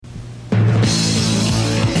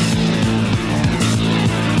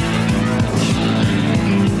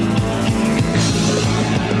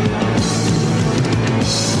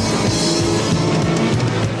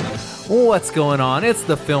What's going on? It's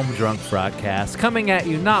the Film Drunk Frotcast, coming at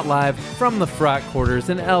you not live from the Frot Quarters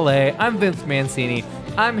in LA. I'm Vince Mancini.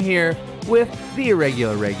 I'm here with the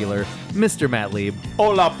irregular regular, Mr. Matt Lieb.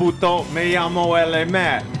 Hola puto, me llamo L.A.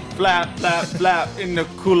 Matt. Flap, flap, flap in the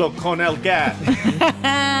culo con el gat.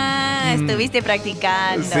 Estuviste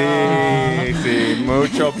practicando. Sí,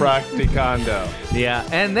 mucho practicando. Yeah,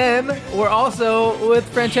 and then we're also with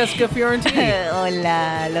Francesca Fiorentini.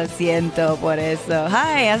 Hola, lo siento por eso.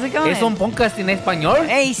 Hi, how's it going? ¿Es un podcast en español?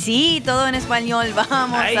 Hey, sí, todo en español.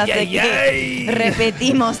 Vamos Ay, a hacer ay, que ay.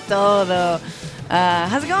 repetimos todo.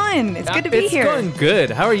 How's it going? It's good to be here. It's going good.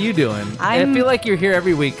 How are you doing? I I'm- feel like you're here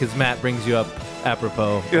every week because Matt brings you up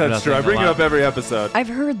apropos. Yeah, that's true. I bring it up every episode. I've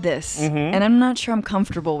heard this, and I'm not sure I'm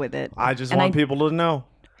comfortable with it. I just And want people to know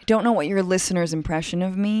I don't know what your listener's impression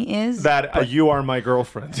of me is. that you are my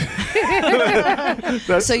girlfriend.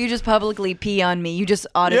 So you just publicly pee on me. You just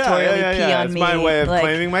auditorially pee on It's me. my way of like,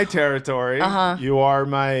 claiming my territory. Uh-huh. You are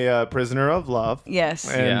my prisoner of love. Yes.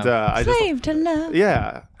 And Yeah. I just Slave to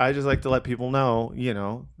love. I just like to let people know,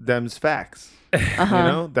 them's facts.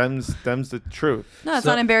 Them's the truth. No, it's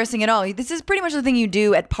not embarrassing at all. This is pretty much the thing you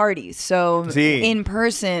do at parties. So See. in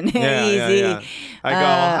person, Yeah, easy. yeah. I go,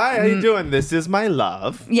 hi, how you doing? This is my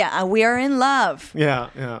love. Yeah, we are in love.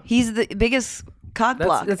 Yeah. He's the biggest cock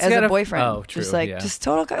block that's as gotta- a boyfriend. oh, true, Just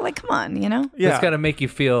total cock. Like, come on, Yeah. It's got to make you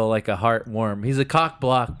feel like a heart warm. He's a cock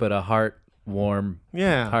block, but a heart warm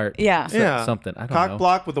Yeah. heart. Yeah. Yeah. Something. I don't Cock know.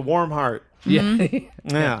 block with a warm heart. Yeah.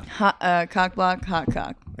 Yeah. Hot, cock block, hot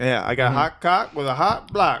cock. Yeah. I got hot cock with a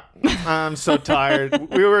hot block. I'm so tired.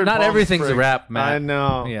 We were in Not Palm everything's a Springs. wrap, Matt. I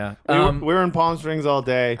know. Yeah. We were in Palm Springs all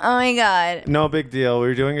day. Oh my god. No big deal. We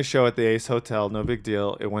were doing a show at the Ace Hotel. No big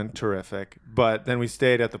deal. It went terrific. But then we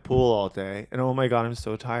stayed at the pool all day. And oh my God, I'm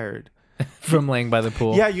so tired. From laying by the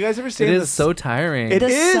pool. Yeah, you guys ever seen It this? is so tiring. It The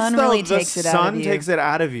is, sun though. really The takes it out sun of you. takes it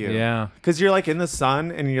out of you. Yeah. Because you're like in the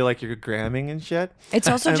sun and you're gramming and shit. It's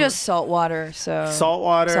also And just salt water. So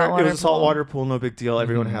Saltwater. Saltwater It was a pool. saltwater pool, no big deal.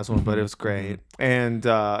 Everyone Mm-hmm. has one, but it was great. And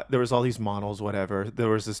there was all these models, whatever. There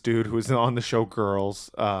was this dude who was on the show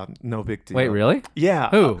Girls. No big deal. Wait, really? Yeah.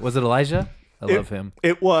 Who? Was it Elijah? I love him.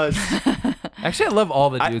 It was. Actually, I love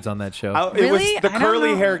all the dudes on that show. It was Really? the I don't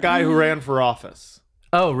curly know. hair guy who ran for office.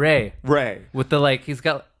 Oh, Ray. Ray. With the he's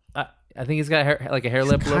got, I think he's got hair, like a hair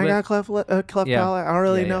lip a Kind little of bit. cleft Yeah. palate. I don't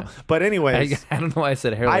really Yeah, know. yeah. But anyways. I don't know why I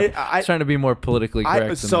said hair lip. I was trying to be more politically correct.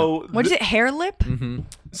 than so what is it? Hair lip? Mm-hmm.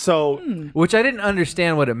 so that. Which I didn't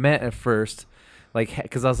understand what it meant at first.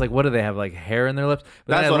 Because I was like, what do they have, like hair in their lips?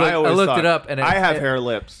 But that's then what I always looked thought. it up. And I have hair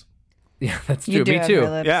lips. Yeah, that's You true. do Me have too. hair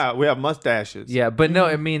lips. Yeah, we have mustaches. Yeah, but no,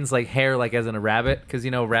 it means like hair, like as in a rabbit, because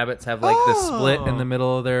rabbits have like the split in the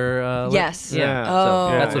middle of their. Lip. Yes. Yeah. Oh.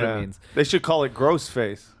 So Yeah, that's what it means. They should call it gross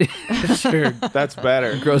face. Sure. That's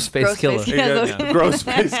better. Gross face Gross killer. face, yeah. Yeah, gross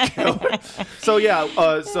face killer. So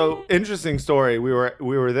yeah, so interesting story. We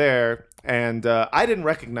were there, and I didn't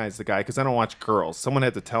recognize the guy because I don't watch Girls. Someone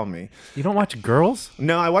had to tell me. You don't watch Girls?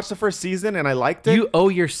 No, I watched the first season and I liked it. You owe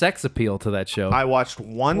your sex appeal to that show. I watched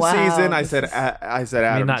one Wow, season. I this said, is- I said,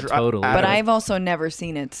 Adam, not totally, But Adam- I've also never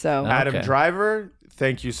seen it. So Adam Okay. Driver,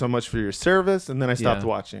 thank you so much for your service. And then I stopped Yeah.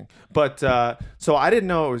 watching. But so I didn't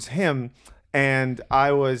know it was him, and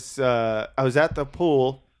I was at the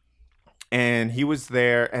pool. And he was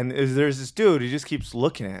there, and there's this dude who just keeps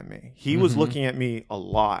looking at me. He was looking at me a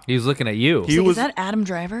lot. He was looking at you. He Like, was is that Adam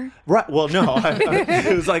Driver? right. Well, no,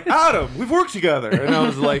 it was like Adam. We've worked together, and I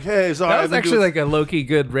was like, hey, sorry. That was actually like a low-key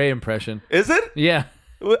good Ray impression. is it? Yeah.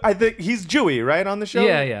 I think he's Jewy, right, on the show.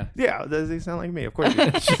 Yeah. Yeah. Does he sound like me? Of course. He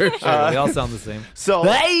does. Sure. We all sound the same. So,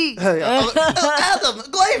 Hey! Adam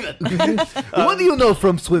Glavin. What do you know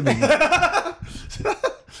from swimming?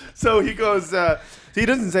 So he goes. He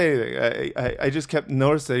doesn't say anything. I just kept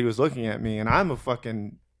noticing that he was looking at me, and I'm a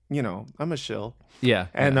fucking, I'm a shill. Yeah.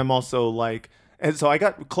 And I'm also like, and so I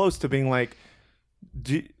got close to being like,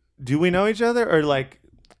 do we know each other? Or like,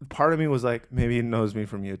 part of me was like, maybe he knows me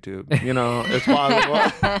from YouTube. It's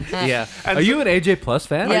possible. yeah. And Are you an AJ Plus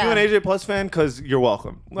fan? Are Yeah. you an AJ Plus fan? Because you're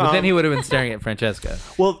welcome. But then he would have been staring at Francesca.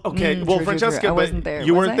 Well, okay. True, Well, true, Francesca, true. I but wasn't there.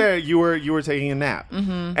 you Was weren't I? there. You were taking a nap,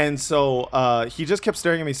 and so he just kept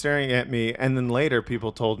staring at me, and then later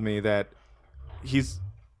people told me that he's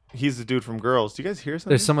the dude from Girls. Do you guys hear something?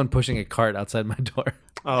 There's someone pushing a cart outside my door.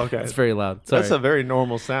 Oh, okay. It's very loud. Sorry. That's a very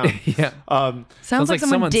normal sound. yeah. Sounds like someone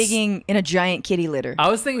someone's- digging in a giant kitty litter.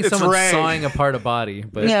 I was thinking It's someone's Ray. sawing apart a body.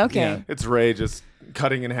 But Yeah, okay. It's Ray just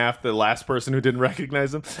cutting in half the last person who didn't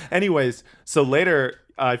recognize him. Anyways, so later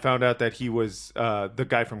I found out that he was the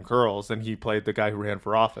guy from Girls, and he played the guy who ran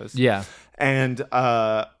for office. Yeah. And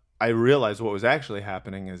I realized what was actually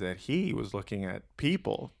happening is that he was looking at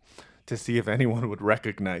people to see if anyone would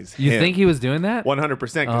recognize him. You think he was doing that? 100%.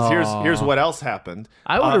 Because here's what else happened.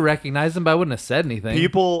 I would have recognized him, but I wouldn't have said anything.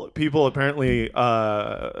 People apparently.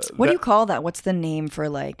 What do you call that? What's the name for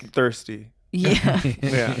like? Thirsty. Yeah.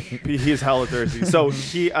 Yeah, he's hella thirsty. So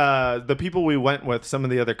the people we went with, some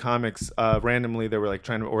of the other comics, randomly they were like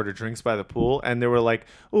trying to order drinks by the pool, and they were like,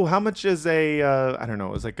 "Oh, how much is a I don't know,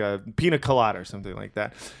 it was like a pina colada or something like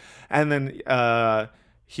that," and then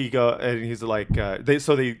he's like,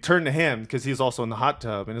 they turn to him because he's also in the hot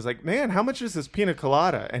tub, and he's like, "Man, how much is this pina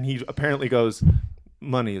colada?" And he apparently goes,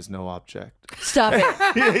 "Money is no object." Stop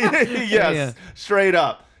it. Yes, straight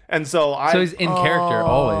up. And so he's in character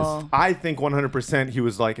always. I think 100% he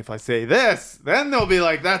was like, if I say this, then they'll be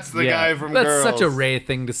like, that's the guy from That's Girls. such a Ray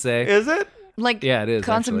thing to say. Is it? Like, Yeah, it is,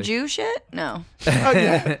 on some actually. Jew shit? No.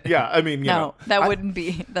 Yeah. I mean, you No, know. that wouldn't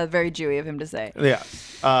be. That's very Jewy of him to say. Yeah.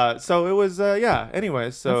 So it was,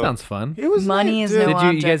 Anyways, so. That sounds fun. It was Money nice, is dude. no Did you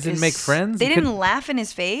object. guys didn't make friends? They You didn't couldn't- laugh in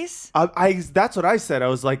his face. That's what I said. I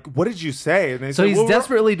was like, what did you say? And they So said, he's well,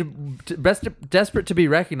 desperate to be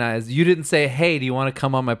recognized. You didn't say, "Hey, do you want to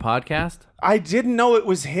come on my podcast?" I didn't know it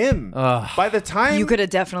was him. Ugh. By the time You could have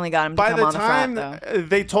definitely got him to by come the on time the frat, though.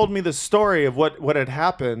 they told me the story of what had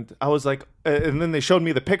happened, I was like, and then they showed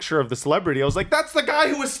me the picture of the celebrity. I was like, that's the guy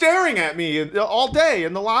who was staring at me all day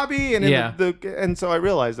in the lobby, and and so I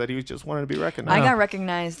realized that he was just wanted to be recognized. I got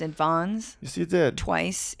recognized at Vaughn's Yes, you did.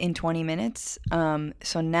 twice in 20 minutes.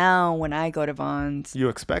 So now when I go to Vaughn's, You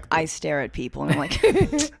expect? I stare at people and I'm like,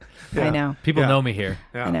 I know. People Yeah. know me here.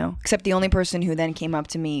 Yeah. I know. Except the only person who then came up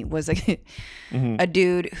to me was a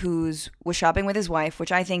dude was shopping with his wife,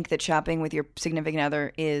 which I think that shopping with your significant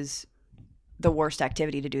other is the worst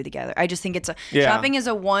activity to do together. I just think shopping is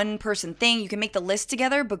a one person thing. You can make the list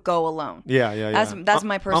together, but go alone. Yeah. That's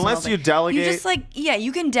my personal Unless thing. you delegate. You just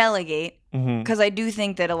you can delegate. Because I do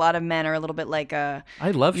think that a lot of men are a little bit like I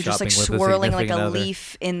love you're just shopping like with a swirling like a significant other.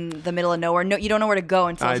 leaf in the middle of nowhere. No, you don't know where to go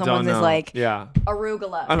until I someone don't is know. like Yeah.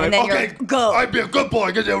 arugula, I'm and like, then okay, you're like, go. I'd be a good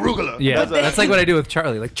boy. Get the arugula. Yeah, that's like what I do with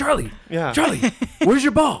Charlie. Like, Charlie, Yeah. Charlie, where's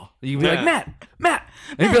your ball? You'd be Yeah. like, Matt.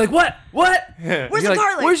 And you'd be like, what? Yeah. Where's You're the like,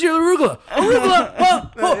 garlic? Where's your arugula?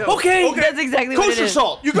 Arugula. Okay. That's exactly what it Kosher is.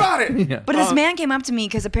 salt. You got it. Yeah. But this man came up to me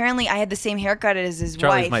because apparently I had the same haircut as his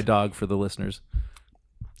Charlie's wife. my dog for the listeners.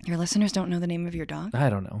 Your listeners don't know the name of your dog? I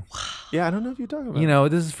don't know. Yeah, I don't know if you're talking about. You know,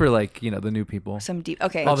 this is for like, the new people. Some deep.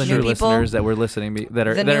 Okay, All the new people. listeners that were listening that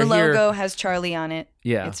are The that new are here. logo has Charlie on it.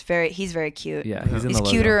 Yeah. He's very cute. Yeah, he's in He's the logo.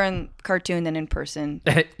 cuter in cartoon than in person.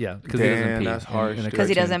 Yeah, because he doesn't Damn, pee. that's harsh, in a dude. Because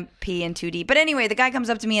he cartoon. doesn't pee in 2D. But anyway, the guy comes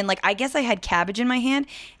up to me and I guess I had cabbage in my hand,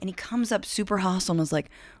 and he comes up super hostile and was like,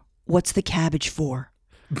 "What's the cabbage for?"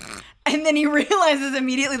 And then he realizes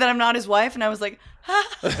immediately that I'm not his wife, and I was like,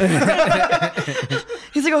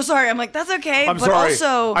 he's like, "Oh, sorry." I'm like, "That's okay." I'm but sorry.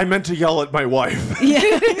 also, I meant to yell at my wife. yeah.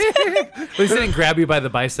 At least he didn't grab you by the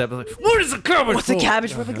bicep. Like, what is the cabbage? What's the for?"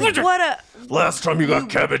 cabbage for? Like, what a Last time you got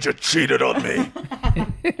cabbage, you cheated on me.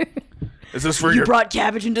 Is this for you brought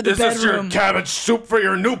cabbage into the Is this your bedroom. cabbage soup for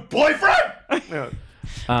your new boyfriend? Yeah.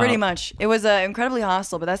 Pretty much. It was incredibly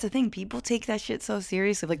hostile, but that's the thing. People take that shit so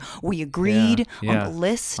seriously. Like, we agreed Yeah. on the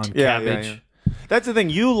list. On Yeah, cabbage. yeah. That's the thing.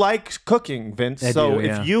 You like cooking, Vince. I So do,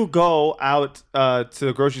 yeah. if you go out to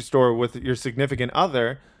the grocery store with your significant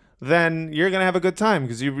other, then you're gonna have a good time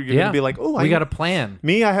because you're gonna be like, "Oh, we got a plan.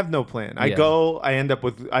 Me, I have no plan. I Yeah. go.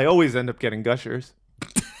 I always end up getting Gushers.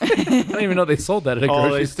 I don't even know they sold that at a Oh,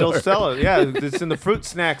 grocery they store. still sell it. Yeah, it's in the fruit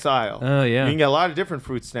snacks aisle. Oh, yeah. You can get a lot of different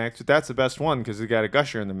fruit snacks, but that's the best one because it got a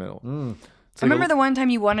Gusher in the middle. I remember the one time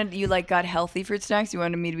you got healthy fruit snacks. You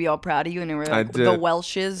wanted me to be all proud of you, and they were I like did. the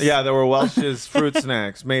Welshes. Yeah, there were Welch's fruit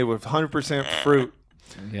snacks made with 100% fruit.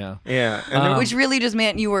 Yeah. Yeah, and there- Which really just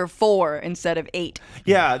meant you were 4 instead of 8.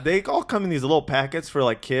 yeah, they all come in these little packets for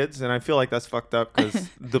like kids, and I feel like that's fucked up because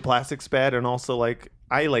the plastic's bad, and also like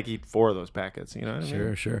I like eat 4 of those packets. You know what I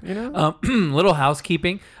mean? Sure. You know? Little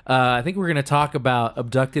housekeeping. I think we're going to talk about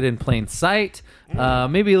Abducted in Plain Sight,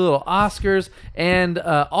 maybe a little Oscars, and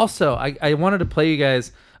also I wanted to play you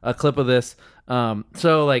guys a clip of this.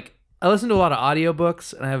 So like I listen to a lot of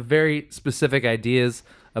audiobooks, and I have very specific ideas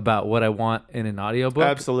about what I want in an audiobook.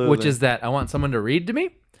 Absolutely. Which is that I want someone to read to me.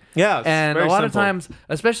 Yeah, it's And very a lot simple. of times,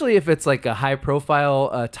 especially if it's like a high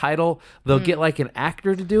profile title, they'll get like an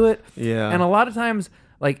actor to do it. Yeah. And a lot of times,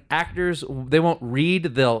 like actors, they won't read,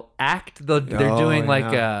 they'll act. They're doing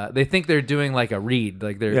like they think they're doing like a read.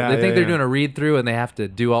 Like they think they're doing a read through and they have to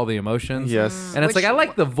do all the emotions. Yes. And it's like, I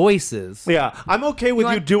like the voices. Yeah, I'm okay with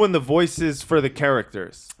you doing the voices for the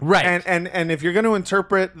characters. Right. And if you're going to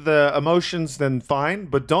interpret the emotions, then fine,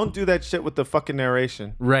 but don't do that shit with the fucking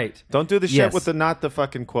narration. Right. Don't do the shit Yes. with the not the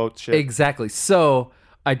fucking quote shit. Exactly. So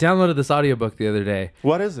I downloaded this audiobook the other day.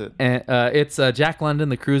 What is it? And it's Jack London,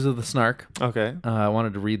 The Cruise of the Snark. Okay. I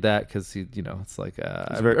wanted to read that because it's like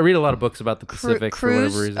I very- read a lot of books about the Pacific for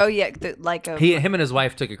cruise. whatever reason. Oh yeah, Him and his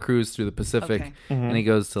wife took a cruise through the Pacific, Okay. and he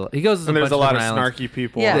goes to And there's bunch a lot of different islands. snarky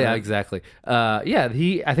people. Yeah. on Yeah, it. exactly.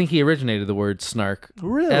 I think he originated the word snark.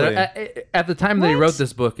 Really? At the time that he What? wrote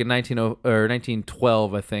this book in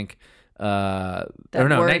 1912, I think. Or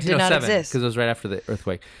no, word did not 1907, exist. because it was right after the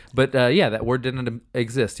earthquake. But that word didn't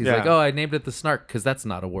exist. He's Yeah. like, oh, I named it the snark because that's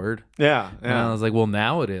not a word. Yeah. And I Yeah. was like, well,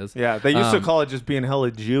 now it is. Yeah, they used to call it just being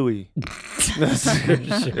hella Jewy.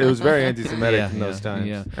 It was very anti-Semitic Yeah, in those yeah, times.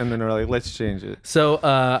 yeah. And then they're like, let's change it. So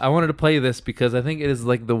I wanted to play this because I think it is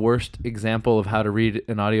like the worst example of how to read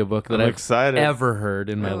an audiobook that I'm I've excited. ever heard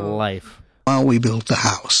in my life. While we built the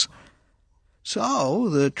house. So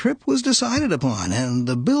the trip was decided upon, and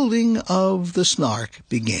the building of the Snark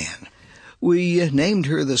began. We named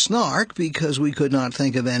her the Snark because we could not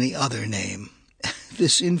think of any other name.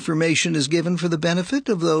 This information is given for the benefit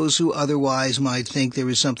of those who otherwise might think there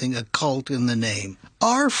is something occult in the name.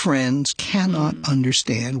 Our friends cannot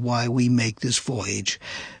understand why we make this voyage.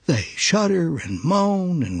 They shudder and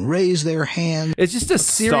moan and raise their hands. It's just a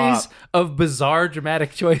series Stop. of bizarre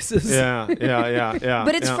dramatic choices. Yeah.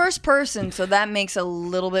 But it's yeah. first person, so that makes a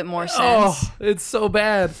little bit more sense. Oh, it's so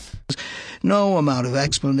bad. No amount of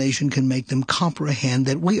explanation can make them comprehend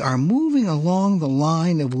that we are moving along the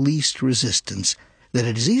line of least resistance, that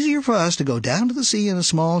it is easier for us to go down to the sea in a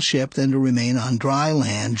small ship than to remain on dry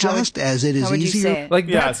land, How would- just as it is How would you easier. say it? Like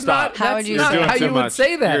Yeah, that's stop. not How that's would you not say it? how You're doing you too would much.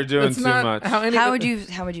 say that. You're doing That's too not much. How, any, How would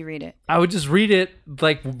you read it? I would just read it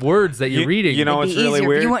like words that you're reading. You know It'd what's be really easier.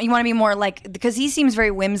 weird? You want to be more like, because he seems very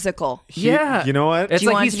whimsical. Yeah. You know what? It's Do you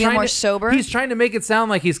like want it he's to be trying more sober? He's trying to make it sound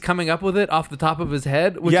like he's coming up with it off the top of his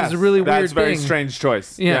head, which Yes, is a really weird that's very thing. strange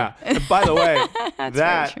choice. Yeah. And by the way, That's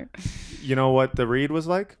that very true. you know what the read was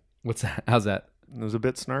like? What's that? How's that? It was a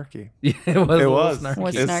bit snarky. Yeah, it was. It a little was. snarky.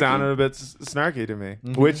 What's It snarky? sounded a bit snarky to me,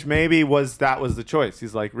 Mm-hmm. which maybe was the choice.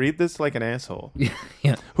 He's like, read this like an asshole.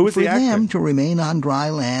 Yeah. Who was For the actor? them to remain on dry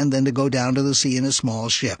land than to go down to the sea in a small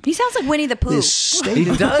ship. He sounds like Winnie the Pooh. This He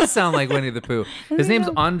statement does sound like Winnie the Pooh. His name's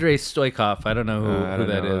Andrei Stoikov. I don't know I who don't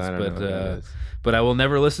that know. is, I don't know but who that is. but I will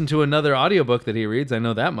never listen to another audiobook that he reads. I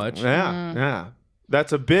know that much. Yeah, yeah.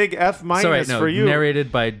 That's a big F minus Sorry, no, for you.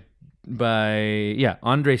 narrated by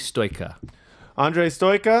Andrei Stoika. Andrei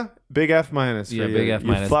Stoika, big F minus for Yeah, you. big F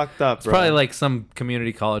minus. You fucked up, It's bro. probably like some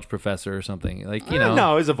community college professor or something. Like, you know.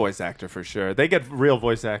 No, he's a voice actor for sure. They get real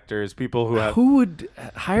voice actors, people who have. Who would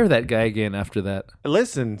hire that guy again after that?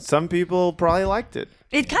 Listen, some people probably liked it.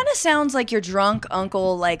 It kind of sounds like your drunk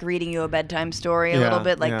uncle, like reading you a bedtime story a Yeah, little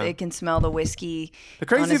bit. Like yeah. it can smell the whiskey. The on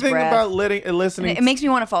crazy his thing breath. about listening, It makes me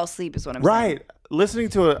want to fall asleep. Is what I'm saying. right, listening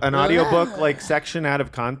to an audiobook like section out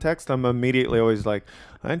of context, I'm immediately always like,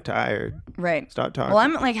 I'm tired. Right. Stop talking. Well,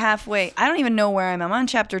 I'm like halfway. I don't even know where I'm. I'm on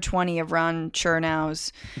chapter 20 of Ron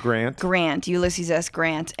Chernow's Grant. Ulysses S.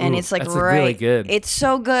 Grant, and Ooh, it's like that's right. really good. It's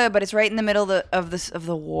so good, but it's right in the middle of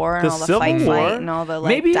the war and The all the Civil fight War? and all the like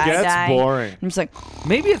Maybe it die gets die. boring. I'm just like,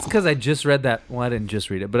 Maybe it's because I just read that. Well, I didn't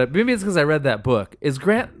just read it, but maybe it's because I read that book. Is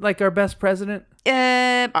Grant like our best president?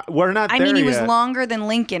 We're not I there mean, he was yet. longer than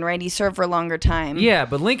Lincoln, right? He served for a longer time. Yeah,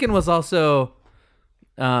 but Lincoln was also,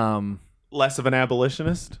 Less of an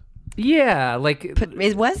abolitionist.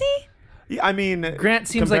 was he? Yeah, I mean, Grant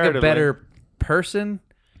seems like a comparatively. better person.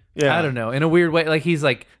 Yeah. I don't know, in a weird way. Like he's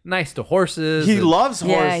like nice to horses. He and- loves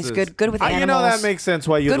horses. Yeah, he's good with You know animals. that makes sense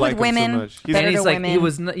why you Good like with him so women. much. He's, Better and he's to like women. he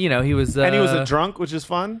was, he was, and he was a drunk, which is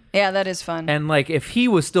fun. Yeah, that is fun. and like if he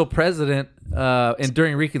was still president, and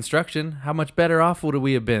during Reconstruction, how much better off would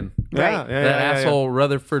we have been? Yeah, yeah, That asshole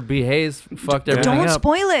Rutherford B. Hayes fucked everything Don't up.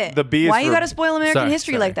 spoil it. The B is Why you for- got to spoil American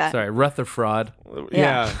history like that? Sorry, Rutherford.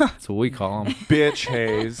 Yeah. That's what we call him. Bitch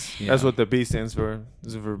Hayes. That's what the B stands for.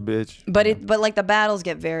 It's for bitch. But like the battles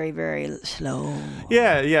get very very slow.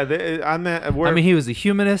 Yeah. I mean, he was a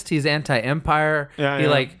humanist. He's anti-empire. Yeah, he yeah.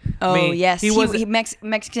 like. Oh I mean, yes, he wasn't. he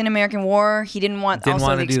Mexican American War. He didn't want didn't also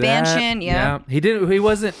want the to do that. expansion. Yeah. He didn't. He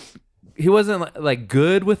wasn't. He wasn't like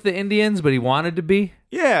good with the Indians, but he wanted to be.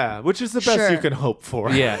 Yeah, which is the best Sure. you can hope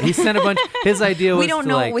for. Yeah, he sent a bunch. His idea was We don't to,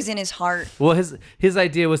 know like, what was in his heart. Well, his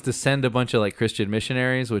idea was to send a bunch of like Christian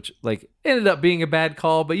missionaries, which like ended up being a bad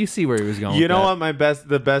call. But you see where he was going. You with know that. what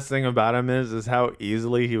the best thing about him is how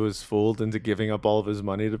easily he was fooled into giving up all of his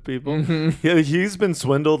money to people. He's been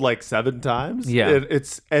swindled like 7 times. Mm-hmm. Yeah.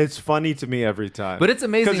 It's funny to me every time. But it's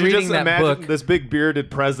amazing 'Cause you reading just that imagine book. this big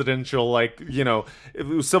bearded presidential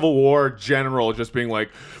Civil War general just being like,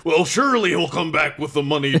 well, surely he'll come back with the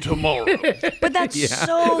money tomorrow. But that's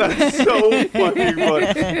so So fucking funny.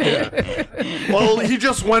 Yeah. Well, he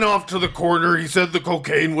just went off to the corner. He said the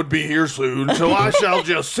cocaine would be here soon, so I shall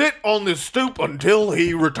just sit on this stoop until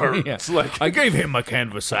he returns. Yeah. Like, I gave him a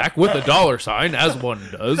canvas sack with a dollar sign, as one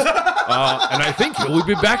does, and I think he'll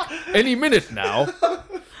be back any minute now.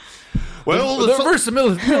 well, The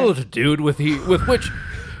verisimilitude with which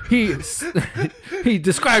he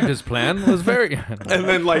described his plan was very. And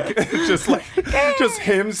then just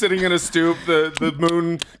him sitting in a stoop. The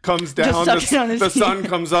moon comes down. sucking on his The teeth. sun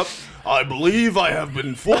comes up. I believe I have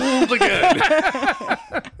been fooled again.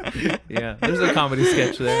 Yeah, there's a comedy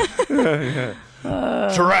sketch there.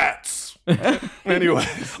 Trats.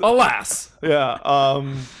 Anyways, Alas. yeah.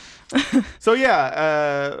 So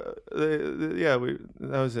yeah, that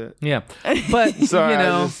was it. Yeah, but Sorry, you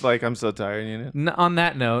know, I'm so tired. You know, on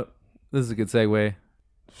that note, this is a good segue.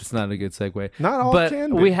 It's not a good segue. Not all but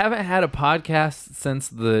can be. we haven't had a podcast since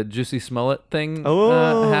the Juicy Smollett thing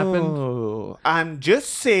oh, happened. I'm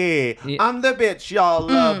Juicy. Yeah. I'm the bitch y'all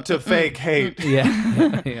love to fake hate.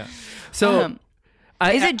 Yeah, yeah. So,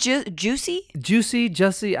 Is it Juicy? Juicy,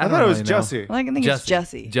 Jussie? I thought it was Jussie. I think it's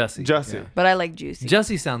Jussie. Jussie. Jussie. Yeah. But I like Juicy.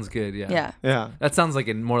 Jussie sounds good. Yeah. Yeah. Yeah. That sounds like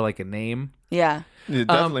more like a name. Yeah. Yeah,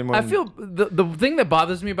 definitely more. I feel the thing that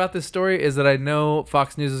bothers me about this story is that I know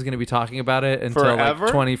Fox News is going to be talking about it until Forever?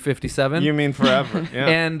 like 2057. You mean forever? Yeah.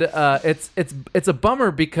 And it's a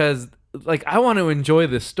bummer because like I want to enjoy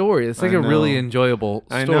this story. It's like I a really know. enjoyable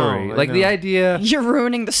I story. know, I like the know. idea, You're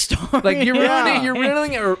ruining the story. like Yeah.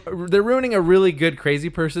 they're ruining a really good crazy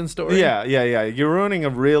person story. Yeah. You're ruining a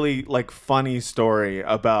really like funny story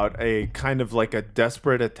about a kind of like a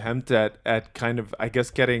desperate attempt at kind of I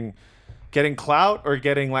guess getting clout or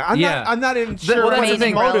getting like I'm not even sure Well, that's what the his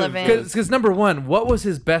thing. motive relevant. is. Because number one, what was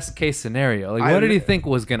his best case scenario? Like, what did he think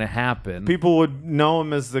was going to happen? People would know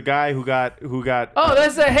him as the guy who got. Oh,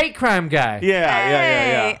 that's a hate crime guy.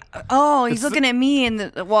 Yeah. Oh, he's looking at me in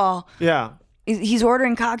the wall. Yeah. He's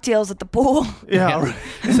ordering cocktails at the pool. Yeah.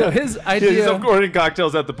 So his He's idea. ordering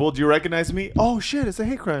cocktails at the pool. Do you recognize me? Oh shit, it's a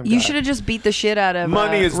hate crime. You guy. should have just beat the shit out of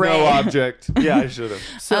Money is Ray. no object. Yeah, I should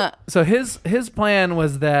have. So his plan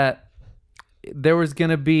was that there was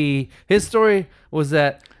gonna be his story was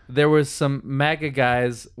that there was some MAGA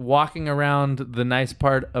guys walking around the nice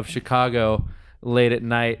part of Chicago late at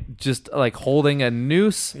night, just like holding a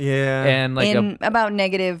noose. Yeah. And like in about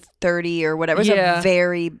 -30 or whatever. It was Yeah. a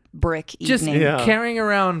very brick just evening. Yeah. carrying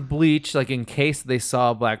around bleach, like in case they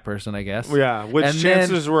saw a black person, I guess. Yeah, which And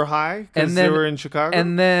chances were high because they were in Chicago.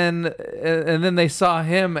 And then they saw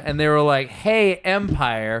him and they were like, "Hey,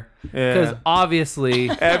 Empire," because Yeah. obviously,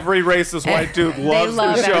 Every racist white dude loves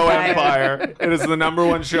love the show Empire. Empire. It is the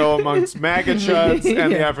 #1 show amongst MAGA chuds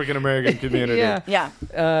and the Yeah. African American community. yeah, Yeah.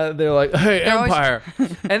 they're like, "Hey, They're always- Empire,"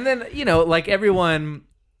 and then like everyone.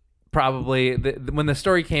 Probably when the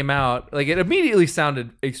story came out, like it immediately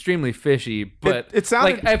sounded extremely fishy. But it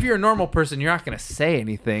sounded- like if you're a normal person, you're not going to say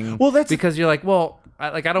anything. Well, that's- because you're like, well,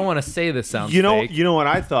 I don't want to say this sounds. You know, fake. you know what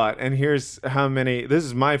I thought, and here's how many. This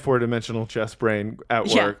is my 4-dimensional chess brain at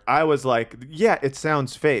Yeah. work. I was like, yeah, it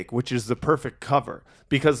sounds fake, which is the perfect cover.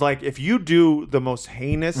 Because like if you do the most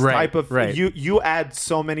heinous Right, type of right. you add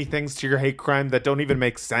so many things to your hate crime that don't even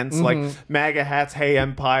make sense, like MAGA hats, hey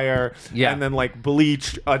Empire, Yeah. and then like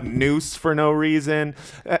bleach a noose for no reason.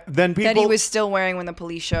 Then people That he was still wearing when the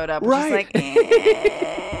police showed up. Right. Just like,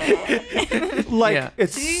 like Yeah.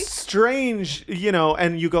 it's strange, you know,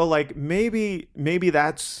 and you go like maybe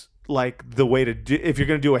that's like the way to do if you're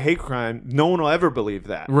going to do a hate crime, no one will ever believe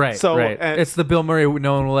that. Right. So right. and- It's the Bill Murray.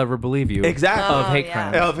 No one will ever believe you. exactly Of Oh, hate yeah.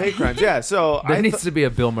 crimes. of hate crimes. Yeah. So There I needs to be a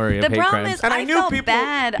Bill Murray of the hate problem crimes. is, And I I knew felt people-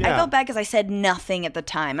 bad. I yeah. felt bad because I said nothing at the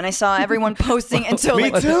time, and I saw everyone posting, and so Me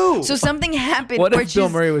like, too. so something happened. What which if Bill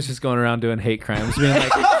is, Murray was just going around doing hate crimes, being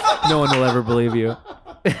like, "No one will ever believe you."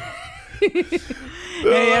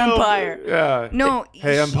 Hey, Empire. Yeah. No,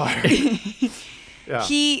 Hey Empire. Yeah.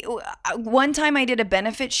 He one time I did a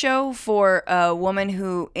benefit show for a woman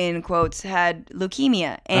who, in quotes, had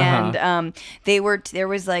leukemia, and there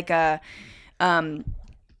was like a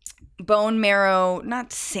bone marrow,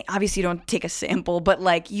 obviously you don't take a sample, but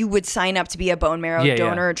like you would sign up to be a bone marrow Yeah,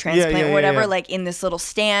 donor yeah. or transplant or whatever, yeah. like in this little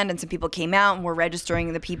stand, and some people came out and were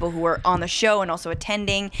registering the people who were on the show and also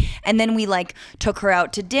attending, and then we like took her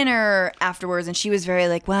out to dinner afterwards, and she was very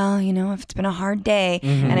like, well, you know, if it's been a hard day,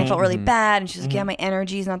 and I felt really bad, and she's like, yeah, my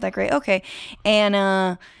energy's not that great, okay, and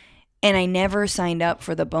And I never signed up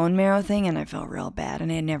for the bone marrow thing, and I felt real bad.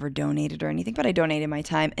 And I had never donated or anything, but I donated my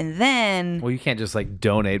time. And then Well, you can't just like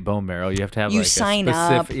donate bone marrow. You have to have you like sign a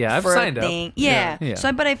up specific. Yeah, I've for signed a up. thing. Yeah. Yeah.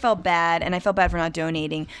 So, but I felt bad, and I felt bad for not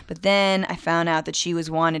donating. But then I found out that she was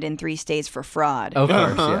wanted in 3 states for fraud. Of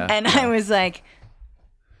course, yeah. And I was like,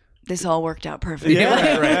 this all worked out perfectly.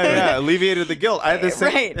 Yeah, alleviated the guilt. I had the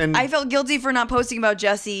same, Right. and I felt guilty for not posting about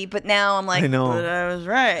Jesse, but now I'm like, I know. but I was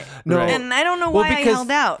right. No. Right. And I don't know why I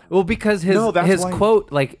held out. Well, because his No, that's his why-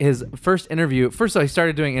 quote, like his first interview. First of all, he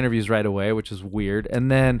started doing interviews right away, which is weird.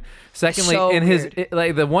 And then, secondly, So in his weird.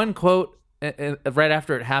 like the one quote right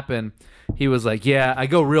after it happened, he was like, "Yeah, I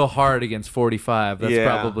go real hard against 45. That's Yeah.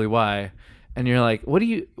 probably why." And you're like, "What do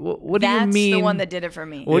you what do you That's mean?" the one that did it for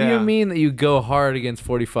me. What do you Yeah. mean that you go hard against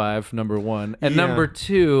 45? Number one, and Yeah. number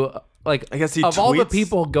two, like I guess he of all the tweets-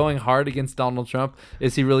 people going hard against Donald Trump,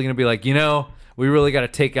 is he really going to be like, we really got to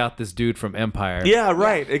take out this dude from Empire? yeah,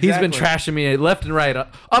 right. Exactly. He's been trashing me left and right,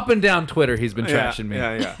 up and down Twitter. He's been trashing me.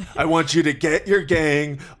 Yeah. I want you to get your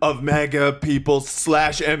gang of MAGA people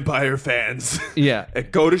 / Empire fans. Yeah.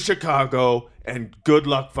 And go to Chicago and good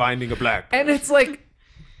luck finding a black. And it's like,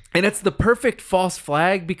 and it's the perfect false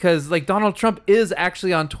flag because like Donald Trump is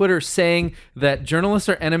actually on Twitter saying that journalists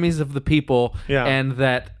are enemies of the people, Yeah. and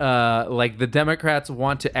that like the Democrats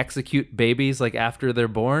want to execute babies like after they're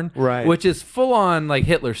born, Right. Which is full on like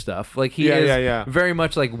Hitler stuff. Like he is Yeah. very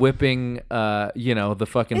much like whipping, the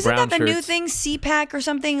fucking Isn't brown that the shirts. new thing, CPAC or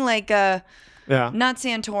something? Like, Yeah. not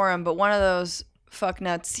Santorum, but one of those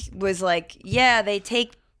fucknuts was like, yeah, they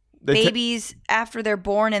take They ta- babies after they're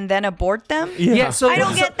born and then abort them. Yeah, so I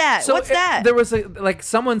don't get that. What's that? There was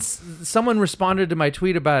someone responded to my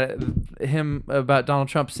tweet about about Donald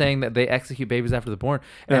Trump saying that they execute babies after they're born,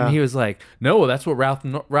 and Yeah. he was like, "No, that's what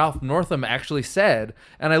Ralph Northam actually said."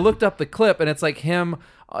 And I looked up the clip, and it's like him.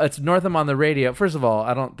 It's Northam on the radio. First of all,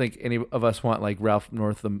 I don't think any of us want like Ralph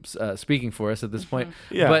Northam speaking for us at this point.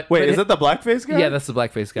 Yeah. But Wait, is that the blackface guy? Yeah, that's the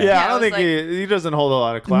blackface guy. Yeah, Yeah, I I don't was think he doesn't hold a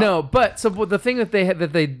lot of clout. No, but so the thing that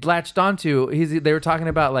they latched onto, they were talking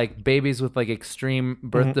about like babies with like extreme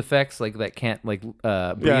birth defects, like that can't like breathe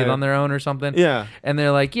Yeah. on their own or something. Yeah. and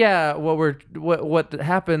they're like, yeah, what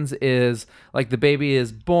happens is like the baby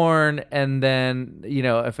is born, and then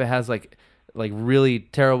if it has like really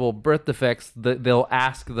terrible birth defects, they'll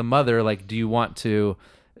ask the mother like, do you want to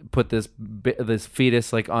put this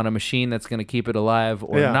fetus like on a machine that's going to keep it alive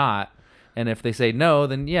or Yeah. not? And if they say no,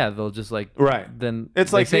 then yeah, they'll just like Right. Then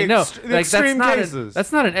It's they like say the no. the Like extreme that's cases.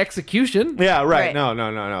 that's not an execution. Yeah, Right. right.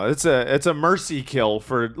 No. It's a mercy kill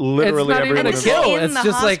for It's literally not everyone. even a And this kill. is in It's the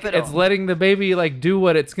just like hospital. it's letting the baby like do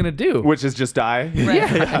what it's gonna do. Which is just die.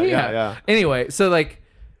 yeah. Anyway, so like,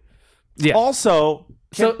 yeah. Also,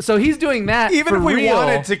 So he's doing that. even for if we real.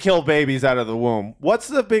 wanted to kill babies out of the womb, what's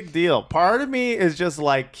the big deal? Part of me is just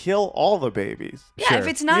like kill all the babies. Yeah, Sure. if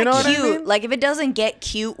it's not You know what I cute, mean? like if it doesn't get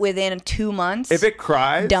cute within 2 months, If it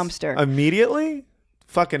cries, Dumpster. immediately.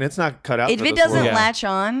 Fucking, it's not cut out. if for it this doesn't world. latch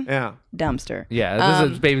on, Yeah. dumpster. Yeah,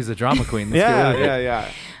 this baby's a drama queen. Let's get rid of it. Yeah.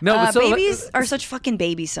 No, but so babies are such fucking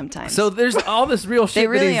babies sometimes. So there's all this real shit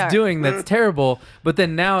really that he's are. doing that's terrible. But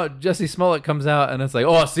then now Jussie Smollett comes out and it's like,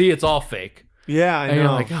 oh, see, it's all fake. Yeah, I And know.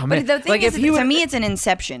 you're like, oh man. But the thing like is, if he to would- me, it's an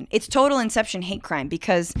inception. It's total inception hate crime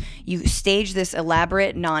because you stage this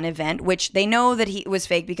elaborate non-event, which they know that he was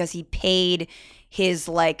fake because he paid his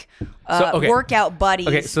okay. workout buddies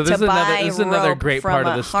Okay, so this to is buy another, this is another rope great from part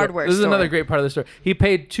of a the story. hardware This is store. another great part of the story. He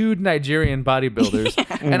paid 2 Nigerian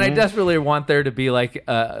bodybuilders, and I desperately want there to be what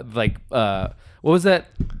was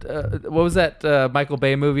that Michael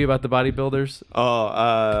Bay movie about the bodybuilders?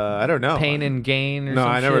 I don't know. Pain and Gain or No,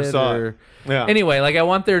 some I never shit, saw or- it. Yeah. Anyway, like I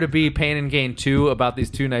want there to be Pain and Gain 2 about these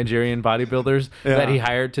 2 Nigerian bodybuilders that he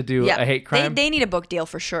hired to do Yeah, a hate crime. They need a book deal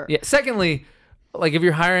for sure. Yeah. Secondly, like if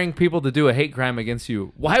you're hiring people to do a hate crime against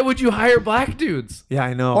you, why would you hire black dudes? Yeah,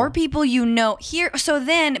 I know. Or people here. So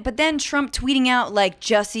then Trump tweeting out like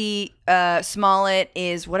Jussie Smollett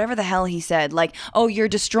is whatever the hell he said. Like, oh, you're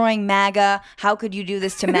destroying MAGA. How could you do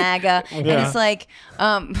this to MAGA? And it's like,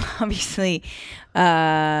 obviously,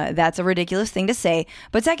 that's a ridiculous thing to say.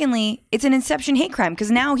 But secondly, it's an inception hate crime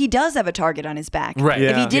because now he does have a target on his back. Right.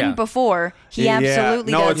 If he Yeah. didn't Yeah. before, he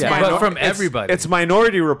absolutely No, does it's now. But from everybody. It's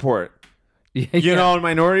Minority Report. You know, in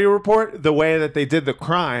Minority Report, the way that they did the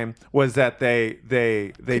crime was that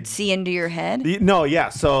they See into your head. no, yeah.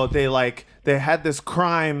 So they had this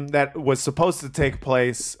crime that was supposed to take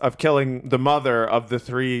place of killing the mother of the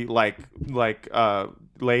 3 ladies,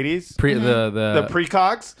 the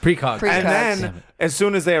precogs. Precog. Pre- And Precogs. then, as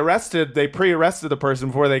soon as they pre-arrested the person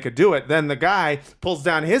before they could do it. Then the guy pulls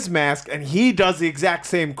down his mask and he does the exact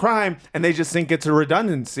same crime, and they just think it's a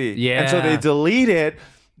redundancy. And so Yeah. they delete it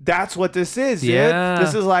that's what this is. Yeah. Dude.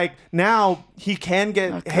 This is like, now he can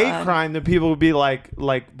get hate crime that people would be like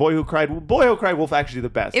Boy Who Cried Wolf, actually the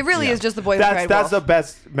best. It really is just the boy who that's cried that's wolf. the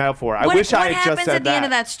best metaphor. I What wish I had happens just said at the end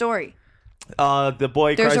of that story? The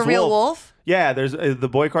boy There's cries a real wolf? Yeah, there's the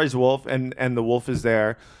boy cries wolf, and the wolf is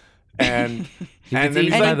there, and gets then eaten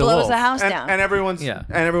he's by And he like, the blows wolf. the house and, down. and everyone's Yeah.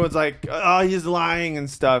 like, oh, he's lying and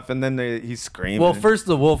stuff, and then he's screaming. Well, first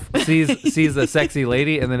the wolf sees a sexy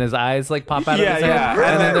lady, and then his eyes like pop out of Yeah, his head, yeah.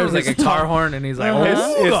 and then there's like a car horn, and he's like,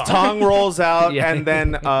 his tongue rolls out, Yeah. and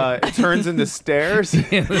then it turns into stairs,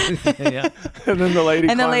 yeah, and then the lady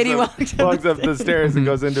And the lady walks walks up the stairs and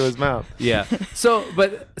goes into his mouth. yeah. So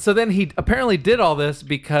then he apparently did all this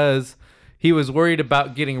because he was worried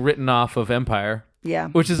about getting written off of Empire. Yeah.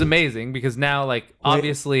 Which is amazing because now, like,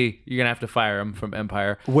 obviously you're gonna have to fire him from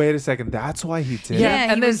Empire. Wait a second, that's why he did. Yeah,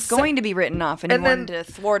 and he then was going to be written off, and he and then- wanted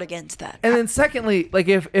to thwart against that. And then secondly, like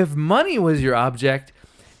if money was your object,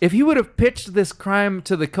 if he would have pitched this crime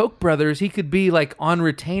to the Koch brothers, he could be like on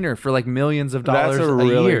retainer for like millions of dollars That's a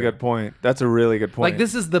really year. good point. That's a really good point. Like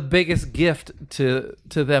this is the biggest gift to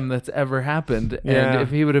them that's ever happened. Yeah. And if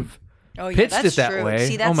he would have pitched that's it that true. way,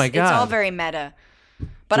 See, that's, oh my god, it's all very meta.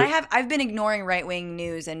 But I've been ignoring right wing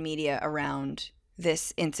news and media around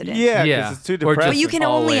this incident. Yeah, because Yeah. it's too Or just- depressing. But you can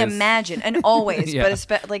only Always. imagine, and always, Yeah.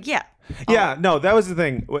 but like, yeah. Yeah, no, that was the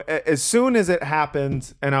thing. As soon as it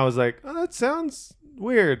happened, and I was like, "Oh, that sounds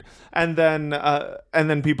weird," and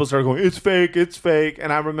then people started going, "It's fake,"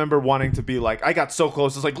 and I remember wanting to be like, I got so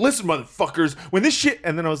close. It's like, "Listen, motherfuckers, when this shit,"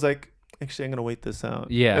 and then I was like, "Actually, I'm gonna wait this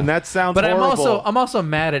out." Yeah, and that sounds. But horrible. I'm also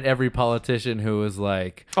mad at every politician who was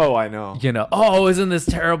like, Oh, I know. oh, isn't this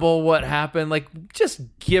terrible? What happened? Like, just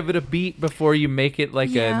give it a beat before you make it like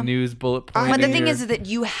Yeah. a news bullet point. But the in thing your- is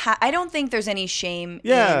that I don't think there's any shame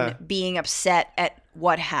Yeah. in being upset at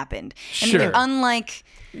what happened. And Sure. unlike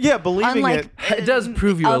Yeah, believing unlike it. it does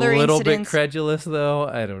prove you a other little bit incidents- credulous, though.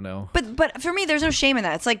 I don't know. But for me, there's no shame in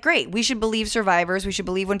that. It's like, great, we should believe survivors. We should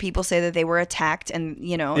believe when people say that they were attacked, and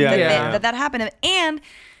Yeah, that, yeah. that happened, and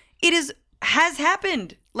it has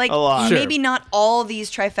happened. Like A lot. maybe not all these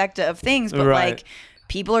trifecta of things, but Right. like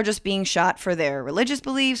people are just being shot for their religious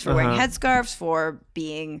beliefs, for wearing headscarves, for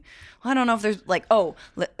being. I don't know if there's like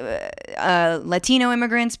Latino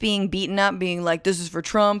immigrants being beaten up, being like, this is for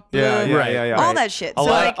Trump, Yeah, yeah, Right. yeah, yeah. all that shit. A So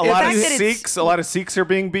lot, like a the lot fact of that it's Sikhs. A lot of Sikhs are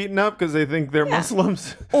being beaten up because they think they're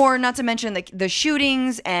Muslims. or not to mention the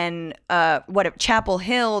shootings and Chapel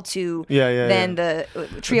Hill to Yeah, then the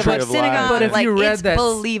Tree of Life of Life. synagogue. But if like, you read it's that,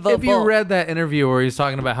 believable. if you read that interview where he's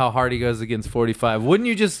talking about how hard he goes against 45, wouldn't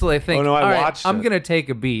you just like think, Oh, no, I all right, watched I'm it. gonna take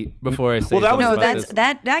a beat before I say Well, that something was- no, about that's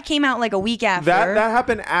this? that came out like a week after. That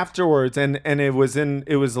happened afterwards, and it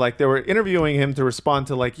was like they were interviewing him to respond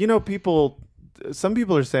to like, some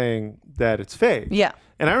people are saying that it's fake. Yeah.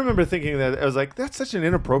 And I remember thinking that I was like, that's such an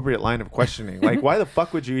inappropriate line of questioning. Like, why the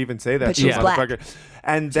fuck would you even say that But to a she's black. motherfucker?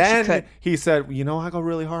 And she then could. he said, I go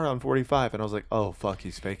really hard on 45, and I was like, oh fuck,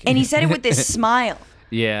 he's faking. and he it. said it with this smile.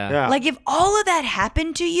 Yeah. Yeah. Like if all of that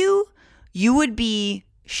happened to you, you would be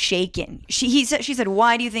shaken. She said,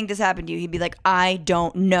 why do you think this happened to you? He'd be like, I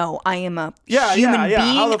don't know. I am a Yeah, human yeah.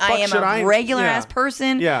 How being. the fuck I am should a I- regular yeah. ass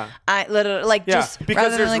person. Yeah. I literally like Yeah, just because rather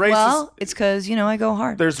than there's like, racist- well, it's because I go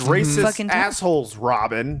hard. There's racist Fucking tell. assholes,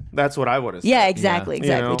 Robin. That's what I would have said. Yeah, exactly, You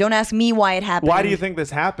exactly. know? Don't ask me why it happened. Why do you think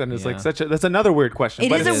this happened? It's Yeah. like that's another weird question. It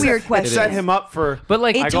But is a weird It question. set him up for. But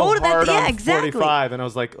like, It I go told that- hard yeah, on exactly. 45, and I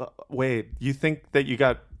was like, wait, you think that you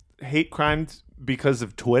got hate crimes because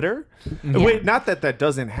of Twitter? Wait, not that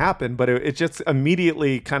doesn't happen, but it just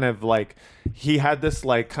immediately kind of like he had this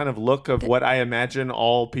like kind of look of what I imagine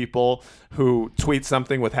all people who tweet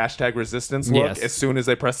something with hashtag resistance look Yes. as soon as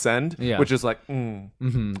they press send, Yeah. which is like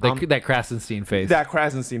that Krasenstein face. that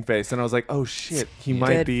Krasenstein face, and I was like, oh shit, he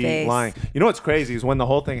might Good be face. lying. You know what's crazy is when the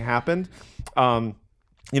whole thing happened,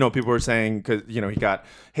 people were saying, because he got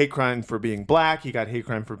hate crime for being black, he got hate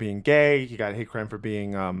crime for being gay, he got hate crime for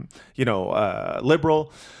being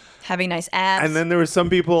liberal. having nice abs? And then there were some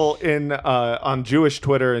people on Jewish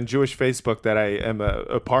Twitter and Jewish Facebook that I am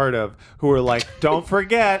a part of who were like, don't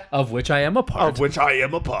forget, of which I am a part. of which I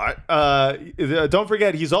am a part. Don't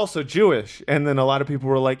forget, he's also Jewish. And then a lot of people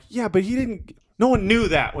were like, yeah, but he didn't. No one knew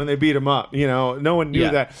that when they beat him up. No one knew Yeah.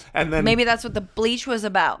 that. And then Maybe that's what the bleach was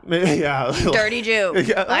about. yeah, Dirty Jew.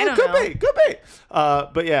 Yeah, I don't could know. be, could be.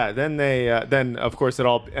 But yeah, then then of course it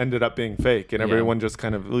all ended up being fake, and everyone just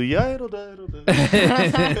kind of it'll die.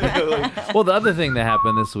 Well, the other thing that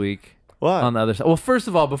happened this week What? on the other side. Well, first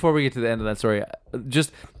of all, before we get to the end of that story,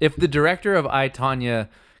 just if the director of I, Tonya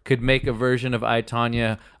could make a version of I,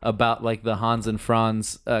 Tonya about like the Hans and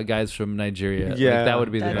Franz guys from Nigeria, Yeah. like, that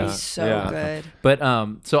would be the That'd be best. so Yeah. good. But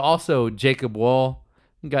so also Jacob Wohl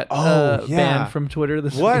got Oh, yeah. banned from Twitter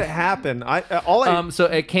this What week. happened? So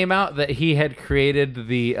it came out that he had created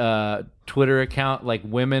the Twitter account like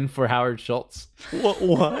Women for Howard Schultz.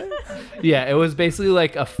 What? Yeah, it was basically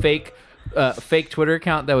like a fake Twitter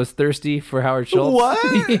account that was thirsty for Howard Schultz. What?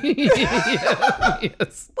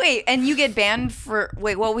 Yes. Wait, and you get banned for.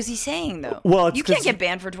 Wait, what was he saying though? Well, it's you can't 'cause- get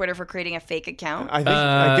banned for Twitter for creating a fake account. I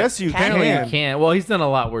guess you can Apparently can. you can't. Well, he's done a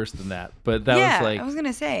lot worse than that, but that yeah, was like I was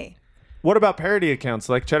gonna say. What about parody accounts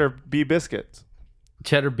like Cheddar B Biscuits?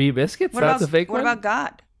 Cheddar B biscuits. What That's about a fake what one. about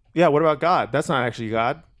God? Yeah, what about God? That's not actually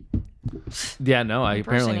God. Yeah, no,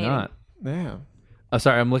 apparently Impersonating. not. Yeah. Oh,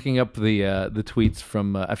 sorry, I'm looking up the tweets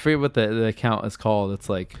from I forget what the account is called. It's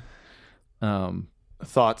like,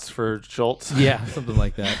 Thoughts for Schultz. yeah, something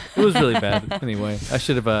like that. It was really bad. Anyway, I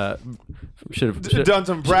should have Done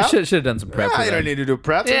some prep? Should have done some prep. Ah, for you that. don't need to do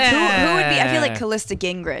prep. Who would be? I feel like Callista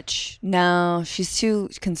Gingrich. No, she's too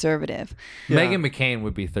conservative. Meghan McCain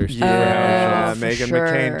would be thirsty. for Yeah, Howard Schultz. for Megan sure.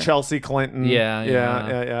 McCain, Chelsea Clinton. Yeah.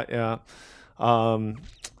 yeah.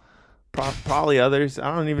 Probably others.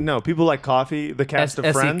 I don't even know. People like coffee. The cast of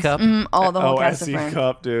S.E. Friends. Cup. All the whole Oh, cast of S.E. Friends.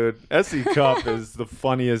 Cup, dude. S.E. Cup is the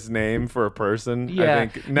funniest name for a person. Yeah, I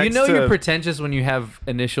think. Next you're to, pretentious when you have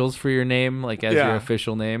initials for your name, like as Yeah. your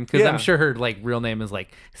official name, because Yeah. I'm sure her like real name is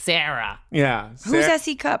like Sarah. Yeah. Who's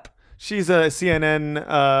S.E. Cup? She's a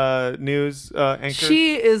CNN news anchor.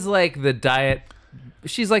 She is like the diet.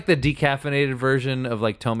 She's like the decaffeinated version of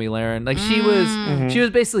like Tomi Lahren. Like she was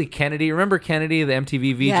basically Kennedy. Remember Kennedy, the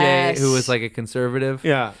MTV VJ, Yes. who was like a conservative?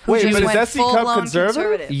 Yeah. Who Wait, just but is went S.E. Cup full-blown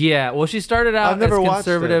conservative? Yeah, well, she started out I've never as watched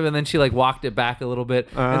conservative, it. and then she like walked it back a little bit,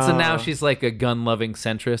 and so now Oh. she's like a gun-loving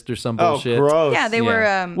centrist or some Oh, bullshit. gross. Yeah, they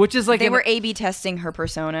Yeah. were. Which is like they an- were A/B testing her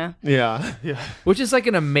persona. Yeah. Yeah. Which is like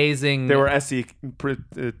an amazing. They were S.E.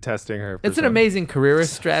 testing her. It's an persona. amazing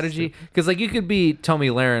careerist strategy because like you could be Tomi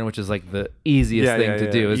Lahren, which is like the easiest Yeah, thing yeah, to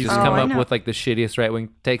yeah. do is Easy. just Oh, come I up know. with like the shittiest right wing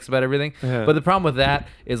takes about everything. Yeah. But the problem with that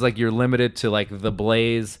is like you're limited to like the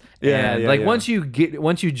Blaze. Yeah, and yeah, like yeah.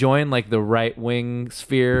 once you join like the right wing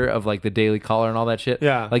sphere of like the Daily Caller and all that shit.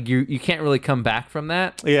 Yeah. like you can't really come back from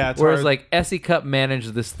that. Yeah, it's whereas hard. like S.E. Cup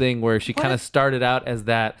managed this thing where she kind of started out as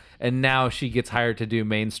that, and now she gets hired to do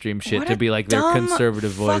mainstream shit What to a be like their dumb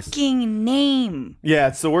conservative voice. Fucking name. Yeah,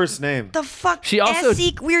 it's the worst name. The fuck. She also-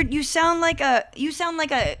 S.E. weird. You sound like a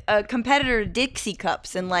competitor to Dixie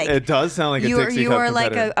Cups and like It does sound like a Dixie you Cup are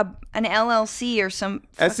like competitor. an LLC or some.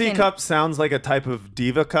 S.E. fucking- Cup sounds like a type of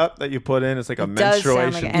diva cup that you put in. It's like a It does sound like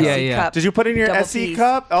menstruation. an Yeah, S.E. yeah. Cup. Did you put in your Double S.E. Ps.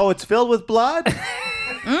 cup? Oh, it's filled with blood?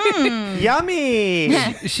 Yummy.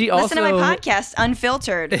 She also Listen to my podcast,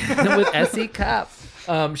 Unfiltered. with S.E. Cup.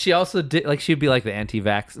 She also did like she'd be like the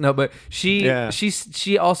anti-vax. No, but she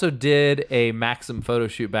also did a Maxim photo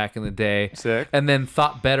shoot back in the day. Sick. And then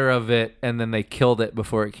thought better of it, and then they killed it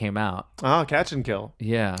before it came out. Oh, catch and kill.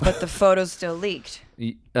 Yeah. But the photos still leaked.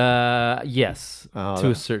 Yes, Oh, to a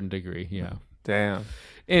that- certain degree. Yeah. Damn.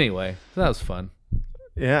 Anyway, that was fun.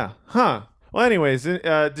 Yeah. Huh. Well, anyways,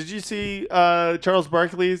 did you see Charles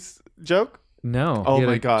Barkley's joke? No. Oh He had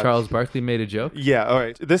my God. Charles Barkley made a joke. Yeah, all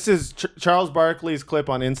right. This is Charles Barkley's clip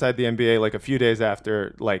on Inside the NBA like a few days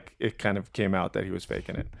after like it kind of came out that he was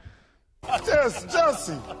faking it.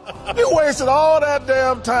 Jussie, you wasted all that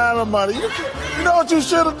damn time and money. You know what you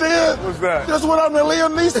should have did? What's that? Just went up to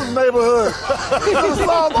Liam Neeson's neighborhood. You could have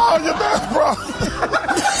solved all your math problems.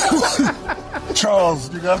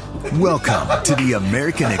 Charles, you got... Welcome to the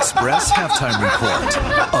American Express halftime report.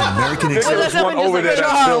 American There's Express. one over there that's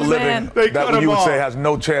still Charles, living man. They that cut you him would say off. has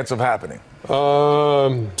no chance of happening.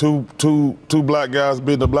 Two black guys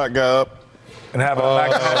beating a black guy up. And having a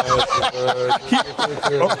black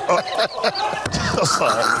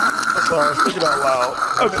Sorry, speaking out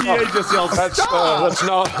loud. A PA just yelled, That's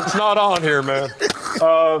not on here, man.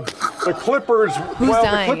 The Clippers. Who's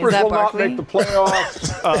dying? Is that will not Barkley? make the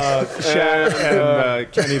playoffs. Shaq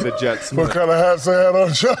and Kenny the Jet Smith. What kind of hats they had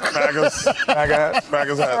on, Chuck? Magas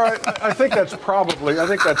hat. All right, I think that's probably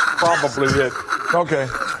it. Okay.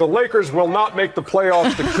 The Lakers will not make the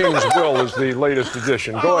playoffs. The Kings will is the latest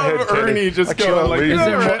edition. Go ahead, Kenny. Ernie just I can't going like, believe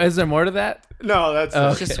it. Is there more to that? No,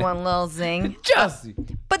 that's Just one little zing. Jussie.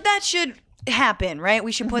 But that should happen, right?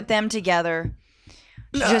 We should put them together.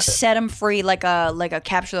 Just set them free, like a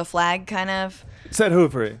capture the flag kind of said who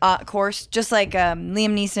free? course. Just like Liam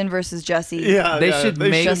Neeson versus Jussie. Yeah, They yeah, should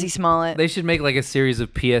make Jussie Smollett. They should make like a series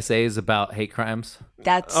of PSAs about hate crimes.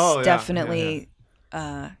 That's Oh, yeah, definitely.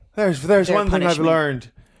 There's Their one thing I've punishment.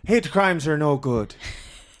 learned. Hate crimes are no good.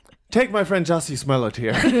 Take my friend Jussie Smollett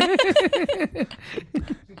here.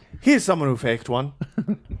 He is someone who faked one.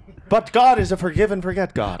 But God is a forgive and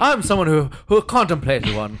forget God. I'm someone who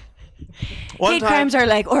contemplated one. One Hate time- crimes are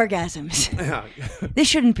like orgasms. Yeah. They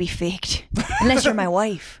shouldn't be faked unless you're my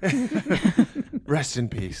wife. Rest in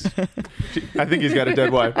peace. I think he's got a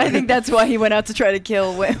dead wife. I think that's why he went out to try to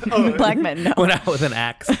kill black men. No. Went out with an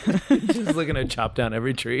axe, just looking to chop down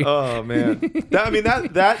every tree. Oh man,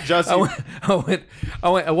 that Jussie.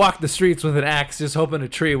 I walked the streets with an axe, just hoping a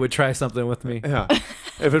tree would try something with me. Yeah.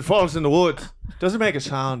 If it falls in the woods, doesn't make a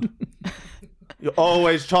sound. You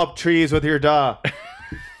always chop trees with your da.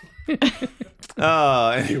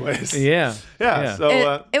 Anyways. Yeah.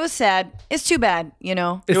 So It was sad. It's too bad, you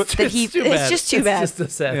know. It's that just too bad. It's just too bad. It's just a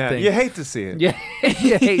sad thing. you hate to see it. Yeah,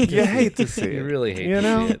 you hate to see it. You really hate You to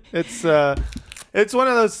know, see it. it's one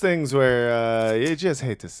of those things where you just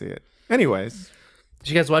hate to see it. Anyways, Did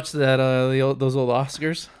you guys watch that those old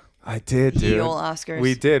Oscars? I did, dude. The old Oscars.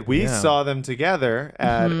 We did. We Yeah. saw them together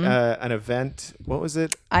at an event. What was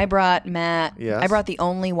it? I brought Matt. Yes. I brought the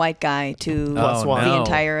only white guy to Plus one. the no.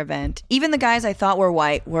 entire event. Even the guys I thought were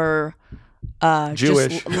white were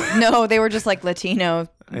Jewish. No, they were just like Latino.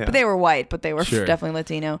 Yeah. But they were white, but they were Sure. definitely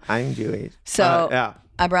Latino. I'm Jewish. So yeah.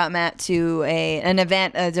 I brought Matt to an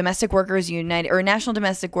event, a Domestic Workers United or National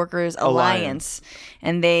Domestic Workers Alliance,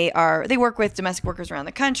 and they work with domestic workers around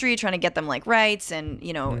the country, trying to get them like rights and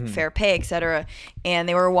fair pay, etc. And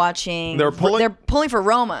they were watching. They're pulling for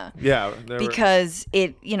Roma. Yeah. Because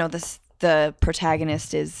the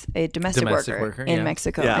protagonist is a domestic worker in yeah.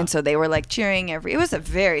 Mexico, Yeah. and so they were like cheering it was a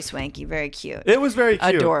very swanky, very cute, It was very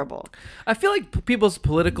cute. adorable. I feel like people's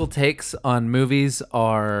political takes on movies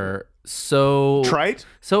are so Trite?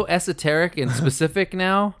 so esoteric and specific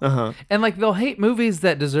now. And like they'll hate movies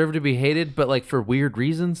that deserve to be hated, but like for weird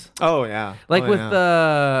reasons. Oh yeah. Like Oh, with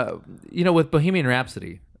yeah. with Bohemian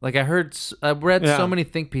Rhapsody. Like I read Yeah. so many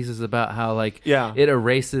think pieces about how like Yeah. it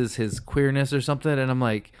erases his queerness or something, and I'm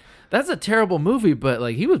like, that's a terrible movie, but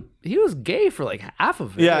like he was gay for like half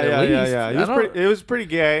of it. Yeah. at least. It was pretty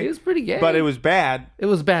gay. He was pretty gay, but it was bad. It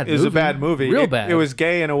was bad. It was a bad movie. Real It- bad. It was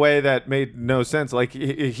gay in a way that made no sense. Like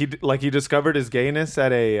he discovered his gayness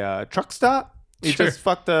at a truck stop. He Sure. just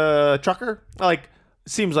fucked a trucker. Like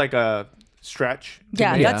seems like a stretch. to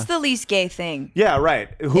Yeah, me. that's the least gay thing. Yeah, right.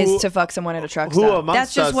 Is to fuck someone at a truck who stop. amongst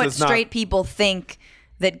That's just us what is not- straight people think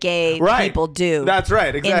that gay right. people do. That's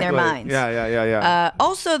right. Exactly. in their minds. Yeah.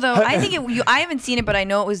 Also, though, I think I haven't seen it, but I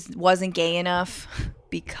know it wasn't gay enough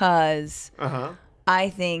because I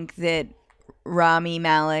think that Rami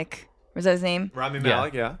Malek, was that his name? Rami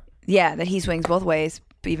Malek. Yeah. Yeah, that he swings both ways,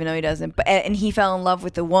 even though he doesn't. But and he fell in love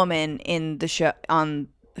with the woman in the show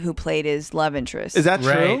who played his love interest. Is that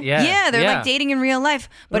right. true? Yeah. Yeah, they're like dating in real life.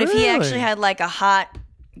 But if he Really? actually had like a hot,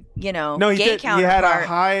 No, he gay did. He counterpart.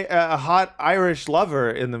 had a hot Irish lover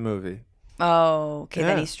in the movie. Oh, okay,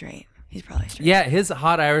 then Yeah. he's straight. He's probably straight. Yeah, his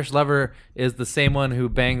hot Irish lover is the same one who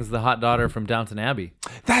bangs the hot daughter from Downton Abbey.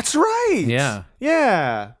 That's right. Yeah.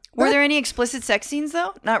 Yeah. Were there any explicit sex scenes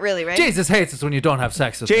though? Not really, right? Jesus hates us when you don't have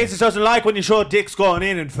sex with Jesus doesn't like when you show dicks going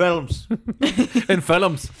in films. me. In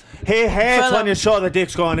films. He hates Film. when you show the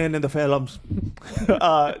dicks going in the films.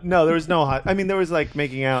 No, there was no hot. I mean, there was like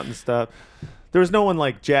making out and stuff. There was no one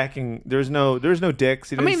like jacking. There was no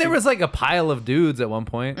dicks. I mean, there was like a pile of dudes at one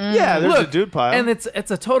point. Yeah, there's a Look, dude pile. And it's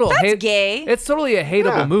a total That's gay. It's totally a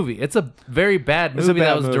hateable Yeah. movie. It's a very bad It's a movie that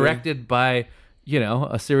bad was movie. directed by,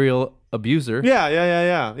 a serial abuser.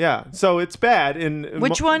 Yeah. So it's bad.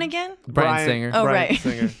 Which one again? Bryan Singer. Oh, Bryan right.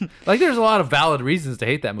 Singer. Like there's a lot of valid reasons to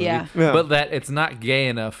hate that movie. Yeah. Yeah. But that it's not gay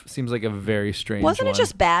enough seems like a very strange Wasn't one. it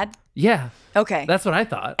just bad? Yeah. Okay. That's what I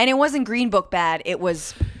thought. And it wasn't Green Book bad. It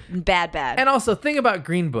was bad. And also, think about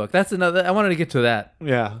Green Book. That's another. I wanted to get to that.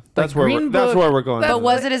 Yeah, that's Green that's Book- where we're going. that- but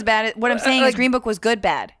was it as bad? What I'm saying is like- Green Book was good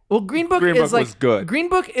bad. Well, Green Book Green is Book like was good. Green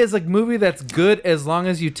Book is like movie that's good as long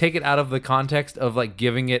as you take it out of the context of like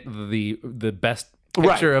giving it the best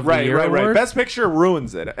picture of the year award. Best Picture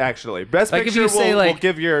ruins it. Actually, Best Like, if Picture you say, will like-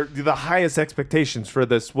 give the highest expectations for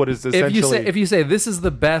this. What is essentially If you say this is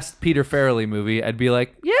the best Peter Farrelly movie, I'd be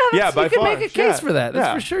like, Yeah, by you can far. make a case Yeah. for that. That's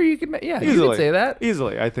Yeah. for sure. You can, you easily could say that.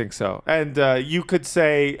 easily. I think so. And you could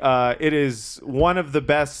say it is one of the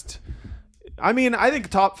best. I mean, I think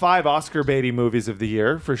top 5 Oscar baity movies of the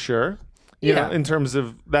year for sure. You Yeah. know, in terms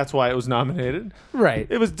of that's why it was nominated. Right.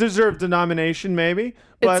 It was deserved a nomination, maybe.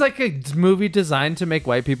 But It's like a movie designed to make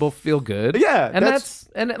white people feel good. Yeah, and that's-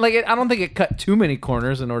 I don't think it cut too many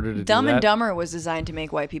corners in order to Dumb do that. and Dumber was designed to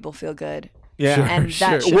make white people feel good. yeah. And Sure.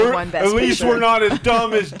 that should have won Best At least Picture. we're not as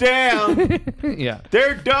dumb as them. Yeah.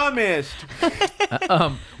 They're dumbest.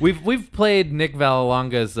 We've played Nick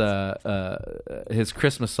Vallelonga's his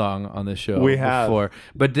Christmas song on this show We have. before.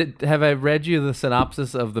 But have I read you the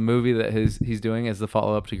synopsis of the movie that he's doing as the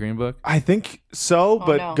follow up to Green Book? I think so,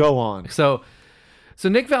 but no. go on. So So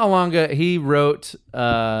Nick Vallelonga, he wrote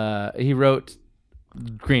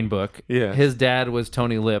Green Book. Yeah. His dad was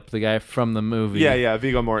Tony Lip, the guy from the movie. Yeah,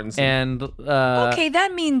 Viggo Mortensen. And Okay,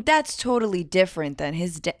 that's totally different than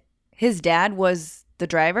his dad was the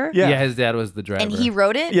driver. Yeah. his dad was the driver. And he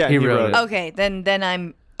wrote it. Yeah, he wrote it. Okay,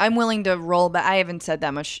 then I'm willing to roll back. I haven't talked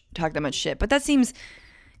that much shit, but that seems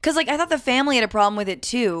because like I thought the family had a problem with it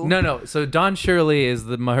too. No. So Don Shirley is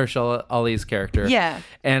the Mahershala Ali's character. Yeah.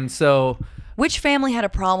 And so Which family had a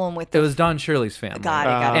problem with it was Don Shirley's family. Got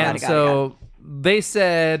it. And so they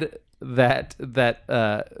said that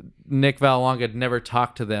Nick Vallelonga had never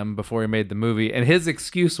talked to them before he made the movie, and his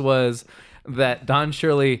excuse was that Don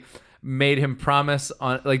Shirley made him promise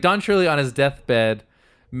Don Shirley on his deathbed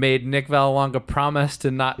made Nick Vallelonga promise to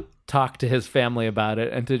not talk to his family about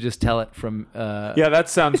it and to just tell it from yeah, that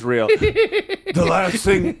sounds real. The last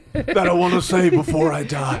thing that I want to say before I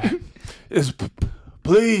die is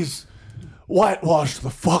please whitewash the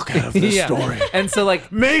fuck out of this story. And so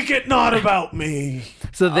like Make it not about me.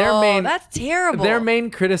 so that's terrible. Their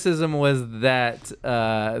main criticism was that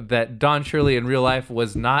that Don Shirley in real life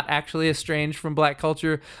was not actually estranged from black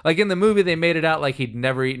culture. Like in the movie, they made it out like he'd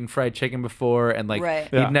never eaten fried chicken before, and like Right.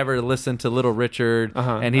 he'd never listened to Little Richard,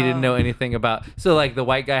 and he didn't know anything about. So like the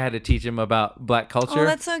white guy had to teach him about black culture. Oh,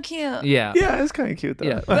 that's so cute. yeah. Yeah, it's kind of cute though.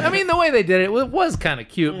 Yeah. But, I mean, the way they did it was kind of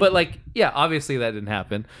cute, but like, yeah, obviously that didn't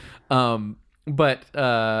happen. But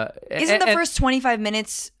Isn't the first 25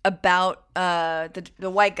 minutes about the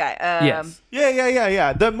white guy? Yes.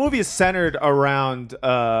 Yeah. The movie is centered around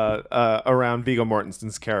Viggo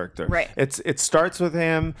Mortensen's character. Right. It starts with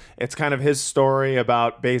him. It's kind of his story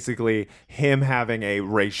about basically him having a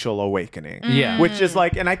racial awakening. Yeah. Which is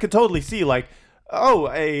like, and I could totally see like,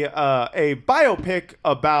 a biopic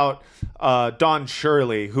about Don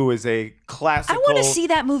Shirley, who is a classical. I want to see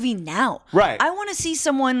that movie now. Right. I want to see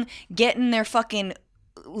someone get in their fucking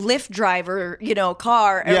Lyft driver,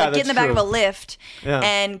 car, or Yeah, like get in the that's back of true. a Lyft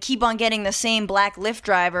and keep on getting the same black Lyft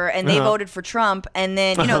driver, and they voted for Trump, and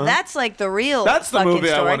then that's like the real. That's the fucking movie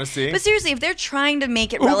I story. wanna see. But seriously, if they're trying to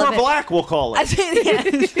make it Uber relevant, Black, we'll call I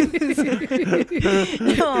it. think,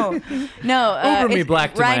 no, Uber me it's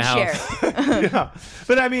black to my ride house. share, Yeah.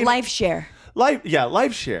 But I mean, life share.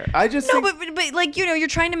 life share. I just No, think, but like you're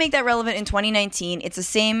trying to make that relevant in 2019. It's the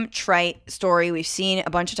same trite story we've seen a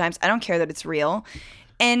bunch of times. I don't care that it's real,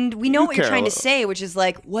 and we know what you're care a trying to little. say, which is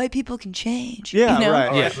like white people can change. Yeah, you know?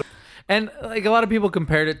 right. Yeah. And like a lot of people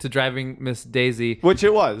compared it to Driving Miss Daisy, which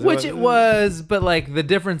it was. but like the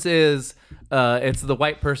difference is it's the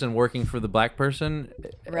white person working for the black person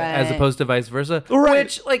as Right. opposed to vice versa. Right.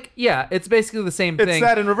 Which like it's basically the same It's thing.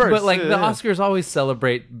 that in reverse. But like the Yeah. Oscars always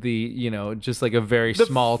celebrate the just like a very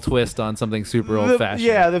small twist on something super old fashioned.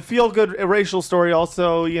 Yeah, the feel-good racial story.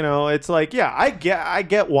 Also, it's like, I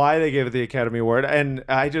get why they gave it the Academy Award, and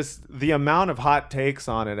I just the amount of hot takes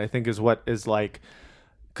on it, I think, is what is like,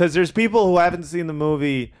 because there's people who haven't seen the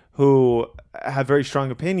movie who have very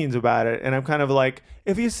strong opinions about it, and I'm kind of like,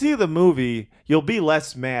 if you see the movie, you'll be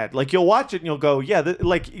less mad. Like you'll watch it and you'll go, yeah,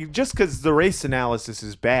 like just because the race analysis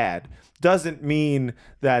is bad doesn't mean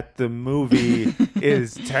that the movie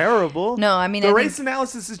is terrible. No, I mean, the I race think-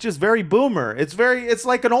 analysis is just very boomer. It's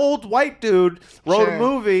like an old white dude wrote Sure. a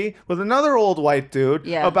movie with another old white dude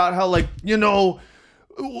Yeah. about how like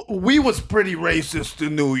We was pretty racist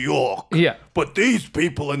in New York. Yeah. But these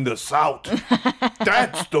people in the South,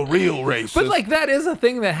 that's the real racist. But like that is a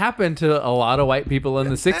thing that happened to a lot of white people in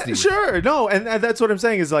the 60s. sure, no, and that's what I'm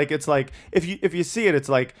saying is like, it's like if you see it, it's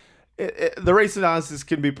like the race analysis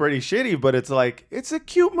can be pretty shitty, but it's like it's a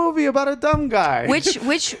cute movie about a dumb guy.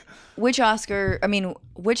 Which Oscar? I mean,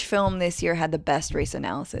 which film this year had the best race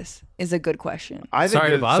analysis? Is a good question. I think Sorry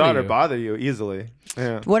to it's bother Sorry to you. bother you easily.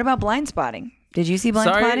 Yeah. What about Blind Spotting? Did you see Blind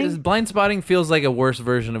Spotting? Blind Spotting feels like a worse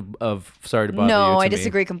version of Sorry to Bother You. No, to I me.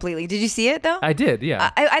 disagree completely. Did you see it though? I did, yeah.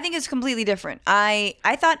 I think it's completely different. I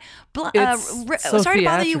thought It's so Sorry to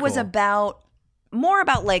Bother You was theatrical. more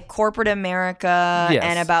about like corporate America Yes.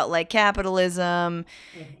 and about like capitalism,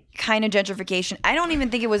 kind of gentrification. I don't even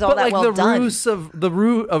think it was all but that like well the done.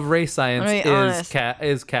 root of race science I'll be honest.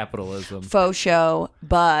 is capitalism. Faux show,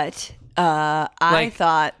 but I Like-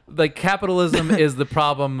 thought Like capitalism is the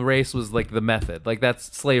problem. Race was like the method. Like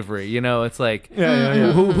that's slavery. It's like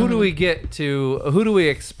Who do we get to? Who do we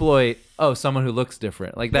exploit? Oh, someone who looks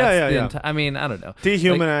different. Like that's Yeah. I mean, I don't know.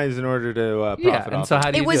 Dehumanize in order to profit Yeah, and off so of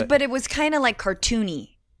how do you it was, do it? but it was kind of like cartoony.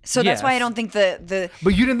 So that's why I Yes. don't think the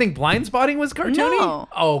But you didn't think Blind Spotting was cartoony? No.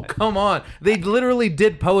 Oh, come on. They literally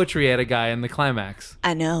did poetry at a guy in the climax.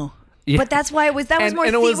 I know. Yeah. But that's why it was. That was And- more.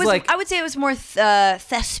 and it was like- I would say it was more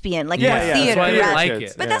thespian, like more yeah, theater. That's why I didn't rather- like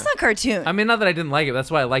Kids. it. But that's not cartoon. I mean, not that I didn't like it. That's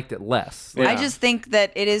why I liked it less. Yeah. I just think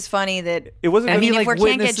that it is funny that It wasn't. I I mean, mean, if like, we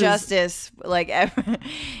can't get witnesses- justice, like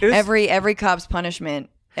was- every cop's punishment,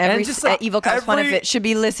 every just, evil cop's punishment should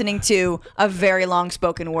be listening to a very long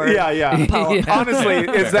spoken word. yeah. poem. Yeah. Honestly,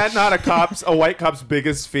 is that not a white cop's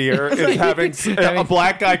biggest fear? Is having a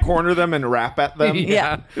black guy corner them and rap at them?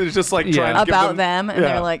 Yeah. It's just like Yeah. trying to give About them, and Yeah.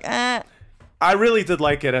 they're like, I really did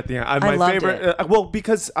like it at the end. My loved favorite, it. well,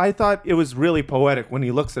 because I thought it was really poetic when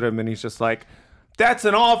he looks at him and he's just like, "That's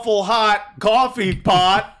an awful hot coffee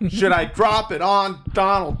pot. Should I drop it on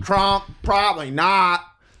Donald Trump? Probably not.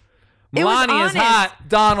 It was Melania is honest. hot.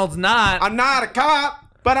 Donald's not. I'm not a cop,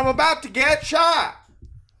 but I'm about to get shot.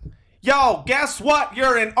 Yo, guess what?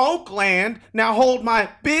 You're in Oakland. Now hold my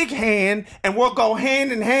big hand and we'll go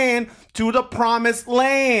hand in hand to the promised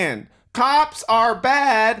land. Cops are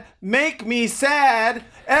bad, make me sad.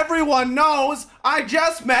 Everyone knows I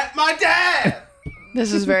just met my dad."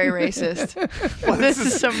 this is very racist. This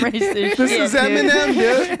is some racist shit. This is Eminem,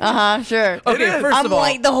 dude. Sure. Okay, first I'm of all,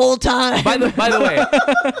 white the whole time. by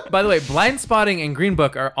the way, Blind Spotting and Green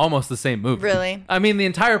Book are almost the same movie. Really? I mean, the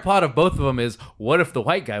entire plot of both of them is what if the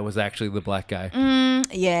white guy was actually the black guy?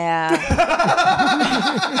 Yeah.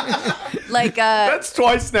 Like That's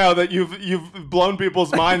twice now that you've blown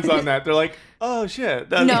people's minds on that. They're like, "Oh shit."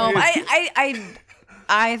 That's no,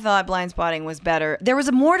 I thought Blind Spotting was better. There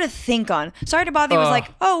was more to think on. Sorry to Bother you was like,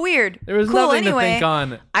 oh, weird. There was cool, nothing anyway, to think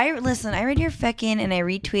on. I read your feckin' and I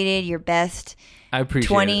retweeted your best I appreciate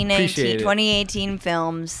 2019, it. Appreciate it. 2018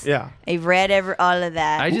 films. Yeah. I read all of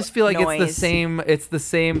that. I just feel like noise. it's the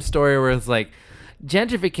same story where it's like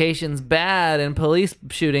gentrification's bad and police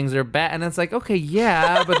shootings are bad, and it's like, okay,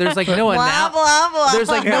 yeah, but there's like no Blah, blah, blah. there's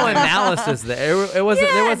like no analysis there. It wasn't.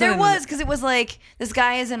 Yeah, there wasn't. because it was like this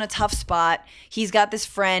guy is in a tough spot. He's got this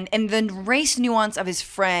friend, and the race nuance of his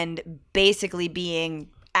friend basically being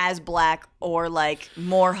as black or like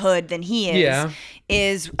more hood than he is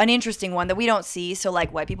is an interesting one that we don't see. So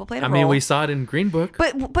like white people played a I role. mean, we saw it in Green Book.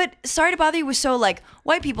 But Sorry to Bother You was so like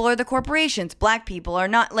white people are the corporations, black people are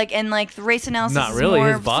not, like, and like the race analysis Not is really.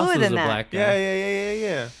 more His boss fluid was a than that. black guy.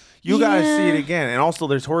 Yeah. You guys see it again, and also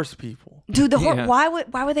there's horse people. Dude, Yeah. why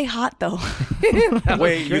were they hot though?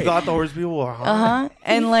 Wait, you thought the horse people were hot?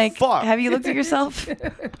 And like, Fuck. have you looked at yourself?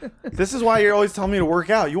 This is why you're always telling me to work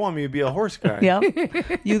out. You want me to be a horse guy.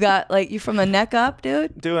 Yep. You got like you from the neck up,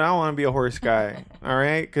 dude. Dude, I don't want to be a horse guy. All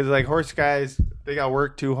right? Because like horse guys, they got to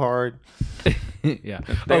work too hard. Yeah.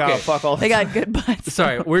 They got Okay. to fuck all the They time. got good butts.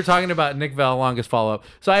 Sorry, we're talking about Nick Vallelonga's follow-up.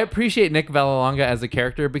 So I appreciate Nick Vallelonga as a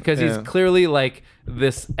character because he's Yeah. clearly like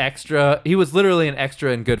this extra. He was literally an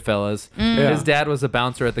extra in Goodfellas. His dad was a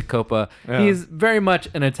bouncer at the Copa. Yeah. He's very much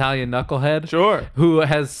an Italian knucklehead. Sure. Who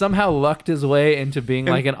has somehow lucked his way into being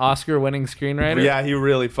like an Oscar-winning screenwriter. Yeah, he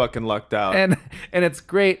really fucking lucked out. And it's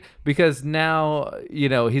great because now, you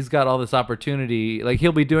know, he's got all this opportunity. Like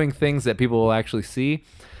he'll be doing things that people will actually see.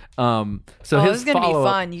 So Oh, his this is gonna be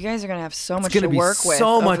follow-up- fun. You guys are gonna have so much It's gonna to be work with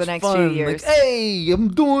so over much the next fun. few Like, years. hey, I'm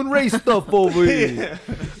doing race stuff over here.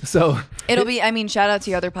 So It'll be. I mean, shout out to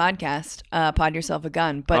your other podcast, Pod Yourself a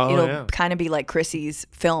Gun, but Oh, it'll yeah. kind of be like Chrissy's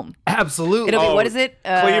film. absolutely, It'll be what is it?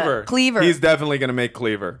 Cleaver. Cleaver. He's definitely going to make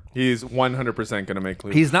Cleaver. He's 100% going to make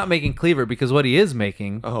Cleaver. he's not making Cleaver because what he is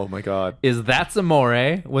making Oh my God. is That's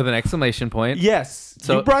Amore with an exclamation point. Yes.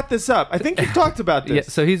 So- you brought this up. I think you talked about this. Yeah,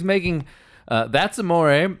 so he's making That's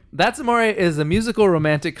Amore. That's Amore is a musical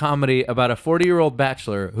romantic comedy about a 40-year-old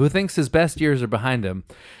bachelor who thinks his best years are behind him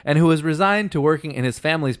and who is resigned to working in his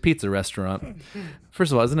family's pizza restaurant.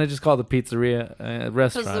 First of all, isn't it just called the pizzeria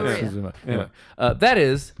restaurant? Pizzeria. Anyway, that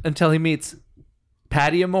is until he meets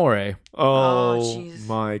Patty Amore, Oh, jeez.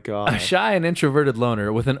 my a God. shy and introverted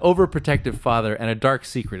loner with an overprotective father and a dark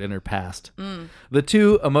secret in her past. The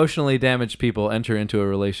two emotionally damaged people enter into a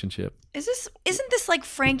relationship. Isn't this like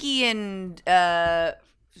Frankie and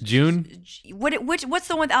June? what's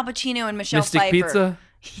the one with Al Pacino and Michelle Mystic Pfeiffer? Pizza?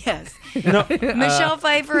 Yes. Michelle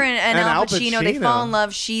Pfeiffer and Al Pacino, they fall in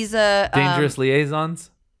love. She's a Dangerous Liaisons?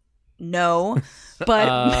 no.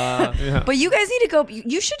 But you guys need to go.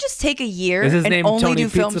 You should just take a year Is his and name only Tony do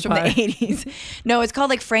films Pizza from Pie? the 80s. No, it's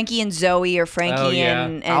called like Frankie and Zoe or Frankie Oh, yeah.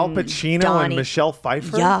 and Al Pacino Donnie. and Michelle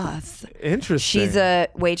Pfeiffer? Yes. Interesting. She's a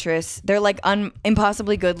waitress. They're like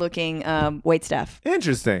impossibly good looking wait staff.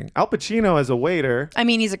 Interesting. Al Pacino as a waiter. I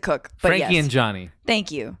mean, he's a cook. But Frankie yes. and Johnny.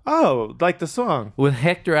 Thank you. Oh, like the song. With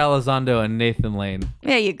Hector Elizondo and Nathan Lane.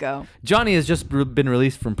 There you go. Johnny has just been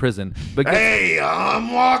released from prison, but Hey,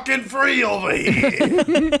 I'm walking free over here.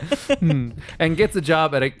 and gets a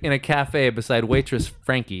job in a cafe beside waitress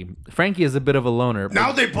Frankie. Frankie is a bit of a loner,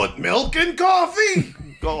 Now they put milk in coffee?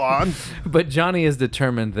 Go on. but Johnny is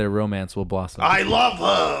determined their romance will blossom. I love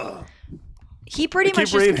her. He pretty Keep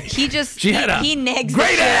much reading. She had a he negs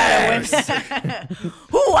great the ass! shit out of women.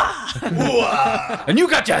 Hoo-ah! And you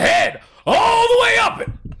got your head all the way up it.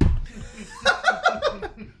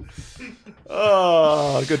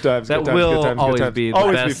 Oh, good times. That good times, will good times, always good times. be the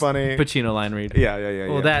always best be funny. Pacino line read. Yeah.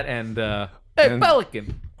 Well, that and hey,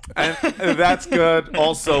 Pelican. And that's good.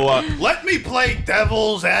 Also, Let me play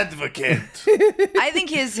devil's advocate. I think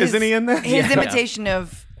his Isn't he in there? His Yeah. imitation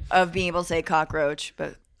of being able to say cockroach,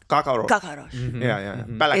 but cockroach. cockroach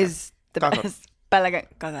Yeah. is the Cockroach. best.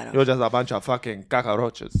 Cockroach. You're just a bunch of fucking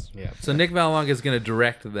cockroaches. Yeah. So Nick Vallelonga is going to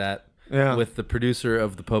direct that Yeah. with the producer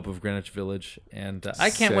of The Pope of Greenwich Village, and I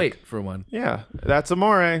can't Sick. wait for one. Yeah, that's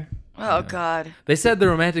Amore. Oh God. They said the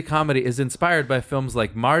romantic comedy is inspired by films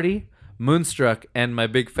like Marty, Moonstruck, and My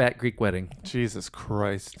Big Fat Greek Wedding. Jesus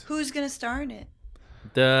Christ. Who's gonna star in it?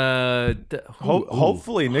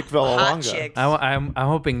 Hopefully Nick Hot Vallelonga. chick. I'm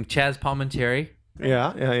hoping Chaz Palminteri,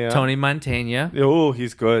 Yeah. Tony Mantegna, Oh,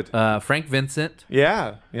 he's good. Frank Vincent,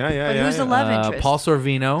 Yeah. But who's the love interest? Paul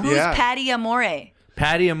Sorvino. Who's Yeah. Patty Amore?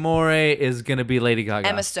 Patty Amore is going to be Lady Gaga.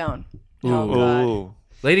 Emma Stone. Ooh. Oh God. Ooh.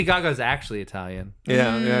 Lady Gaga is actually Italian.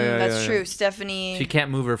 Yeah. That's true. Stephanie. She can't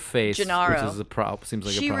move her face, Gennaro. which is a problem. Seems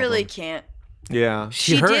like a She problem. really can't. Yeah.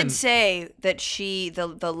 She her did and- say that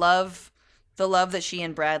the love that she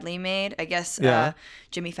and Bradley made. I guess Yeah.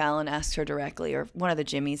 Jimmy Fallon asked her directly, or one of the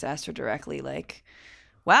Jimmys asked her directly, like,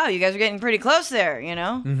 "Wow, you guys are getting pretty close there." You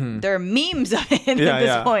know, there are memes of it Yeah. at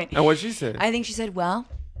this point. And what she said? I think she said, "Well,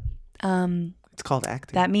 It's called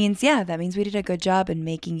acting. that means we did a good job in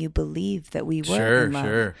making you believe that we were Sure, in love."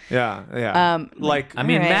 sure. Yeah. Like, I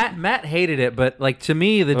mean, All right. Matt hated it, but like to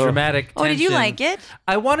me, the dramatic. Oh, did you tension- like it?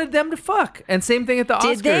 I wanted them to fuck, and same thing at the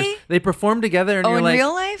Did Oscars. they? Performed together, and Oh, you're in like,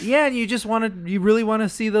 real life? yeah, and you really want to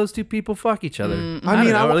see those two people fuck each other. I mean, don't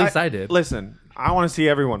know, or at least I did. Listen, I want to see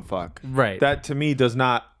everyone fuck. Right. That to me does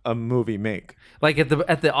not a movie make. Like at the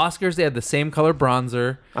Oscars, they had the same color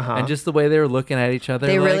bronzer, and just the way they were looking at each other.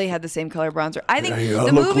 They like, really had the same color bronzer. I think Hey,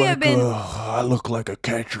 the movie have been. I look like a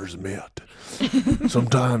catcher's mitt.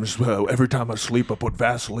 Sometimes, every time I sleep, I put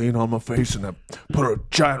Vaseline on my face and I put a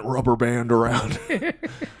giant rubber band around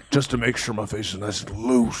just to make sure my face is nice and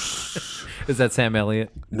loose. Is that Sam Elliott?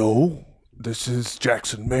 No, this is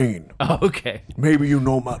Jackson, Maine. Oh, okay. Maybe you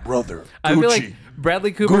know my brother, Gucci. I feel like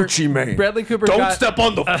Bradley Cooper. Gucci Mane. Bradley Cooper. Don't got, step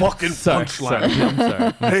on the fucking sorry, punchline. I'm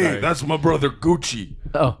sorry. Hey, that's my brother Gucci.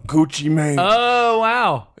 Oh. Gucci Mane. Oh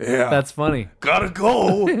wow. Yeah. That's funny. Gotta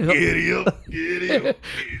go. Giddy up, giddy up,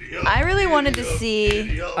 giddy up. I really wanted to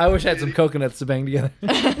see. I wish I had some coconuts to bang together.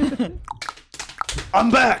 I'm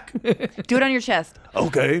back. Do it on your chest.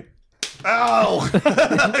 Okay. Ow.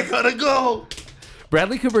 I gotta go.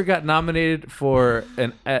 Bradley Cooper got nominated for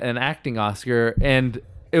an acting Oscar, and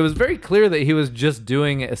it was very clear that he was just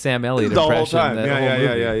doing a Sam Elliott The whole impression. time. that Yeah. whole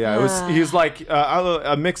movie. It was, he was like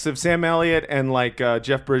a mix of Sam Elliott and like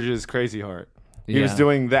Jeff Bridges' Crazy Heart. He was Yeah.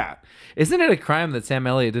 doing that. Isn't it a crime that Sam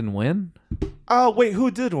Elliott didn't win? Oh, wait, who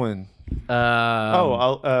did win?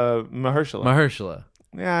 Mahershala. Mahershala.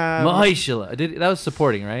 Yeah. Mahershala. That was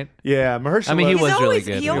supporting, right? Yeah, Mahershala. I mean, he He's was really always,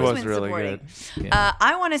 good. He He always was wins really supporting. good.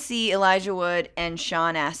 I want to see Elijah Wood and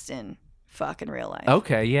Sean Astin fuck in real life.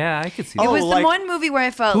 Okay, yeah, I could see It that. was like- the one movie where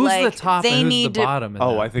I felt Who's like the top they and who's need the to. bottom? In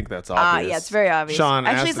Oh, that? I think that's obvious. Yeah, it's very obvious. Sean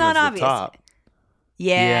Actually, it's Astin not is obvious. the top.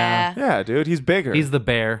 Yeah. Yeah, dude, he's bigger. He's the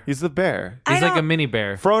bear. He's the bear. I He's like a don't- mini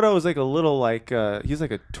bear. Frodo is like a little like he's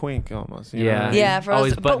like a twink almost. You know? Yeah. Yeah, for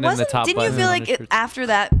Always us. But buttoning the wasn't? top Didn't you button feel on like his it, shirt. after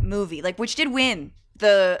that movie, like which did win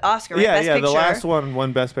the Oscar? Right? Yeah, Best yeah. Picture, The last one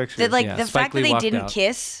won Best Picture. That like Yeah, the Spike fact that Lee they walked didn't out.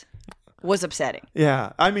 kiss was upsetting.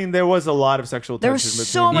 Yeah, I mean there was a lot of sexual There tension was between.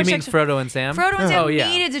 so You much mean sex- Frodo and Sam? Frodo and Sam Oh yeah.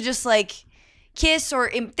 needed to just like kiss, or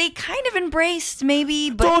they kind of embraced maybe,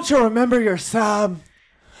 but Don't you remember your Sam?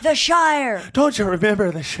 the Shire. Don't you remember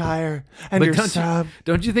the Shire and But your don't Sam?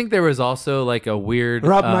 don't you think there was also like a weird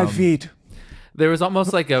Rub my feet. There was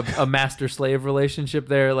almost like a master slave relationship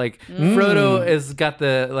there. Like Frodo has got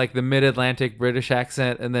the mid-Atlantic British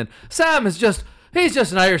accent, and then Sam is he's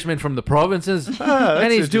just an Irishman from the provinces,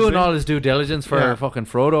 and he's doing interesting. all his due diligence for Yeah. fucking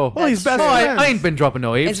Frodo. Well, he's best I friends. ain't been dropping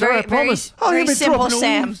no apes, It's sir, very, I promise. very, very simple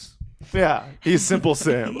Sam. Yeah, he's simple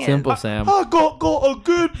Sam. Simple Sam. I got a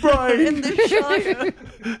good brain. In the Shire.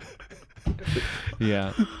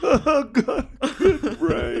 Yeah. I got a good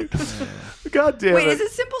brain. God damn Wait, it. is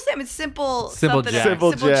it Simple Sam? It's Simple Simple something Jack. else.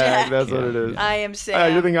 Simple Jack. Jack. That's what it is. I am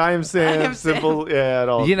Sam. You think I am Sam? I am Sam. Simple. Yeah, at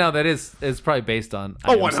all. You know, that is probably based on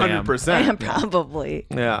I Am Sam. 100%. Probably.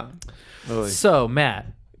 Yeah. Really. So, Matt,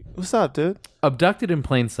 What's up, dude? Abducted in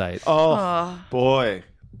Plain Sight. Oh, boy.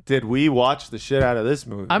 Did we watch the shit out of this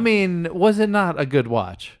movie? I mean, was it not a good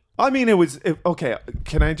watch? I mean, okay.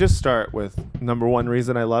 Can I just start with number one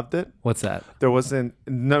reason I loved it? What's that? There wasn't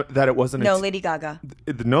that it wasn't No Lady Gaga.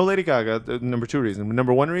 no Lady Gaga. The number two reason.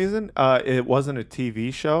 Number one reason, it wasn't a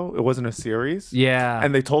TV show. It wasn't a series. Yeah.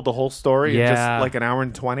 And they told the whole story in just Yeah. like an hour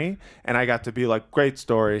and 20, and I got to be like, great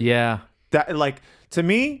story. Yeah. That like to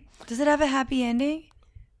me, Does it have a happy ending?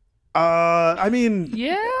 I mean,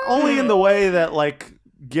 Yeah. only in the way that like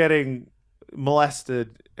getting molested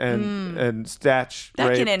and statch That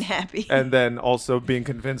can raped, end happy. and then also being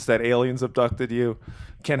convinced that aliens abducted you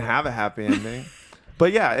can have a happy ending.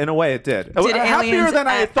 But yeah, in a way it did. Did Happier aliens than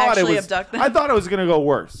I thought it actually was. abduct them? I thought it was gonna go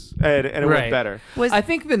worse, and it Right. went better. I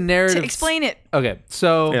think the narrative. To explain it. Okay,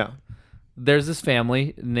 so Yeah. there's this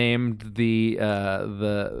family named the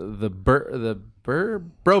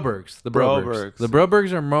Brobergs. The Brobergs. Brobergs. The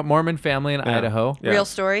Brobergs are a Mormon family in Idaho. Yeah. Real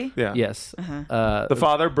story? Yeah. Yes. The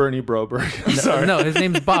father, Bernie Broberg. I'm sorry. No, his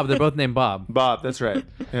name's Bob. They're both named Bob. Bob. That's right.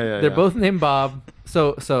 Yeah. They're both named Bob.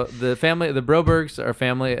 So the family, the Brobergs are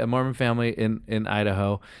a Mormon family in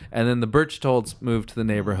Idaho, and then the Birchtolds moved to the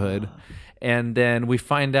neighborhood, and then we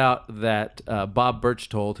find out that Bob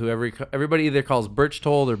Birchtold, who everybody either calls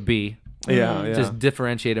Birchtold or B, Yeah. just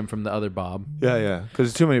differentiate him from the other Bob. Yeah. Because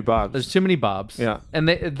there's too many Bobs. There's too many Bobs. Yeah. And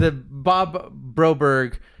the Bob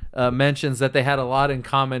Broberg mentions that they had a lot in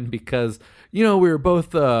common because we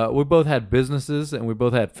both had businesses and we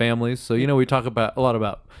both had families. So we talk about a lot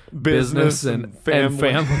about business and family.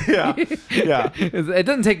 Yeah. It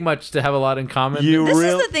doesn't take much to have a lot in common. This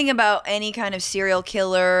is the thing about any kind of serial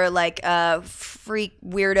killer, like freak,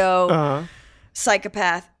 weirdo,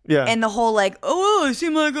 psychopath. Yeah. And the whole I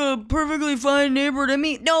seem like a perfectly fine neighbor to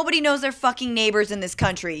me. Nobody knows their fucking neighbors in this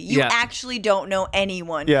country. You Yeah. actually don't know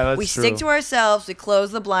anyone. Yeah, that's we true. stick to ourselves. We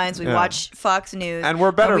close the blinds. We Yeah. watch Fox News. And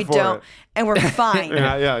we're better we for don't, it. And we're fine.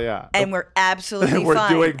 Yeah. And we're absolutely We're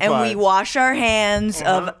fine. doing and we fine. wash our hands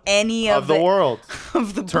of any of the world.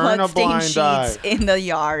 of the Turn a bloodstained blind sheets eye. in the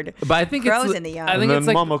yard. But I think Crows it's in the yard. I think And it's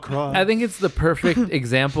then like Mama cried. I think it's the perfect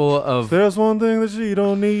example of There's one thing that she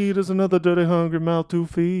don't need is another dirty, hungry mouth to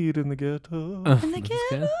feed in the ghetto. In the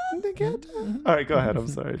ghetto. In the ghetto. All right, go ahead. I'm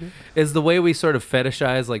sorry. Dude. is the way we sort of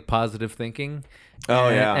fetishize like positive thinking. Oh,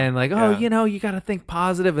 and, yeah. and like Yeah. you got to think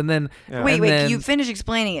positive, and then Wait, and then- you finish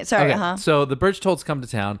explaining it. Sorry, Okay, so the Birchtolds come to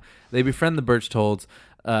town. They befriend the Birchtolds.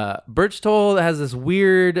 Birchtold has this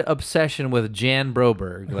weird obsession with Jan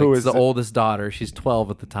Broberg, Who is the it? oldest daughter. She's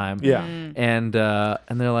 12 at the time. Yeah. And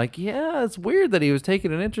they're like, yeah, it's weird that he was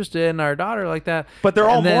taking an interest in our daughter like that. But they're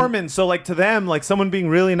all And then- Mormons, so like to them, like someone being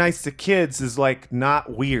really nice to kids is like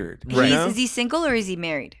not weird. you know? Is he single or is he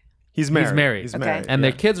married? He's married. He's married. He's Okay. married. And yeah.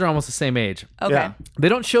 their kids are almost the same age. Okay. Yeah. They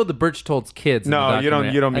don't show the Birchtolds' kids. in the No, you don't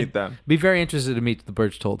documentary. meet them. I'd be very interested to meet the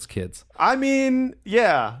Birchtolds' kids. I mean,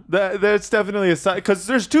 yeah, that's definitely a side because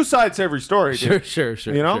there's two sides to every story. Dude. Sure.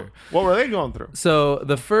 You know, sure. what were they going through? So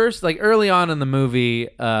the first, early on in the movie,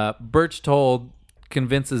 Birchtold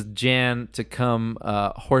convinces Jan to come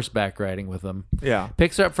horseback riding with him. Yeah.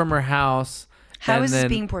 Picks her up from her house. How and is this then-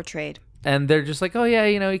 being portrayed? And they're just like, oh yeah,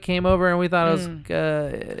 he came over and we thought it was.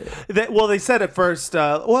 They said at first,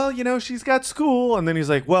 she's got school, and then he's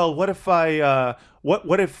like, well, what if I,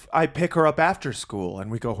 what if I pick her up after school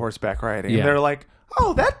and we go horseback riding? Yeah. And they're like,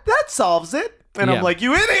 oh, that solves it. And Yeah. I'm like,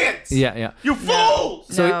 you idiots! Yeah. You fools!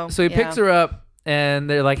 So he yeah. picks her up and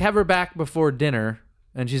they're like, have her back before dinner,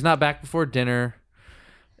 and she's not back before dinner.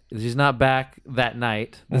 She's not back that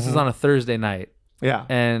night. This is on a Thursday night. Yeah.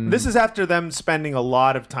 And this is after them spending a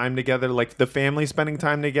lot of time together, like the family spending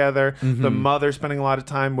time together, the mother spending a lot of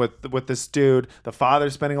time with this dude, the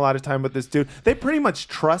father spending a lot of time with this dude. They pretty much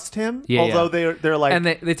trust him, Yeah, although yeah. they're like and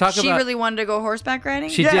they talk She about really wanted to go horseback riding?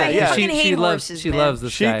 she Yeah, did. yeah. I fucking She hate loves horses, she man. loves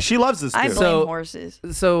this guy. she loves this I dude. blame So- horses.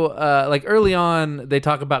 So, early on, they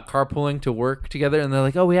talk about carpooling to work together, and they're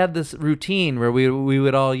like, "Oh, we had this routine where we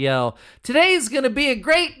would all yell, "Today's gonna be a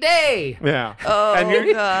great day." Yeah. Oh, and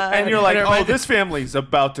you're God. and you're like, And it oh, reminded- this family's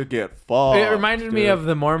about to get fucked. It reminded me dude. of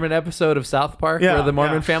the Mormon episode of South Park, Yeah, where the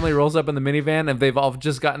Mormon yeah. family rolls up in the minivan, and they've all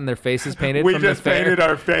just gotten their faces painted. We from just the fair. painted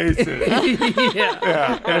our faces.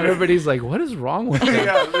 yeah. And everybody's like, "What is wrong with them?"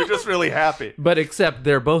 Yeah, they're just really happy. But except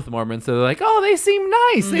they're both Mormons, so they're like, "Oh, they seem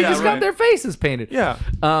nice. They Yeah, just right. got their faces painted." Yeah.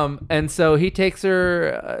 And so he takes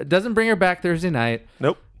her, doesn't bring her back Thursday night.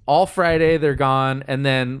 Nope. All Friday they're gone, and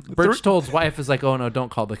then Birchtold's wife is like, "Oh no, don't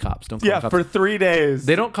call the cops. Don't call Yeah, the cops." for 3 days.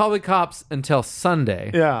 They don't call the cops until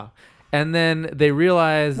Sunday. Yeah. And then they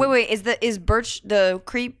realize Wait. Is Birch the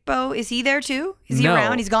creepo? Is he there too? Is he No.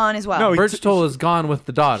 around? He's gone as well. No, Birchtoll is gone with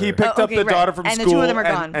the daughter. He picked Oh, up okay, the right. daughter from And the school two of them are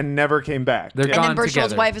gone. and never came back. They're Yeah. gone and then Birchtoll's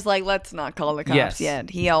together. wife is like, let's not call the cops Yes. yet.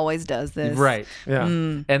 He always does this. Right. Yeah.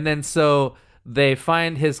 Mm. And then so they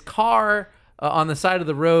find his car on the side of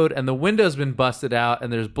the road, and the window's been busted out,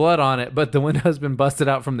 and there's blood on it, but the window's been busted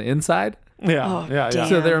out from the inside. Yeah. Oh, yeah. damn.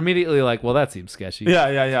 So they're immediately like, well, that seems sketchy.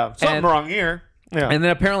 Yeah. Something And- wrong here. Yeah. And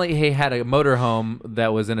then apparently he had a motorhome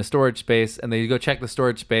that was in a storage space, and they go check the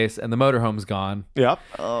storage space, and the motorhome's gone. Yep.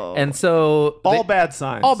 And so All bad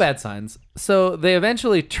signs. all bad signs. So they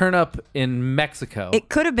eventually turn up in Mexico. It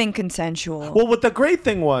could have been consensual. Well, what the great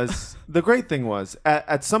thing was,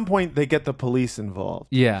 at some point they get the police involved.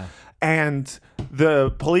 yeah. And the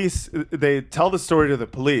police, they tell the story to the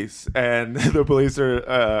police, and the police are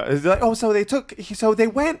like, oh, so they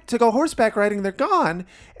went to go horseback riding. They're gone,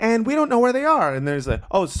 and we don't know where they are. And there's like,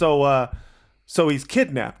 oh, so he's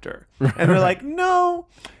kidnapped her. And they're like, no,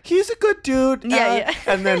 he's a good dude. Yeah.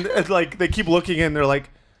 And then it's like they keep looking, and they're like,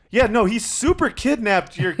 yeah, no, he super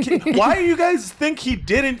kidnapped your kid. Why do you guys think he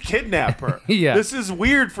didn't kidnap her? Yeah. This is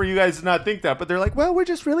weird for you guys to not think that. But they're like, well, we're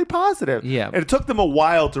just really positive. Yeah. And it took them a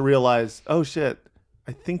while to realize, oh, shit,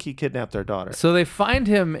 I think he kidnapped our daughter. So they find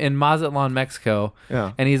him in Mazatlan, Mexico.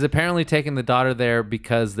 Yeah. And he's apparently taking the daughter there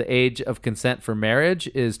because the age of consent for marriage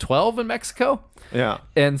is 12 in Mexico. Yeah.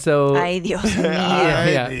 And so Ay, Dios mío.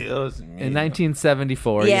 yeah. Dios in mío.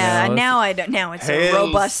 1974. Yeah, you know, now I don't. Now it's a Hail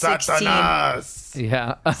robust 16. Satanas.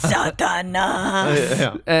 Yeah.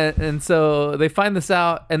 Satanas. Yeah. And so they find this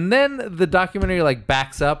out, and then the documentary like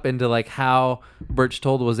backs up into like how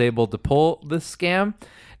Birchtold was able to pull this scam,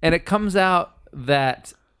 and it comes out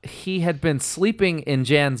that he had been sleeping in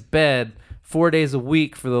Jan's bed 4 days a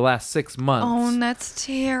week for the last 6 months. Oh, that's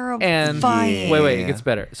terrible. And wait, it gets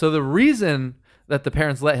better. So the reason that the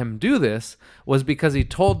parents let him do this was because he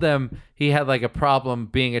told them he had like a problem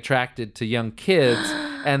being attracted to young kids,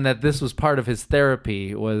 and that this was part of his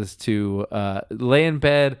therapy was to lay in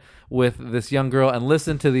bed with this young girl and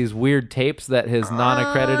listen to these weird tapes that his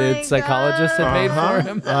non-accredited psychologist had made for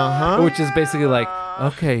him, which is basically like,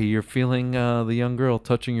 okay, you're feeling the young girl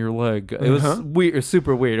touching your leg. It was weird,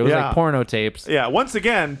 super weird. It was Yeah. like porno tapes. Yeah. Once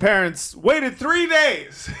again, parents waited 3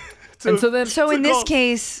 days. And so then So in this call-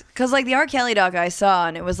 case, because like the R. Kelly doc I saw,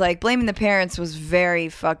 and it was like blaming the parents was very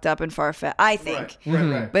fucked up and far-fetched, I think.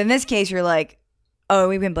 Right. But in this case, you're like, oh,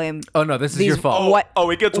 we can blame oh no, this is these your fault. White,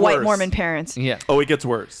 it gets white worse. Mormon parents. Yeah. Oh, it gets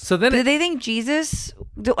worse. So then Do they think Jesus?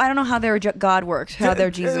 I don't know how their God works. How their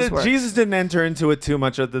Jesus works. Jesus didn't enter into it too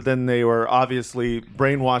much, other than they were obviously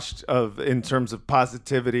brainwashed in terms of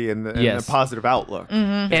positivity and the Yes. positive outlook.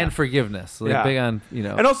 and forgiveness. Like Yeah. big on, you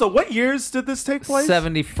know, And also, what years did this take place?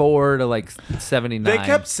 74 to like 79. They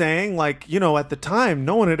kept saying, like, at the time,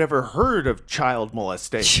 no one had ever heard of child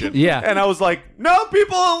molestation. Yeah. And I was like, no,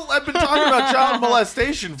 people have been talking about child molestation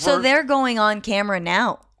for... So they're going on camera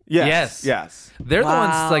now. Yes. They're the Wow.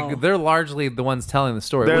 ones like they're largely the ones telling the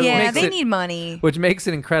story. They're which the Yeah, makes they it- need money. which makes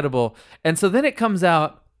it incredible. And so then it comes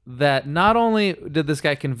out that not only did this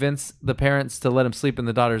guy convince the parents to let him sleep in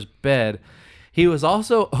the daughter's bed, he was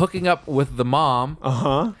also hooking up with the mom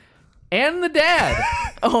and the dad.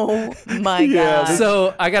 Oh my Yeah, god.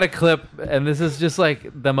 So I got a clip, and this is just like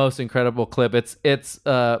the most incredible clip. It's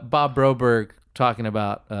Bob Broberg talking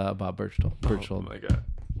about Bob Birchtold. Oh my God.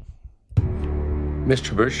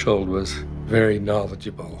 Mr. Birchtold was very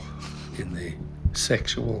knowledgeable in the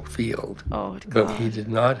sexual field, Oh but god. he did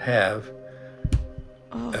not have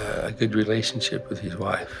a good relationship with his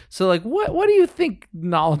wife. So like, what do you think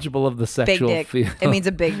knowledgeable of the Big sexual dick. field? It means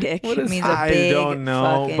a big dick. It means a I big don't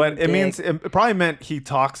know, fucking but it dick. means it probably meant he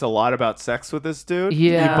talks a lot about sex with this dude.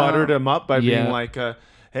 Yeah. He buttered him up by Yeah. being like,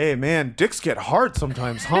 hey, man, dicks get hard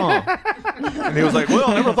sometimes, huh? And he was like, well,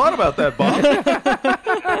 I never thought about that, Bob.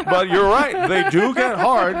 But you're right. They do get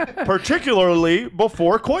hard, particularly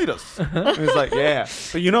before coitus. And he's like, yeah.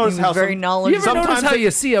 But you notice He how was very You knowledgeable. ever notice sometimes how it- you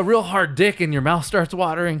see a real hard dick and your mouth starts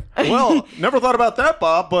watering? well, never thought about that,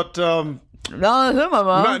 Bob, but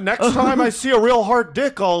next time I see a real hard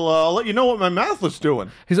dick, I'll let you know what my mouth is doing.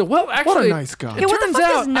 He's like, well, actually, nice guy. It Yeah, what the turns fuck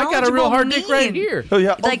out does I got a real knowledgeable hard dick right mean? here. Oh,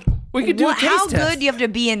 yeah. Like, We could do a how taste test. good do you have to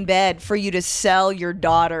be in bed for you to sell your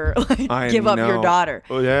daughter? I give up your know. daughter.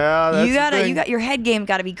 Oh, yeah, that's You the gotta, thing. you got your head game.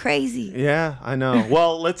 Got to be crazy. Yeah, I know.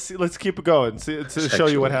 Well, let's keep it going. See, to show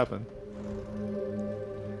you what happened.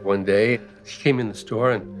 One day, he came in the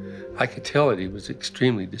store, and I could tell that he was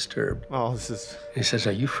extremely disturbed. Oh, this is. He says,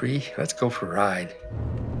 "Are you free? Let's go for a ride."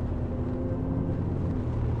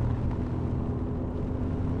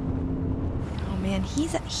 Oh man,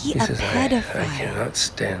 he's a He says, I pedophile. cannot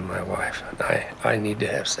stand my wife, and I need to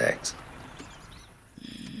have sex.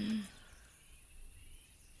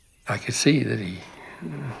 I could see that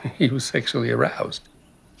he was sexually aroused.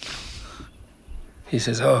 He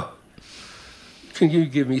says, "Oh, can you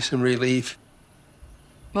give me some relief?"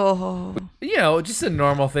 Oh, You know, just a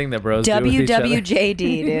normal thing that bros do with each other. WWJD,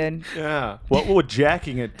 dude. Yeah. What would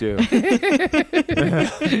jacking it do?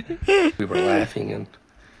 We were laughing, and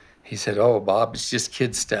he said, "Oh, Bob, it's just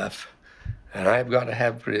kid stuff, and I've got to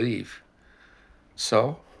have relief."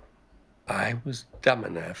 So I was dumb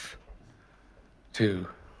enough to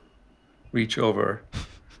reach over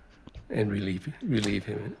and relieve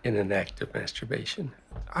him in an act of masturbation.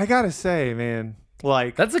 I gotta say, man,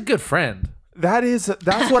 like That's a good friend. that's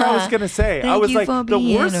what I was gonna say. I Thank was you like for the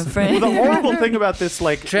being worst, a friend. the horrible thing about this,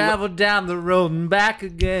 like Travel down the road and back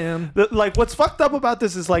again. like what's fucked up about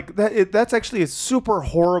this is like that's actually a super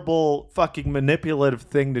horrible fucking manipulative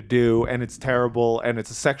thing to do, and it's terrible, and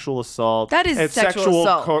it's a sexual assault. That is it's sexual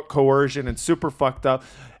assault. Coercion, and super fucked up.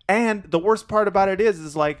 And the worst part about it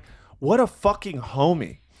is like, what a fucking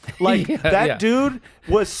homie. Like that dude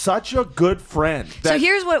was such a good friend. So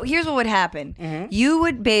here's what would happen. Mm-hmm. You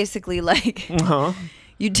would basically like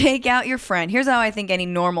you take out your friend. Here's how I think any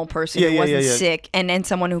normal person who wasn't sick and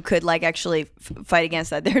someone who could like actually fight against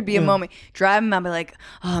that. There'd be a moment. Drive him. I'd be like,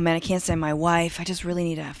 oh man, I can't stand my wife. I just really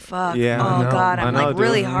need to have fuck. Yeah, I oh know. God, I I'm know, like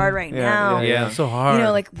really dude. hard right Yeah, now. Yeah, so hard. You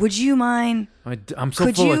know, like, would you mind? I'm so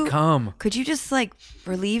Could full you of cum. Could you just like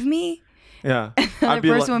relieve me? yeah. And the I'd be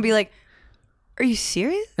person like, would be like, are you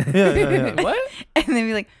serious? yeah. What? And they'd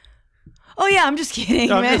be like, oh yeah, I'm just kidding,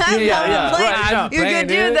 man. just kidding. I'm Yeah, playing. right, no. You're a Playing, good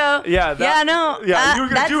dude dude. though. Yeah, yeah, no. Yeah, you were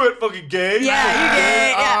gonna that's- do it, fucking gay. Yeah, you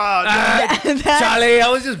gay. Ah, Yeah. That- Charlie, I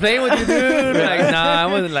was just playing with you, dude. Like, nah, I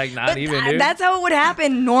wasn't like, not even, dude. That's how it would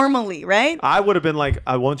happen normally, right? I would have been like,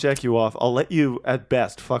 I won't jack you off. I'll let you, at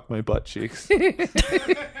best, fuck my butt cheeks.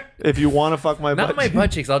 If you want to fuck my Not butt my cheeks.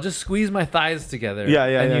 butt cheeks. I'll just squeeze my thighs together. Yeah,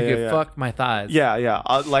 yeah, and yeah, you yeah, can yeah. fuck my thighs. Yeah.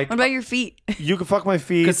 Like, What about your feet? you can fuck my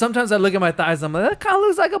feet. Because sometimes I look at my thighs, I'm like, that kind of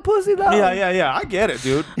looks like a pussy, though. Yeah. I get it,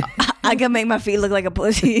 dude. I can make my feet look like a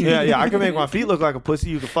pussy. Yeah. I can make my feet look like a pussy.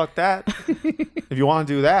 You can fuck that if you want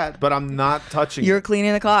to do that. But I'm not touching. You're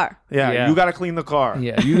cleaning the car. Yeah. You got to clean the car.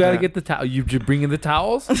 Yeah, you got to get the towel. You bring in the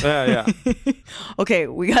towels? Yeah. Okay,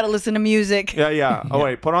 we got to listen to music. Yeah. Oh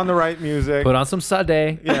wait, put on the right music. Put on some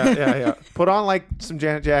Sade. Yeah. Put on like some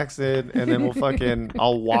Janet Jackson, and then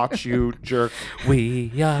I'll watch you jerk.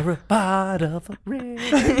 We are a part of a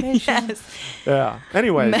nation. Yes. Yeah.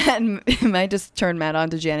 Anyway. Matt just turned Matt on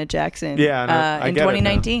to Janet Jackson. Yeah, no, I in get it now.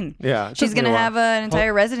 2019. Yeah, it she's took me gonna a while. have an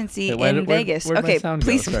entire residency Wait, where- in Vegas. where'd my Okay, sound go?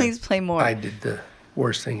 please Sorry. play more. I did the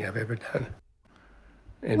worst thing I've ever done,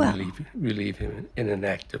 and Well. relieve him in an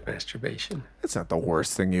act of masturbation. It's not the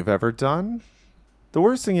worst thing you've ever done. The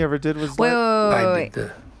worst thing you ever did was Wait, I wait. did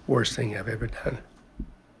the worst thing I've ever done.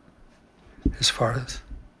 As far as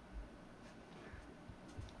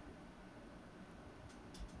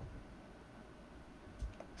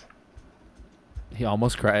He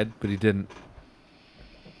almost cried, but he didn't.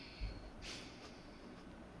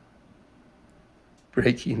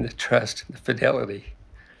 breaking the trust and the fidelity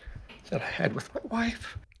that I had with my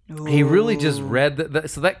wife. He really just read that.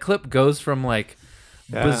 So that clip goes from like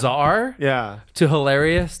bizarre Yeah. to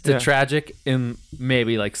hilarious to Yeah. tragic in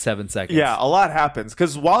maybe like 7 seconds. Yeah, a lot happens.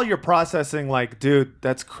 Because while you're processing, like, dude,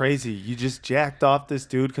 that's crazy. You just jacked off this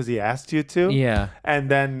dude because he asked you to. Yeah.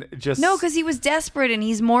 And then just. No, because he was desperate and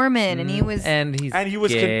he's Mormon and he was. And he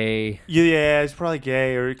was gay. Yeah, he's probably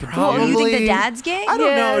gay or confused. Oh, you think the Probably. dad's gay? I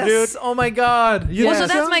don't know, dude. Yes. Oh my God. You Well, think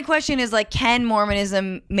so that's my question: is like, can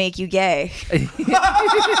Mormonism make you gay?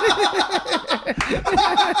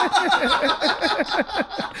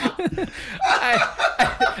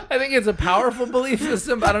 I think it's a powerful belief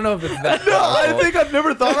system. I don't know if it's that No, I powerful. think I've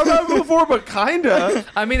never thought about it before, but kinda.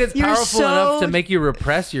 I mean, it's You're powerful so- enough to make you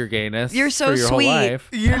repress your gayness. You're so for your sweet. Whole life.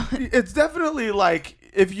 It's definitely like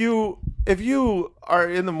if you are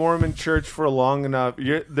in the Mormon church for long enough,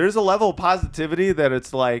 there's a level of positivity that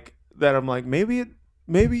it's like that. I'm like maybe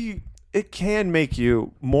it can make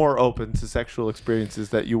you more open to sexual experiences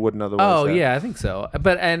that you wouldn't otherwise. Oh have. yeah, I think so.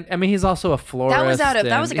 But and I mean, he's also a florist. That was out of-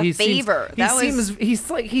 that and was like a he seems- favor. That was-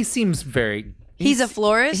 he seems very. He's a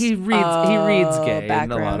florist? He reads gay in a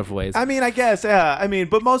background. lot of ways. I mean, I guess, yeah. I mean,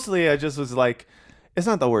 but mostly I just was like, it's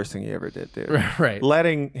not the worst thing you ever did, dude. Right.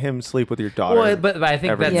 Letting him sleep with your daughter. Well, but I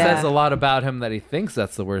think that every- Yeah. says a lot about him that he thinks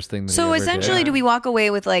that's the worst thing. That So he ever essentially, did. do we walk away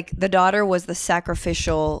with like the daughter was the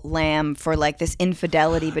sacrificial lamb for like this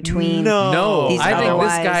infidelity between? No. No, These I think this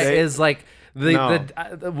otherwise- guy is like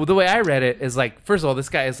The way I read it is like, first of all, this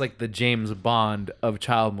guy is like the James Bond of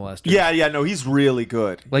child molesters. Yeah, no, he's really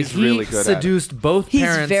good. Like he's really good seduced both He's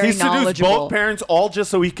parents. very he seduced knowledgeable. both parents, all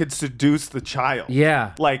just so he could seduce the child.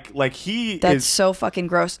 Yeah. Like he That's is. so fucking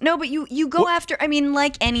gross. No, but you go after. I mean,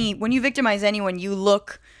 like when you victimize anyone, you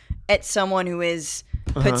look at someone who is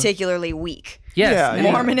particularly weak. Yes.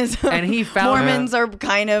 Yeah, Mormonism. And he found Mormons are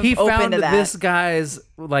kind of he open found to that. this guy's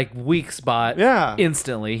like weak spot. Yeah.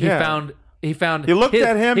 Instantly. He Yeah. found. He looked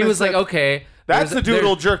at him He and was said, like, okay. "That's the dude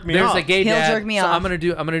who'll jerk me There's off. a gay He'll dad, jerk me so off." I'm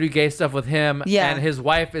gonna do gay stuff with him. Yeah. And his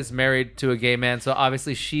wife is married to a gay man, so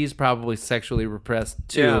obviously she's probably sexually repressed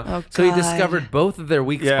too. Yeah. Oh, so he God. discovered both of their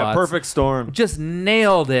weak Yeah, spots. perfect storm. Just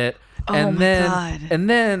nailed it. Oh my God. And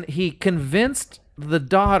then he convinced the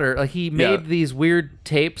daughter, like he made these weird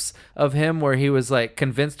tapes of him where he was like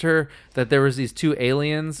convinced her that there was these two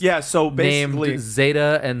aliens. Yeah, so basically, named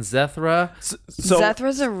Zeta and Zethra. so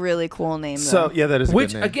Zethra's a really cool name, though. so yeah, that is a Which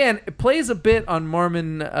good name. again, it plays a bit on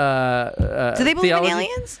Mormon. Do they believe theology. in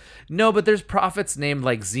aliens? No, but there's prophets named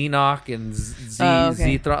like Zenoch and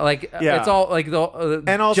okay. Zethra. Like Yeah. it's all like the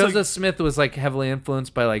And also- Joseph Smith was like heavily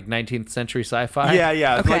influenced by like 19th century sci-fi.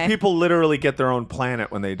 Yeah. Okay. Like people literally get their own planet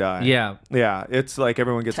when they die. Yeah. It's like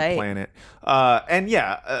everyone gets Tight. a planet.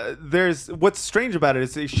 There's what's strange about it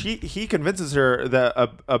is he convinces her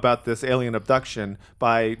about this alien abduction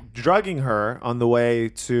by drugging her on the way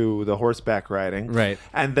to the horseback riding, Right.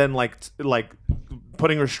 And then like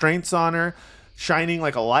putting restraints on her, shining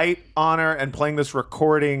like a light on her, and playing this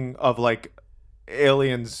recording of like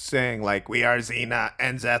aliens saying like, "We are Xena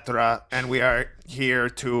and Zethra, and we are here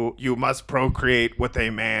to. You must procreate with a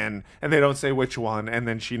man," and they don't say which one, and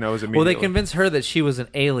then she knows Well, immediately. they convinced her that she was an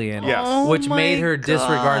alien, Yes. Oh which my made her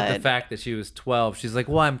disregard the God. fact that she was 12. She's like,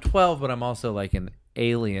 well, I'm 12, but I'm also like an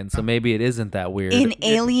alien, so maybe it isn't that weird. In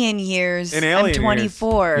alien years, In alien I'm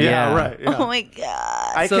 24. years. Yeah. Yeah, right. Yeah. Oh my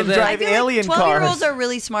God. I So can then- I drive feel alien like 12-year-olds cars. are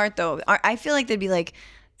really smart, though. I feel like they'd be like,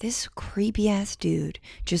 this creepy ass dude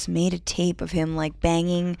just made a tape of him like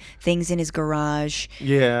banging things in his garage,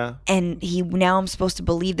 Yeah. and now I'm supposed to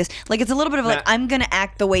believe this. Like, it's a little bit of like, Nah. I'm gonna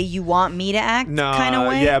act the way you want me to act, No. kind of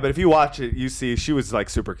way. Yeah, but if you watch it, you see she was like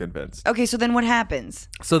super convinced. Okay, so then what happens?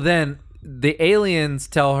 So then the aliens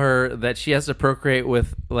tell her that she has to procreate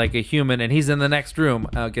with like a human, and he's in the next room.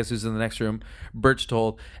 Guess who's in the next room? Birch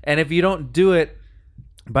told. And if you don't do it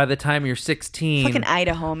by the time you're 16, Fucking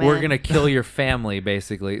Idaho, man. we're gonna kill your family,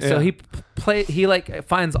 basically. So he like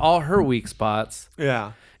finds all her weak spots.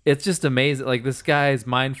 Yeah. It's just amazing. Like this guy's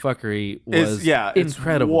mindfuckery was It's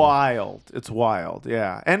incredible. wild. It's wild.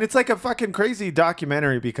 Yeah. And it's like a fucking crazy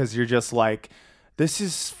documentary because you're just like, this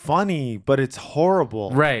is funny, but it's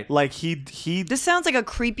horrible. Right. Like he This sounds like a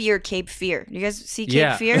creepier Cape Fear. You guys see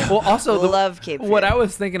Cape Fear? Well, also love Cape Fear. What I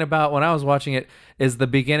was thinking about when I was watching it is the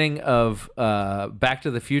beginning of Back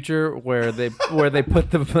to the Future, where they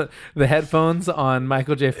put the headphones on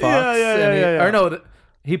Michael J. Fox. Yeah. Or no,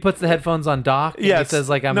 he puts the headphones on Doc. And he says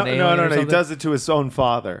like I'm an alien. or No. He something. does it to his own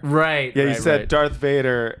father. Right. Yeah, he right, said right. Darth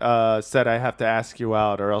Vader said I have to ask you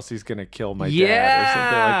out or else he's gonna kill my dad or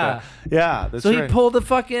something like that. Yeah, that's So right. he pulled the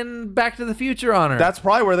fucking Back to the Future on her. That's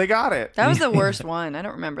probably where they got it. That was the worst one. I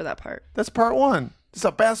don't remember that part. That's part one. It's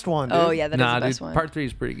the best one. Dude. Oh, yeah, that is nah, the best dude. one. Part 3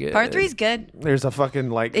 is pretty good. Part 3's good. There's a fucking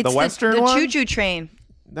like It's the Western the one. choo-choo train.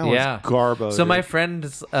 That Yeah. was garbo. So my dude.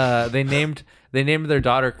 friends, they named their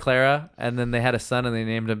daughter Clara, and then they had a son, and they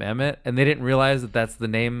named him Emmett, and they didn't realize that that's the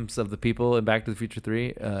names of the people in Back to the Future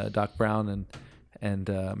 3, Doc Brown and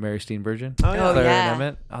Mary Steenburgen. Oh, yeah. Oh, Clara yeah. and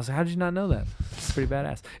Emmett. I was like, how did you not know that? It's pretty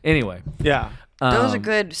badass. Anyway, Yeah. Those are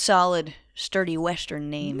good, solid, sturdy Western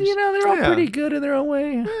names. you know they're all Yeah. pretty good in their own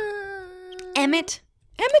way. Emmett.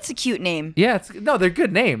 Emmett's a cute name. Yeah, they're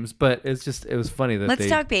good names, but it was funny that Let's they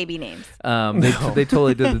talk baby names. they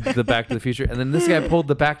totally did the Back to the Future, and then this guy pulled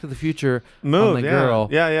the Back to the Future Move. on the yeah. girl.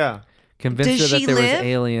 Yeah. Convinced Does her that she there live? was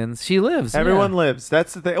aliens. She lives. Everyone yeah. lives.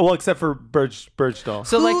 That's the thing. Well, except for Birchdahl.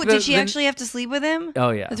 So Who like, did she actually have to sleep with him?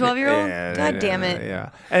 Oh yeah, The 12-year-old? Yeah, God damn it. Yeah.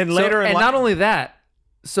 And So- later in and life. not only that,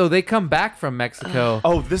 so they come back from Mexico.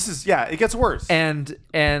 Oh, this is it gets worse. And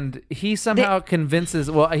he somehow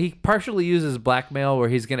convinces. Well, he partially uses blackmail, where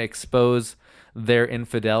he's going to expose their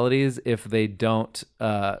infidelities if they don't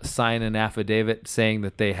sign an affidavit saying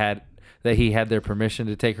that he had their permission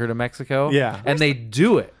to take her to Mexico. Yeah. and they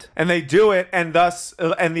do it. And they do it, and thus,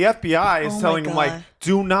 and the FBI is Oh my telling him like, God.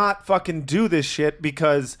 do not fucking do this shit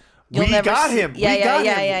because You'll we never got see- him. Yeah, we yeah, got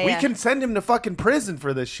yeah, him. yeah, We yeah. can send him to fucking prison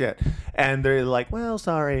for this shit. And they're like, well,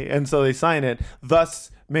 sorry, and so they sign it, thus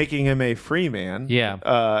making him a free man. Yeah.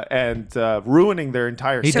 and ruining their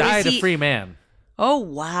entire. He So died is a he- free man. Oh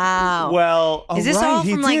wow. Well, is this right, all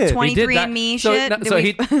he from like did. 23andMe shit? So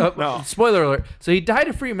he No. spoiler alert. So he died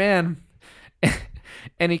a free man.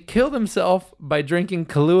 And he killed himself by drinking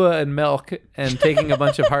Kahlua and milk and taking a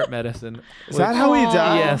bunch of heart medicine. Is that how he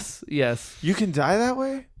died? Yes. You can die that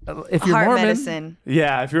way? If you're Heart Mormon, medicine.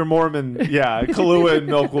 Yeah, if you're Mormon, yeah, Kahlua and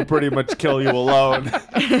milk will pretty much kill you alone.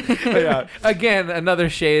 Yeah. again, another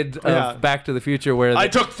shade of Yeah. Back to the Future where I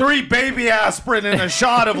took 3 baby aspirin and a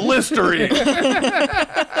shot of Listerine.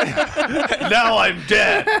 Now I'm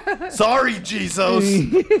dead. Sorry, Jesus.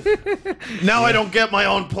 Now I don't get my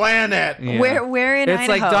own planet. Yeah. Where in It's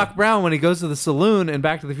Idaho? like Doc Brown when he goes to the saloon in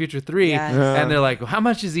Back to the Future 3, Yes. and they're like, "How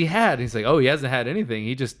much has he had?" And he's like, "Oh, he hasn't had anything.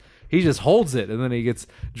 He just holds it, and then he gets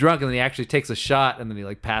drunk, and then he actually takes a shot, and then he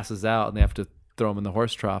like passes out, and they have to throw him in the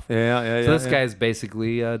horse trough." Yeah. So this guy's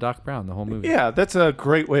basically Doc Brown the whole movie. Yeah, that's a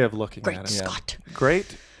great way of looking Great at it. Scott.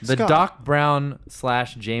 Great. The Scott. Doc Brown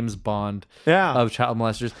 / James Bond Yeah. of child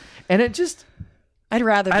molesters, and it just I'd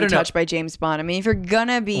rather I be don't know. touched by James Bond. I mean, if you're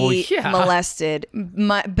gonna be Well, yeah. molested,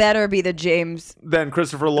 better be the James. Then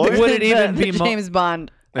Christopher Lloyd. Would it even the be James Bond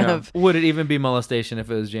Yeah. of? would it even be molestation if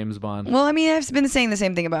it was James Bond? Well, I mean, I've been saying the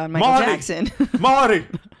same thing about Michael Marty. Jackson. Marty,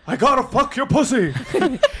 I gotta fuck your pussy.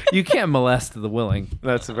 You can't molest the willing.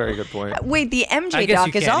 That's a very good point. Wait, the I MJ guess doc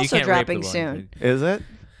you is can't. You also can't rape the dropping willing. soon. Is it?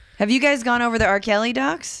 Have you guys gone over the R. Kelly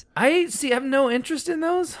docs? I have no interest in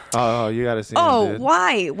those. Oh, you gotta see. Oh, it, dude.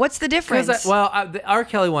 why? What's the difference? The R.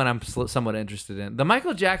 Kelly one I'm somewhat interested in. The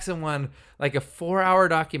Michael Jackson one, like a 4-hour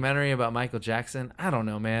documentary about Michael Jackson. I don't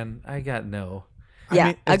know, man. I got no. yeah,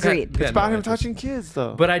 mean, it's agreed. got It's about no him interest. touching kids,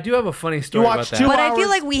 though. But I do have a funny story about watched that. 2 But I feel hours.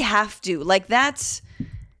 like we have to. Like that's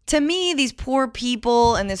to me, these poor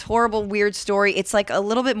people and this horrible, weird story. It's like a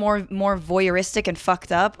little bit more voyeuristic and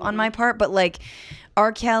fucked up on my part. But like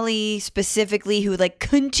R. Kelly specifically, who like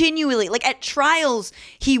continually, like at trials,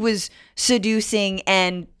 he was seducing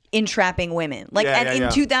and entrapping women. Like in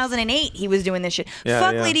 2008, he was doing this shit.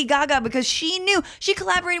 Fuck Lady Gaga because she knew. She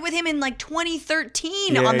collaborated with him in like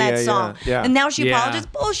 2013 on that song. yeah. And now she Yeah.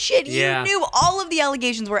 apologized. Bullshit. Yeah. You knew all of the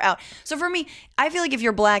allegations were out. So for me, I feel like if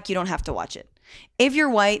you're black, you don't have to watch it. If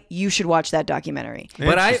you're white, you should watch that documentary.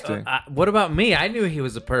 But Interesting. what about me? I knew he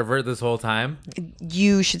was a pervert this whole time.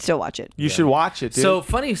 You should still watch it. You should watch it, dude. So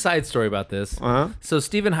funny side story about this. Uh-huh. So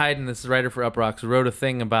Stephen Hayden, this is writer for Uprocks, wrote a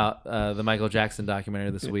thing about the Michael Jackson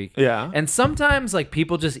documentary this week. Yeah. And sometimes like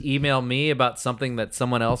people just email me about something that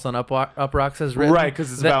someone else on Uprocks has written. right,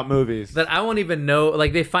 because it's about movies. That I won't even know.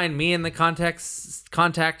 Like they find me in the contact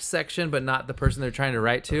section, but not the person they're trying to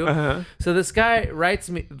write to. Uh-huh. So this guy writes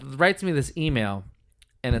me this email,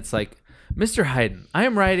 and it's like, Mr. Hayden, I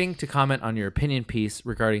am writing to comment on your opinion piece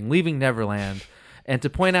regarding Leaving Neverland, and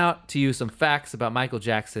to point out to you some facts about Michael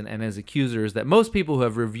Jackson and his accusers that most people who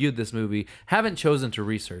have reviewed this movie haven't chosen to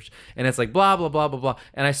research. And it's like blah blah blah blah blah.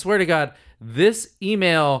 And I swear to God, this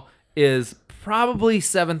email is probably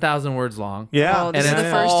 7,000 words long. Yeah. Oh, this And is it's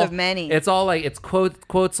the first all- of many. It's all like it's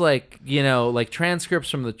quotes like, you know, like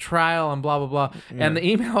transcripts from the trial and blah blah blah. And the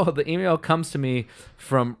email comes to me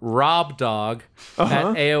from RobDog at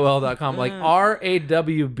AOL.com, like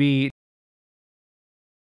RAWB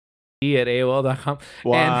at AOL.com.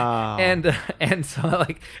 Wow. And so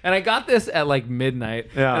like, and I got this at like midnight.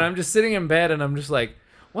 Yeah. And I'm just sitting in bed and I'm just like,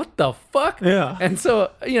 what the fuck? Yeah. And so,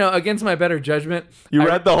 you know, against my better judgment, You I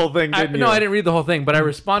read the whole thing, didn't you? No, I didn't read the whole thing, but I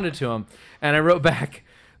responded to him and I wrote back,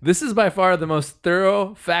 "This is by far the most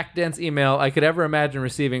thorough, fact-dense email I could ever imagine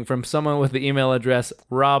receiving from someone with the email address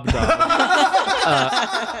RobDog.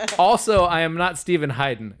 Also, I am not Stephen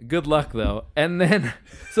Hayden. Good luck, though." And then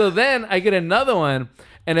I get another one,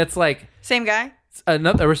 and it's like Same guy? a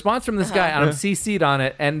response from this guy, and I'm CC'd on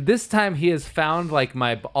it. And this time he has found like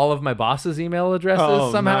all of my boss's email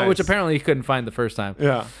addresses somehow, nice. which apparently he couldn't find the first time.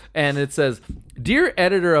 Yeah. And it says, "Dear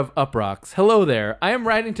editor of Uprocks, hello there. I am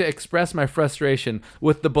writing to express my frustration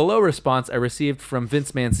with the below response I received from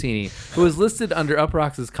Vince Mancini, who is listed under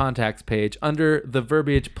Uprocks' contacts page under the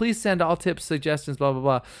verbiage, please send all tips, suggestions, blah,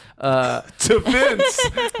 blah, blah. To Vince.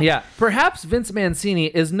 Yeah. Perhaps Vince Mancini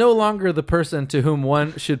is no longer the person to whom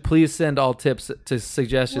one should please send all tips to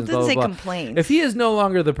suggestions, Well, it blah, doesn't blah, say blah. complaints. If he is no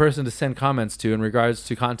longer the person to send comments to in regards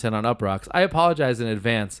to content on Uprocks, I apologize in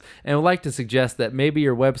advance and would like to suggest that maybe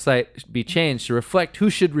your website be changed to reflect who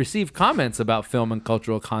should receive comments about film and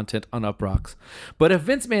cultural content on Uprocks. But if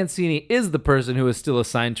Vince Mancini is the person who is still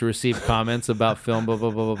assigned to receive comments about film, blah, blah,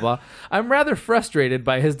 blah, blah, blah, I'm rather frustrated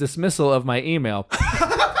by his dismissal of my email.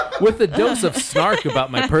 With a dose of snark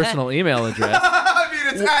about my personal email address. I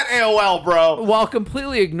mean, it's It's at AOL, bro. While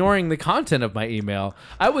completely ignoring the content of my email,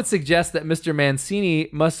 I would suggest that Mr. Mancini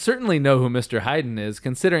must certainly know who Mr. Hayden is,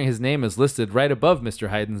 considering his name is listed right above Mr.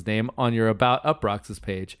 Hayden's name on your About Uproxx's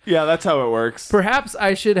page. Yeah, that's how it works. Perhaps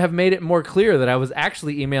I should have made it more clear that I was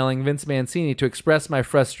actually emailing Vince Mancini to express my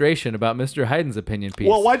frustration about Mr. Hayden's opinion piece.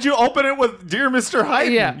 Well, why'd you open it with "Dear Mr.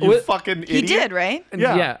 Hayden"? Yeah, you fucking idiot. He did, right?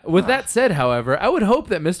 Yeah. With that said, however, I would hope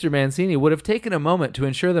that Mr. Mancini would have taken a moment to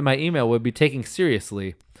ensure that my email would be taken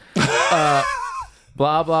seriously. Blah,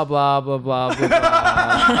 blah, blah, blah, blah, blah,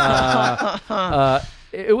 blah.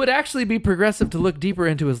 It would actually be progressive to look deeper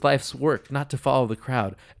into his life's work, not to follow the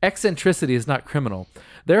crowd. Eccentricity is not criminal.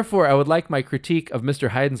 Therefore, I would like my critique of Mr.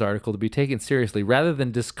 Hayden's article to be taken seriously rather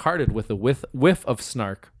than discarded with a whiff of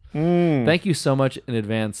snark. Thank you so much in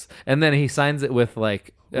advance. And then he signs it with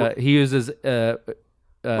like, he uses...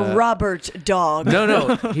 Robert Dog.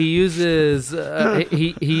 No. He uses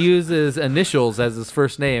he uses initials as his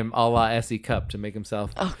first name, a la S.E. Cup, to make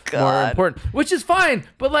himself more important. Which is fine,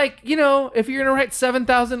 but like, you know, if you're gonna write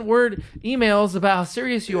 7,000 word emails about how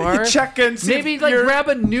serious you are, check and see maybe if like you're- grab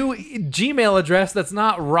a new Gmail address that's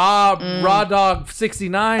not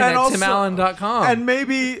rawdog69 at timallen.com. And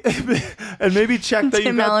maybe check that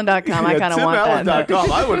you got TimAllen.com. I kinda want that.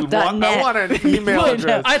 TimAllen.com. I want an email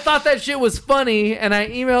address. I thought that shit was funny, and I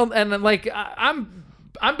emailed, and like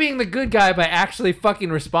I'm being the good guy by actually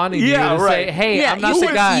fucking responding to you to say, hey, I'm not the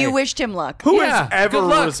guy. You wished him luck. Who has ever good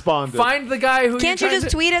luck. responded? Find the guy who. Can't you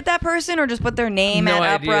just tweet at that person or just put their name No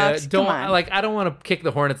at idea. Uproxx? Don't Come on. like. I don't want to kick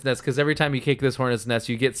the hornet's nest because every time you kick this hornet's nest,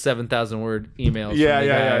 you get 7,000 word emails. Yeah, from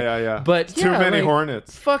the guy. yeah. But Too many like,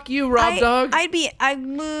 hornets. Fuck you, Rob Dog. Wait,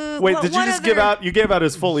 Wait, did you just give out? You gave out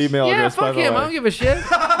his full email yeah, address. fuck by the him. way. I don't give a shit.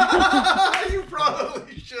 You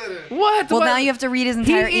probably shouldn't. What? Well, What? now you have to read his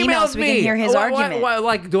entire He email emailed so we can hear his Why- argument.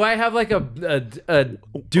 like, do I have like a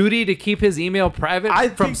duty to keep his email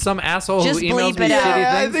private from some asshole Just who emails bleep me it out. shitty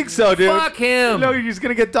Yeah, I things? think so, dude. Fuck him. No, you're just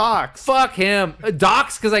gonna get doxxed. Fuck him.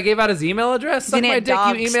 Docs because I gave out his email address. Suck gonna my get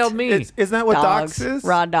dick. You doxed. emailed me. Isn't that what Dogs. dox is?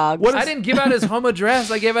 Raw dogs. What I is- didn't give out his home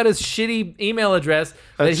address. I gave out his shitty email address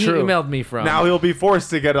that That's he true. emailed me from. Now he'll be forced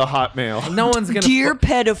to get a Hotmail. no one's gonna. Dear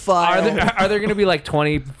pedophile. Are there gonna be like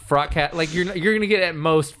 20 fraud cat? Like you're gonna get at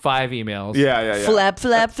most 5 emails. Yeah. Flap,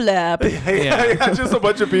 flap, flap. Yeah, just a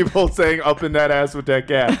bunch of people saying "up in that ass with that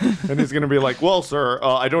cat," and he's gonna be like, "Well, sir,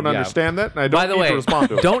 I don't understand that, and I don't By the need way, to respond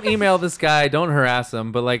to it." don't email this guy. Don't harass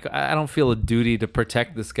him. But like, I don't feel a duty to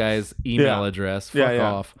protect this guy's email Yeah. address. Fuck Yeah,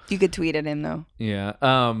 yeah. off. You could tweet at him though. Yeah.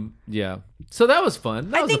 Yeah. So that was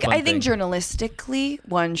fun. That was a fun I think thing. journalistically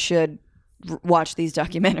one should watch these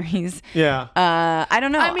documentaries. Yeah. I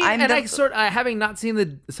don't know. I mean, I'm having not seen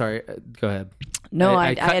the. Sorry, go ahead. No,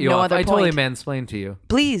 I cut had you no off. other I totally point. mansplained to you.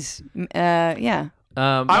 Please. Yeah.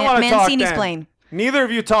 I want to talk. Mancini's Then. plane. Neither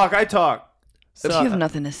of you talk. I talk. You have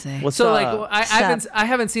nothing to say. What's So up? like, I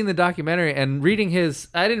haven't seen the documentary, and reading his,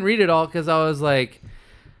 I didn't read it all because I was like,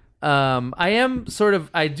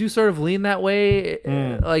 I do sort of lean that way,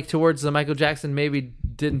 like towards the Michael Jackson maybe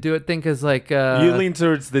didn't do it thing because like you lean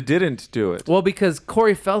towards the didn't do it. well because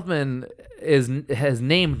Corey Feldman has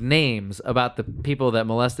named names about the people that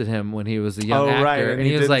molested him when he was a young actor, right, and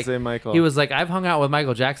he was didn't like, say Michael. he was like, I've hung out with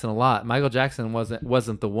Michael Jackson a lot. Michael Jackson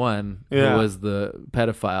wasn't the one Yeah. who was the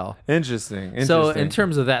pedophile. Interesting. So in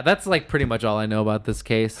terms of that, that's like pretty much all I know about this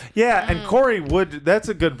case. yeah, and Corey would. That's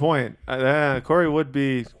a good point. Corey would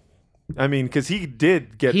be. I mean, because he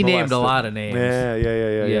did get. He named a molested. lot of names.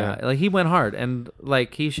 Yeah. Like he went hard, and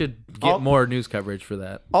like he should get more news coverage for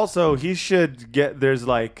that. Also, he should get. There's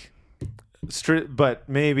like, but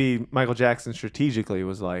maybe Michael Jackson strategically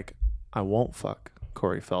was like, I won't fuck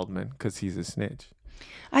Corey Feldman because he's a snitch.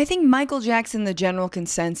 I think Michael Jackson, the general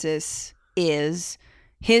consensus is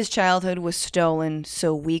his childhood was stolen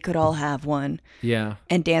so we could all have one Yeah,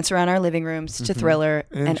 and dance around our living rooms to Thriller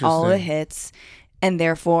and all the Interesting. hits. And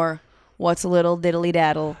therefore, what's a little diddly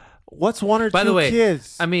daddle? What's one or By two the way,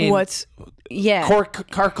 kids? I mean, Yeah.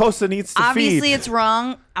 Carcosa needs to Obviously, feed. it's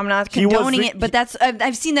wrong. I'm not He was condoning the- it, but that's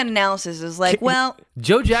I've seen that analysis. It's like, well,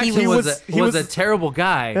 Joe Jackson He was was- a terrible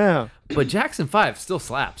guy. Yeah. But Jackson 5 still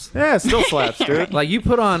slaps. Yeah, it still slaps, dude. Like you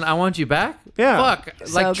put on "I Want You Back." Yeah. Fuck.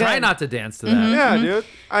 Like try good. not to dance to that. Yeah, dude.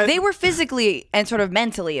 they were physically and sort of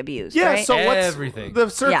mentally abused. Yeah, right? so what's Everything. the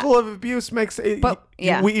circle Yeah. of abuse makes it, But-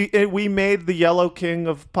 yeah. we made the Yellow King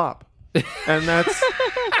of pop. And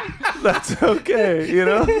that's okay, you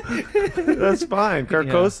know? That's fine.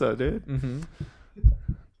 Carcosa, dude.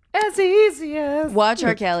 As easy as. Watch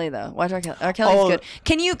R. Kelly though. Watch R. Kelly. R. Kelly's Oh, good.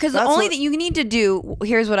 Can you? Because the that's only what- thing you need to do.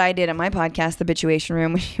 Here's what I did at my podcast, The Bitchuation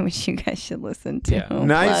Room, which you guys should listen to. Yeah.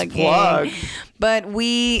 Nice Plugging. plug. But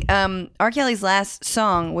we, R. Kelly's last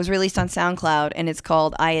song was released on SoundCloud, and it's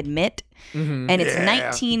called "I Admit," and it's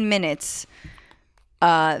 19 minutes.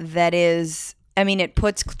 That is. I mean, it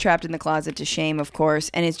puts Trapped in the Closet to shame, of course,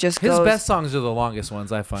 and it just His goes best songs are the longest ones,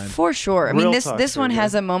 I find. for sure. I mean, Real this talk, this one very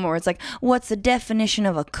has good. a moment where it's like, "What's the definition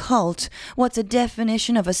of a cult? What's the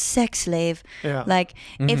definition of a sex slave? Yeah. Like,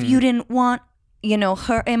 if you didn't want,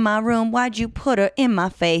 her in my room, why'd you put her in my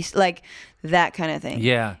face? Like that kind of thing."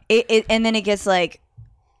 Yeah. And then it gets like.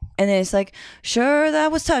 And then it's like, sure,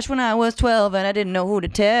 that was touched when I was 12 and I didn't know who to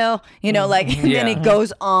tell. Like, and then Yeah. it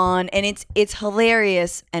goes on and it's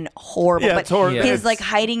hilarious and horrible. Yeah, but it's horrible. his It's- like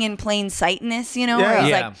hiding in plain sightness, where Yeah. he's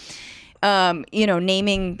Yeah. like,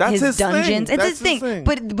 naming That's his his thing. dungeons. It's That's his thing. his thing.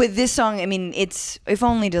 But with this song, I mean, it's if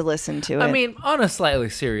only to listen to it. I mean, on a slightly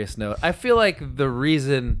serious note, I feel like the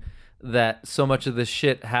reason that so much of this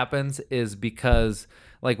shit happens is because,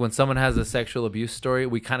 like, when someone has a sexual abuse story,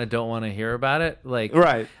 we kind of don't want to hear about it. Like,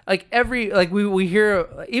 Right. Like we hear,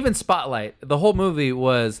 even Spotlight, the whole movie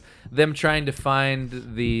was them trying to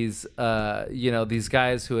find these, these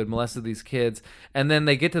guys who had molested these kids, and then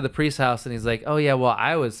they get to the priest's house, and he's like, "Oh yeah, well,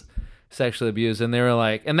 I was sexually abused," and they were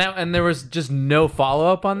like, and there was just no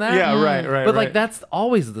follow up on that. Yeah, right, right, But like right. that's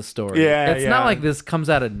always the story. Yeah, it's not yeah. like this comes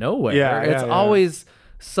out of nowhere. Yeah, It's yeah, yeah. always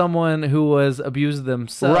someone who was abused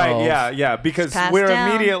themselves. Right, yeah, because passed we're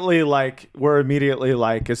down. immediately like,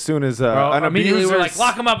 as soon as Or an immediately we're like, abuser's-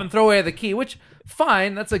 lock them up and throw away the key, which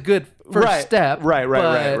fine, that's a good first Right, step. right,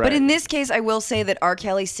 but- but in this case, I will say that R.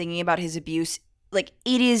 Kelly singing about his abuse, like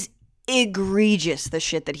it is egregious the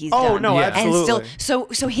shit that he's Oh, done. no, Yeah. absolutely. And still,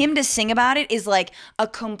 so him to sing about it is like a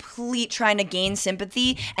complete trying to gain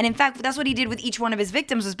sympathy. And in fact, that's what he did with each one of his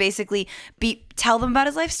victims was basically tell them about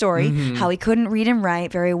his life story, Mm-hmm. how he couldn't read and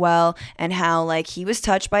write very well, and how like he was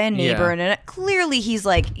touched by a neighbor, Yeah. and clearly he's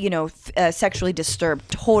like sexually disturbed,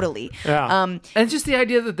 totally. Yeah. And just the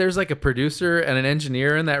idea that there's like a producer and an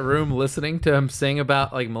engineer in that room listening to him sing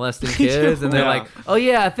about like molesting kids, and they're Yeah. like, "Oh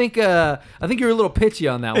yeah, I think you're a little pitchy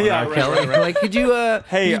on that one, Yeah, R. right, Kelly. right, right. Like, could you Hey,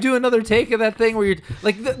 could you do another take of that thing where you're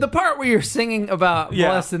like the part where you're singing about Yeah.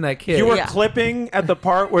 molesting that kid? You were Yeah. clipping at the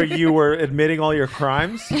part where you were admitting all your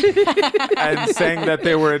crimes and saying that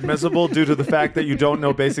they were admissible due to the fact that you don't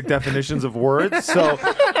know basic definitions of words. So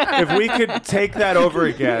if we could take that over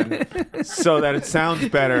again so that it sounds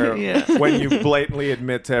better when you blatantly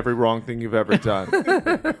admit to every wrong thing you've ever done.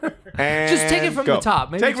 And Just take it from go. the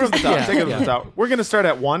top. Maybe Take it from the just- top. yeah, Take it from yeah. the top. We're going to start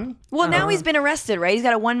at 1. Well, now he's been arrested, right? He's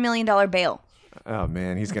got a $1 million bail. Oh,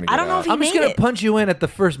 man. He's going to get I don't know out. if he I'm just made gonna it. punch you in at the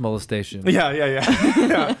first molestation. Yeah.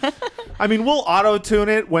 Yeah. I mean, we'll auto-tune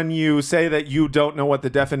it when you say that you don't know what the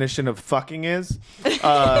definition of fucking is.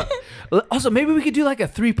 Also, maybe we could do like a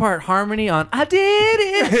 3-part harmony on "I Did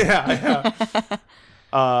It."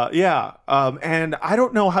 And I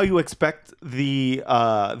don't know how you expect the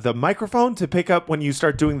microphone to pick up when you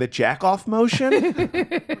start doing the jack off motion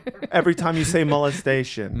every time you say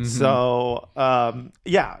molestation. So up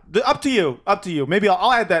to you. Maybe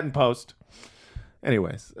I'll add that in post.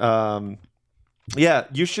 Anyways, yeah,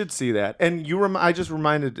 you should see that. And I just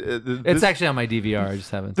reminded. It's actually on my DVR. I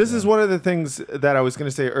just haven't. This seen is it. one of the things that I was going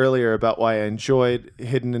to say earlier about why I enjoyed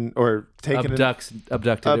Taken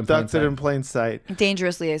abducted in Plain Sight.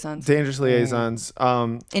 Dangerous Liaisons. Dangerous Liaisons.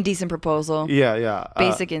 Indecent Proposal. Yeah.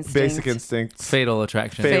 Basic Instinct. Basic Instincts. Fatal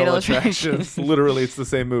Attraction. Fatal Attractions. Literally, it's the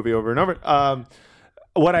same movie over and over.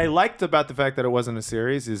 What I liked about the fact that it wasn't a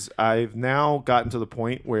series is I've now gotten to the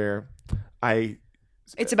point where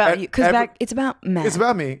It's about you. Because it's about Matt. it's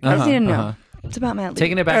about me. You didn't know. It's about Matt Lee.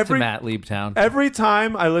 Taking it back Every- to Matt Liebtown. Every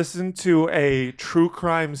time I listen to a true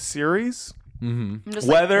crime series, I'm just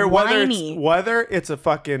like, whiny. whether it's a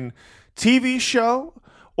fucking TV show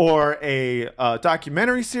or a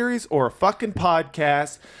documentary series or a fucking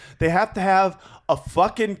podcast, they have to have a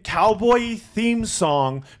fucking cowboy theme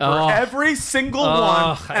song for Oh. every single one,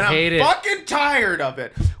 I and hate I'm it. fucking tired of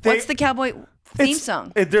it. What's the cowboy theme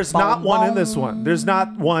song? There's not one in this one. There's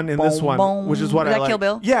not one in this Boom, one, boom. which is what Is I that like. Kill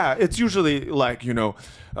Bill? Yeah, it's usually like,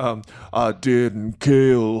 I didn't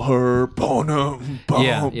kill her. Boom,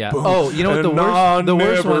 Yeah, yeah. Oh, you know what the and worst- I the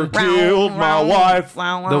worst never one- killed my wife.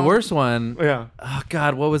 The worst one. Yeah. Oh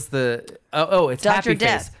God, what was the? Oh, it's Dr. Happy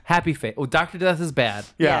Death. Face. Happy Face. Oh, Dr. Death is bad.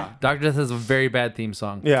 Yeah. Dr. Death has a very bad theme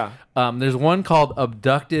song. Yeah. There's one called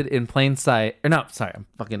Abducted in Plain Sight. Or no, sorry, I'm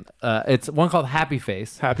fucking. It's one called Happy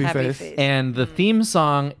Face. Happy Happy face. Face. And the theme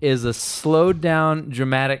song is a slowed down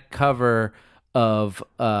dramatic cover of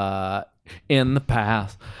in the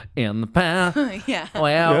past. Yeah.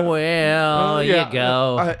 Well, Yeah. you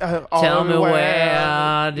go. Tell me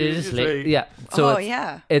where did you sleep? Yeah. So Oh, it's,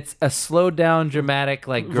 yeah. it's a slowed down, dramatic,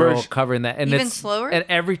 like girl Version. covering that, and Even it's slower? And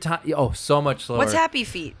every time, so much slower. What's Happy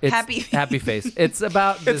Feet? It's Happy Face. It's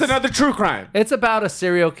about. It's this- another true crime. It's about a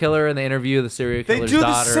serial killer, and they interview the serial They killer's do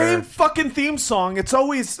daughter. the same fucking theme song. It's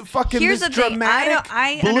always fucking Here's this the thing. dramatic,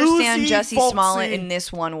 I understand bluesy, Jussie folksy- Smollett in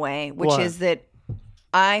this one way, which What? is that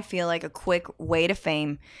I feel like a quick way to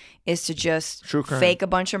fame is to just True crime. fake a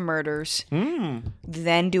bunch of murders,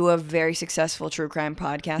 then do a very successful true crime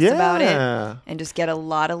podcast about Yeah. it, and just get a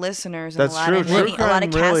lot of listeners and That's a lot true. of True money, a lot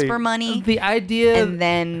of crime really- Casper money, The idea, and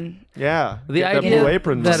then Yeah. the Get that idea blue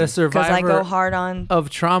apron that a money. because I go survivor hard on. of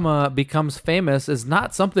trauma becomes famous is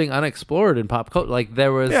not something unexplored in pop culture. Like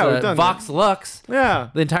there was Yeah, we've done Vox Lux. Yeah.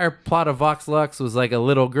 The entire plot of Vox Lux was like a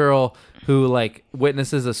little girl who like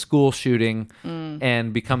witnesses a school shooting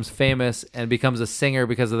and becomes famous and becomes a singer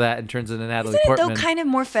because of that and turns into Natalie Isn't it Portman. though kind of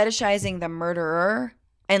more fetishizing the murderer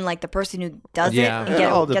and like the person who does Yeah. it and It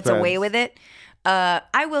all gets away depends. with it?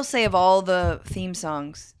 I will say of all the theme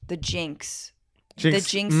songs, the Jinx's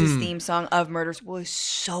theme song of Murders was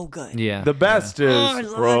so good. yeah. The best is I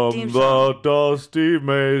love that theme song. dusty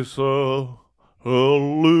mesa, a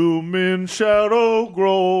looming shadow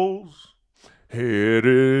grows,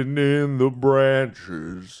 hidden in the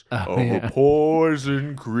branches of yeah. a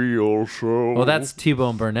poison Creole show. Well, that's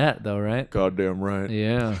T-Bone Burnett though, right? goddamn right.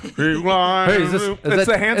 Yeah. Hey, It's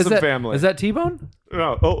the Handsome Family. Is that T-Bone?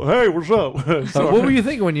 Yeah. Oh, hey, what's up? What were you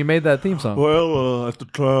thinking when you made that theme song? Well, at the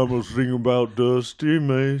time I was thinking about dusty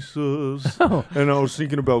mesas, and I was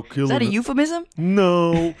thinking about killing. Is that a euphemism?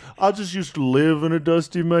 No, I just used to live in a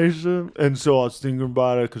dusty mesa, and so I was thinking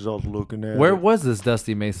about it because I was looking at Where it. was this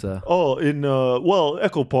Dusty Mesa? Oh, in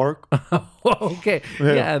Echo Park. Okay.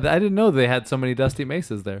 Yeah, I didn't know they had so many Dusty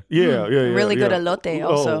Mesas there. Yeah. Really good elote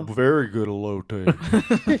also. Oh, very good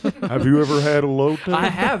elote. Have you ever had elote? I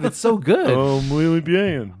have. It's so good. Muy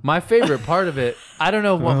bien. My favorite part of it, I don't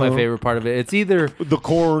know what my favorite part of it. It's either The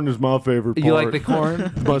corn is my favorite part. you like the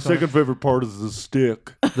corn, My second favorite part is the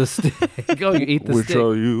stick, the stick. Oh, you eat the which stick.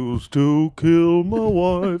 I used to kill my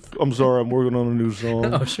wife. I'm sorry, I'm working on a new song.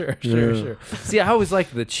 Oh, sure. Yeah. See, I always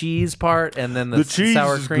like the cheese part and then the, The cheese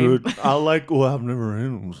sour is cream. good. I like. Well, I've never had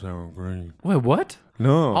them sour cream. Wait, what?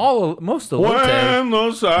 No. Most of When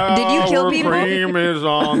the sour Did you kill people? cream is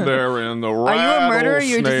on there and the Are you a murderer or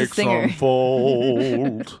you're just a rattlesnakes singer?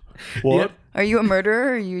 unfold. What? Are you a murderer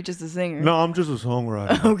or are you just a singer? No, I'm just a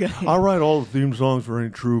songwriter. Okay. I write all the theme songs for any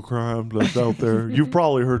true crime that's out there. You've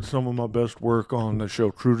probably heard some of my best work on the show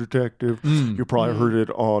True Detective. You probably heard it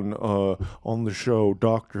on the show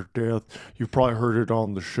Dr. Death. You probably heard it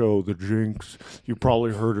on the show The Jinx. You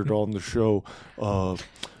probably heard it on the show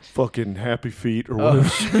fucking Happy Feet or whatever.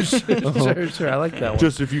 Sure. I like that one.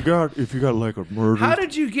 Just if you got like a murder. How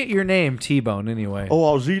did you get your name T-Bone anyway? Oh,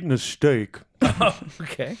 I was eating a steak.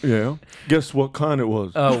 Okay. Yeah. Guess what kind it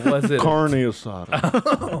was? Oh, was it? Carne asada.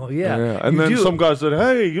 Oh, yeah. Yeah. And You then do- some guy said,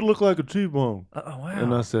 "Hey, you look like a T-bone." Oh, wow.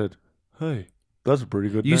 And I said, "Hey, that's a pretty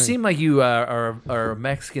good You name." seem like you are a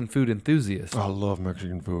Mexican food enthusiast. I love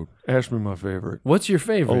Mexican food. Ask me my favorite. What's your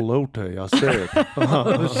favorite? Elote, I said.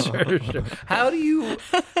 Sure.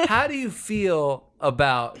 How do you feel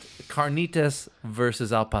about carnitas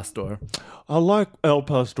versus al pastor? I like El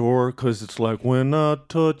Pastor because it's like when I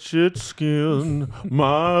touch its skin,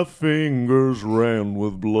 my fingers ran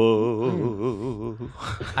with blood.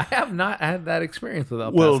 I have not had that experience with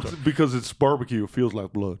al Well, pastor. because it's barbecue, it feels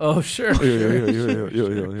like blood. Oh, sure.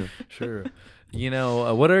 Yeah. Sure. You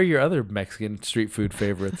know, what are your other Mexican street food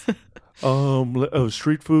favorites?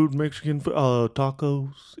 Street food, Mexican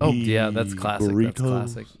tacos. Oh, yeah, that's classic. Burritos.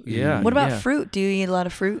 That's classic. Yeah. What about yeah. fruit? Do you eat a lot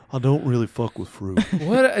of fruit? I don't really fuck with fruit.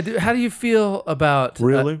 How do you feel about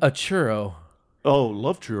Really? a churro? Oh,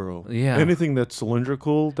 love churro. Yeah. Anything that's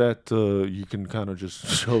cylindrical that you can kind of just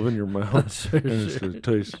shove in your mouth and it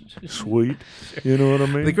tastes sweet. You know what I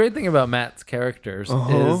mean? The great thing about Matt's characters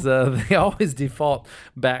is they always default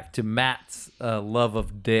back to Matt's love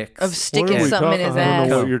of dicks. Of What sticking are we something in his I don't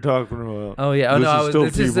know ass? what you're talking about. Oh yeah. Oh This no. is still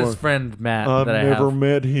This is his T-Bone. friend Matt I've that I never have.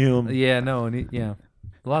 met him. Yeah. No. And yeah.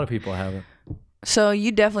 A lot of people haven't. So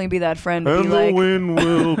you definitely be that friend. Be And the like, wind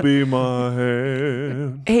will be my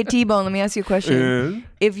hand. hey T-Bone, let me ask you a question. And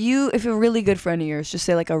If a really good friend of yours, just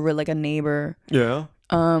say like a neighbor, yeah.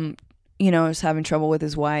 is having trouble with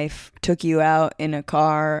his wife, took you out in a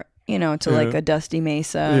car, to like Yeah. a dusty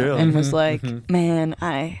mesa Yeah. and was like, man,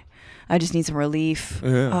 I I just need some relief.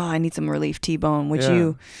 Yeah. Oh, I need some relief, T-Bone. Would Yeah.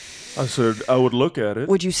 you I said I would look at it.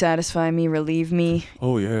 would you satisfy me, relieve me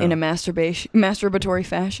Oh yeah. in a masturbatory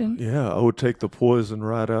fashion? Yeah, I would take the poison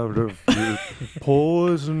right out of your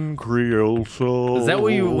poison Creole soul. Is that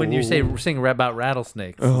what you when you say sing about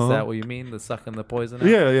rattlesnakes? Is Uh-huh. that what you mean? The sucking the poison out?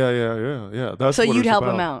 Yeah. That's So what you'd it's help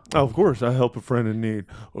about. him out? Oh, of course, I help a friend in need.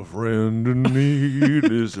 A friend in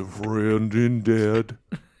need is a friend in dead.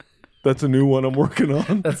 That's a new one I'm working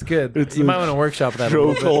on. That's good. It's You a might want to workshop that a show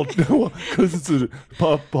little bit. called because it's a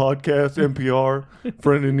pop podcast NPR.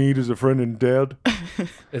 Friend in need is a friend in dead.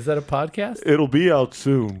 Is that a podcast? It'll be out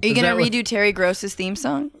soon. Are you going that to what- redo Terry Gross's theme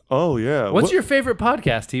song? Oh yeah. What's What- your favorite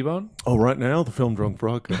podcast, T-Bone? Oh, right now the Film Drunk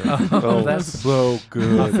Broadcast. Oh, that's- that's so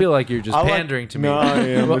good. I feel like you're just I like- pandering to me. No, I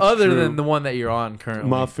am. Well, It's other true. than the one that you're on currently.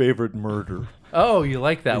 My favorite murder. Oh, you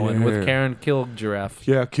like that one Yeah. with Karen Killed Giraffe.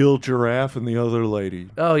 Yeah, killed giraffe and the other lady.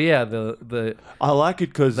 Oh yeah, the I like it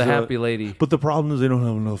because happy lady. But the problem is they don't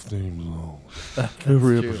have enough theme songs.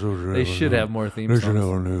 Every true. episode. They should have more theme They should songs. have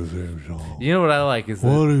a new theme song. You know what I like is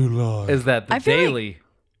What that, do you like? is that the I feel like- daily.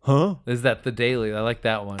 Huh? Is that the daily? I like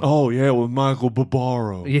that one. Oh yeah, with Michael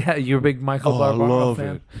Barbaro. Yeah, you're a big Michael Oh, I Barbaro love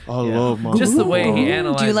fan. it. I Yeah. love Michael. Just the way he Barbaro.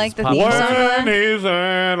 analyzes. Do you like the pop theme culture. song? When he's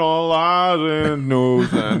analyzing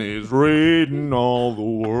news and he's reading all the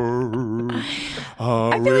words.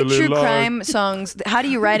 I feel like true crime songs. How do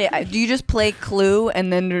you write it? Do you just play Clue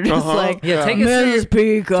and then you're just like, Yeah, take us through your,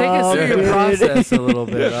 Peacock, take us through your did it process a little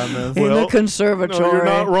bit on this. in Well, the conservatory. No, you're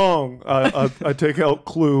not wrong. I take out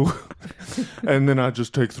Clue, and then I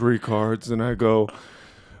just take 3 cards and I go.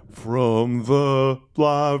 From the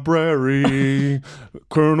library,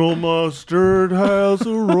 Colonel Mustard has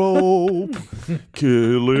a rope,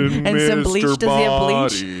 killing And some bleach. Mr. Does he have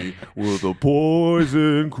bleach? Body with a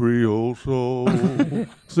poison Creole soul.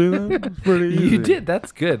 See that? It's pretty easy. You did.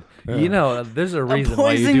 That's good. You know, there's a A reason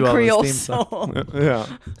why you poison do all Creole these theme songs. soul. Yeah.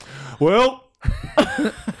 Well,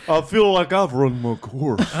 I feel like I've run my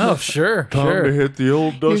course. Oh, sure, Time to sure. hit the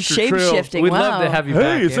old You're dusty shape trail. shifting. We'd wow. love to have you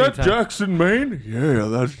back. Hey, is that anytime. Jackson, Maine? Yeah,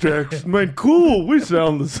 that's Jackson, Maine. Cool, we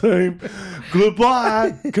sound the same.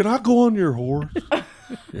 Goodbye. Can I go on your horse?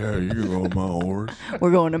 Yeah, you can go on my horse.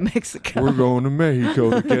 We're going to Mexico. We're going to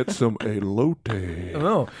Mexico to get some elote.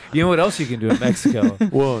 Oh, you know what else you can do in Mexico?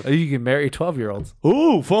 What? You can marry 12-year-olds.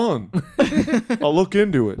 Oh, fun. I'll look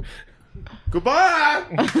into it. Goodbye.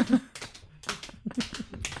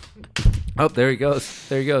 Oh, there he goes.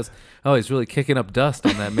 There he goes. Oh, he's really kicking up dust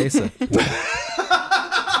on that mesa.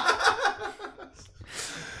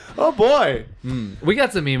 Oh, boy. We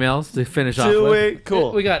got some emails to finish off Do with. we?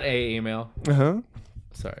 Cool. We got a email. Uh-huh.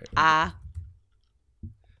 Sorry. Ah.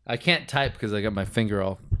 I can't type because I got my finger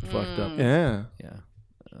all fucked up. Yeah. Yeah.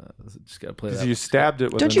 Just got to play Because that. you stabbed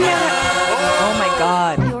it with Don't a you knife. have? Oh my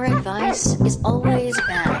God. Your advice is always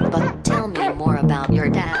bad, but tell me more about your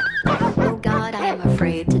dad. Oh God, I am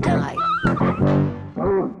afraid to die.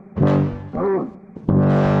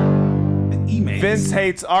 Vince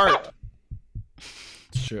hates art.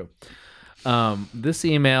 It's true. This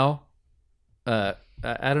email, I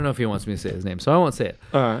don't know if he wants me to say his name, so I won't say it.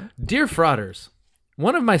 All right. Dear Frauders,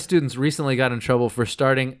 one of my students recently got in trouble for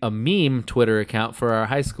starting a meme Twitter account for our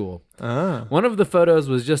high school. One of the photos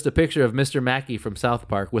was just a picture of Mr. Mackey from South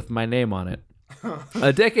Park with my name on it.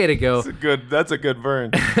 A decade ago, That's a good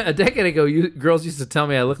burn. a decade ago, girls used to tell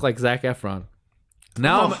me I look like Zac Efron.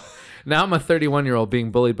 Now I'm a 31-year-old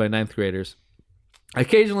being bullied by 9th graders.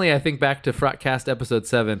 Occasionally, I think back to Frotcast episode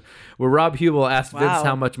 7, where Rob Hubel asked Vince Wow.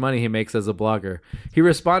 how much money he makes as a blogger. He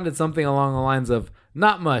responded something along the lines of,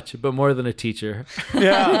 "Not much, but more than a teacher."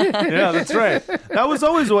 Yeah, that's right. That was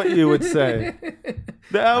always what you would say.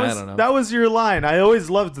 I don't know. That was your line. I always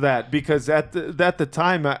loved that because at the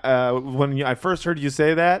time when I first heard you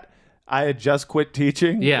say that, I had just quit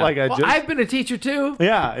teaching. Yeah. like Well, I've been a teacher too.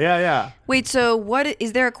 Yeah. Wait, so what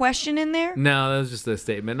is there a question in there? No, that was just a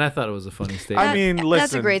statement, and I thought it was a funny statement. I mean, That's a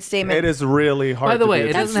listen, great statement. It is really hard. By the to way, be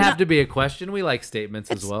it a doesn't teacher. have to be a question. We like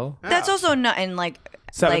statements as well. That's also not in like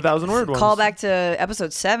 7,000 word ones. Call back to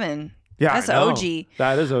episode 7. Yeah, That's I know. OG.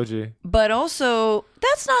 That is OG. But also,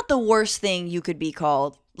 that's not the worst thing you could be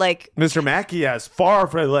called. Like, Mr. Mackey, yes, far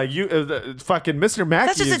from like you. Fucking Mr. Mackey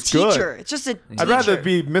that's just a is teacher. good. It's just a teacher. I'd rather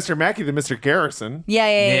be Mr. Mackey than Mr. Garrison.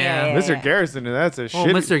 Yeah. Mr. Garrison, that's a Well,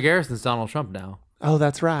 shit. Mr. Garrison's Donald Trump now. Oh,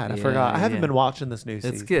 that's right. I forgot. I haven't yeah. been watching this new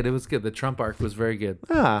season. It's good. It was good. The Trump arc was very good.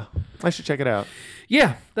 Ah, I should check it out.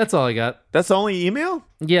 Yeah, that's all I got. That's the only email?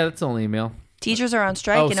 Yeah, that's the only email. Teachers are on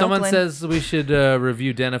strike Oh, in someone Oakland. says we should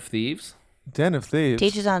review Den of Thieves. Den of Thieves.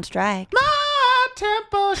 Teachers on strike. My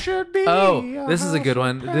tempo should be. Oh, this is a good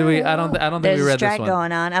one. Did we? I don't think There's we a read strike this one.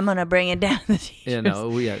 going on. I'm gonna bring it down. The teachers. Yeah,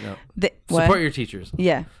 no. What? Support your teachers.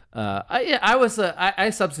 Yeah. I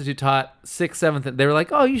substitute taught 6th, 7th. They were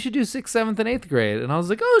like, "Oh, you should do 6th, 7th, and 8th grade," and I was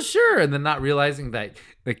like, "Oh, sure." And then not realizing that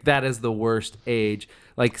like that is the worst age.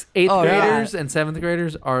 Like 8th graders and 7th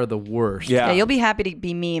graders are the worst. Yeah, you'll be happy to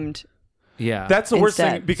be memed. Yeah, That's the worst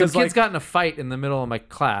Instead. thing because kids got in a fight in the middle of my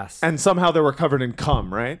class. and somehow they were covered in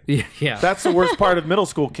cum, right? Yeah. That's the worst part of middle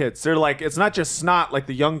school kids. They're like, it's not just snot like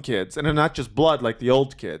the young kids, and it's not just blood like the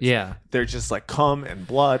old kids. Yeah. They're just like cum and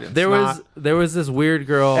blood and there snot. was this weird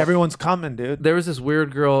girl. Everyone's coming, dude. There was this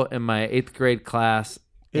weird girl in my 8th grade class,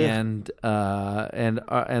 and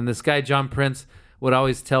this guy John Prince would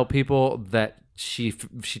always tell people that she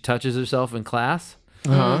touches herself in class.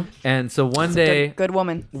 And so one day, Good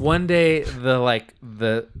woman. One day,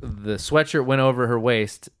 the sweatshirt went over her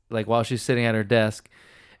waist, like while she's sitting at her desk,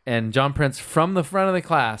 and John Prince from the front of the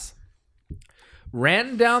class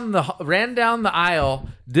ran down the aisle,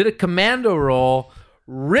 did a commando roll,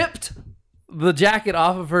 ripped the jacket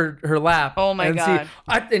off of her lap. Oh my God.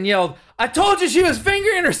 And yelled, "I told you she was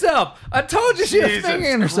fingering herself! I told you she was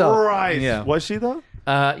fingering herself!" Christ. Yeah. Was she though?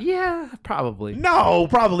 Yeah, probably. No,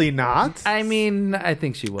 probably not. I mean, I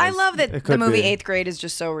think she was. I love that It the could movie be. 8th grade is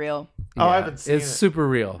just so real. Oh, I haven't seen It's it. super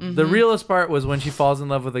real. The realest part was when she falls in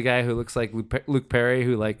love with a guy who looks like Luke Perry,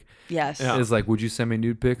 who like Yes. is like, "Would you send me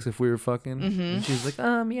nude pics if we were fucking?" And she's like,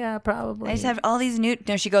 yeah, probably. I just have all these nude.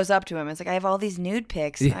 No, she goes up to him. It's like, I have all these nude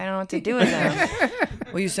pics. I don't know what to do with them.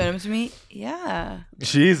 Will you send them to me? Yeah.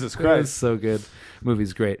 Jesus It was Christ. so good.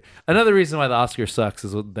 Movie's great. Another reason why the Oscar sucks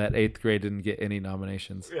is that 8th grade didn't get any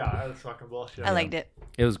nominations. Yeah, that's fucking bullshit. I liked it.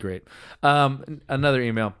 It was great. Another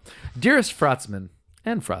email. Dearest Fratsmen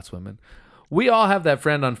and Fratswomen, we all have that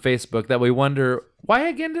friend on Facebook that we wonder, why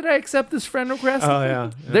again did I accept this friend request? Oh,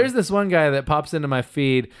 yeah. There's this one guy that pops into my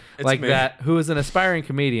feed like me. that who is an aspiring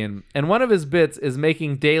comedian, and one of his bits is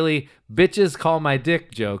making daily bitches call my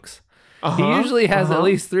dick jokes. He usually has at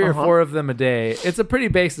least 3 or 4 of them a day. It's a pretty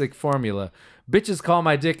basic formula. Bitches call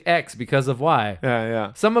my dick X because of Y.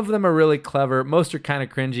 Yeah. Some of them are really clever. Most are kind of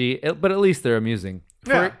cringy, but at least they're amusing.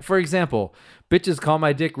 Yeah. For example, bitches call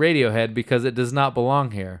my dick Radiohead because it does not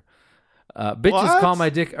belong here. Bitches What? call my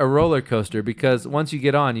dick a roller coaster because once you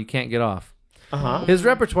get on, you can't get off. His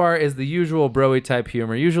repertoire is the usual broy type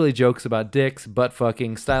humor, usually jokes about dicks, butt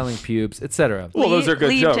fucking, styling pubes, etc. Well, those are good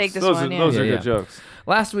Lee, jokes. take this Those one, are yeah. those are Yeah, good jokes.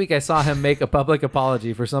 Last week, I saw him make a public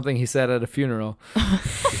apology for something he said at a funeral.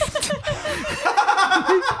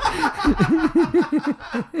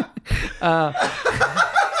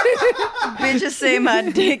 Bitches say my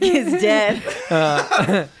dick is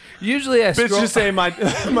dead. Usually, I scroll. Bitches say my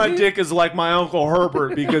my dick is like my Uncle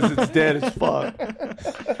Herbert because it's dead as fuck.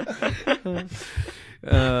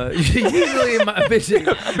 Usually, my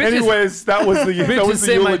bitches. Anyways, that was the Bitches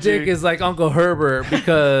say my eulogy. dick is like Uncle Herbert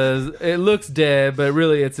because it looks dead, but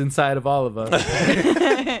really it's inside of all of us.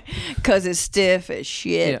 Because it's stiff as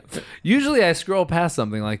shit. Yeah. Usually I scroll past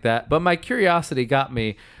something like that, but my curiosity got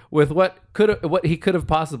me with what he could have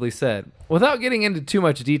possibly said. Without getting into too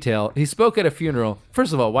much detail, he spoke at a funeral.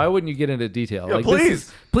 First of all, why wouldn't you get into detail? Yeah,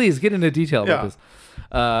 Please get into detail Yeah. about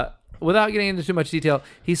this. Without getting into too much detail,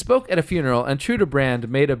 he spoke at a funeral and true to brand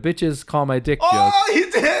made a bitches call my dick joke. Oh, he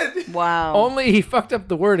did. Wow. Only he fucked up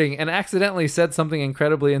the wording and accidentally said something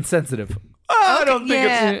incredibly insensitive. I don't think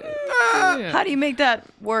yeah. How do you make that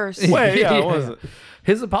worse? Wait, yeah, it wasn't.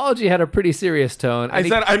 His apology had a pretty serious tone.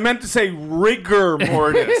 I meant to say rigor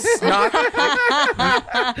mortis, not.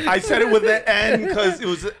 I said it with the N because it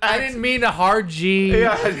was. I didn't mean a hard G.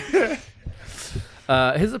 Yeah.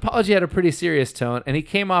 His apology had a pretty serious tone, and he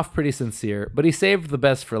came off pretty sincere, but he saved the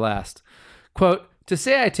best for last. Quote, "To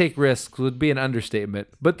say I take risks would be an understatement,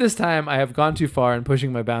 but this time I have gone too far in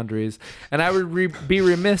pushing my boundaries, and I would be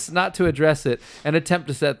remiss not to address it and attempt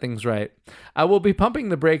to set things right. I will be pumping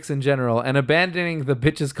the brakes in general and abandoning the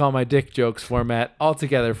bitches call my dick jokes format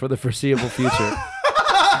altogether for the foreseeable future."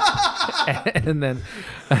 And then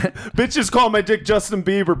Bitches call my dick Justin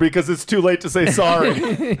Bieber because it's too late to say sorry.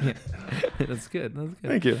 that's good. That's good.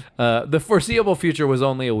 Thank you. The foreseeable future was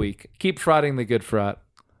only a week. Keep frauding the good fraud.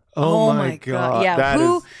 Oh my God. Yeah. That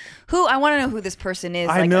Who? is- Who? I want to know who this person is.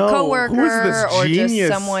 I Like know. a coworker Who is this or genius?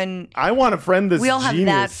 just someone. I want to friend this. We all have genius.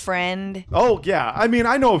 that friend. Oh yeah, I mean,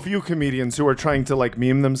 I know a few comedians who are trying to like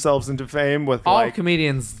meme themselves into fame with All like.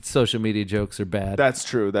 comedians' social media jokes are bad. That's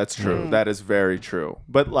true. That's true. That is very true.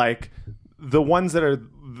 But like, the ones that are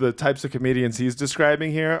the types of comedians he's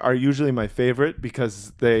describing here are usually my favorite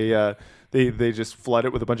because they they just flood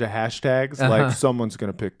it with a bunch of hashtags like someone's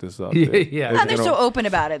gonna pick this up. Yeah. And they're so open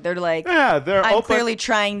about it. They're like, they're I'm open. clearly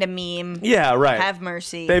trying to meme. Yeah, right. Have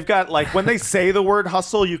mercy. They've got like when they say the word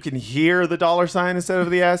hustle, you can hear the $sign instead of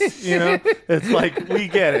the S. You know, it's like we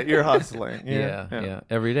get it. You're hustling. Yeah.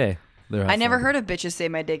 Every day. I never heard of bitches say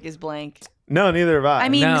my dick is blank. No, neither have I. I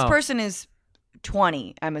mean, No. this person is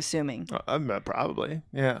 20, I'm assuming. Probably.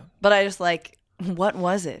 Yeah. But I just like, what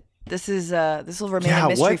was it? This will remain a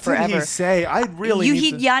mystery what forever. did he say? I really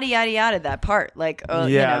he yada yada yada that part. Like,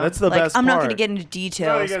 that's the best I'm not part. going to get into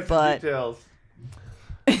details, but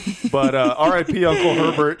but R.I.P. Uncle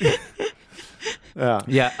Herbert.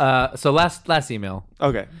 Yeah. So last email.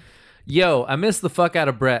 Okay. Yo, I miss the fuck out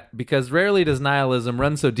of Brett because rarely does nihilism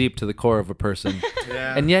run so deep to the core of a person.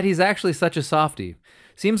 And yet he's actually such a softie.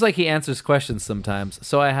 Seems like he answers questions sometimes,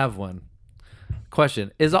 so I have one.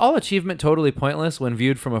 Question: is all achievement totally pointless when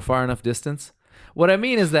viewed from a far enough distance? What I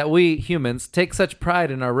mean is that we, humans, take such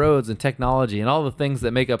pride in our roads and technology and all the things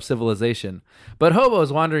that make up civilization. But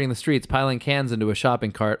hobos wandering the streets piling cans into a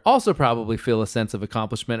shopping cart also probably feel a sense of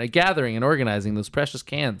accomplishment at gathering and organizing those precious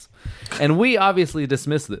cans. And we obviously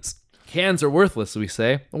dismiss this. Cans are worthless, we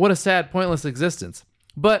say. What a sad, pointless existence.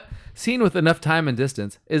 But, seen with enough time and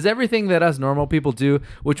distance, is everything that us normal people do,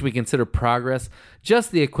 which we consider progress,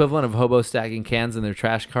 just the equivalent of hobos stacking cans in their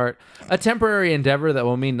trash cart? A temporary endeavor that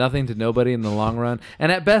will mean nothing to nobody in the long run,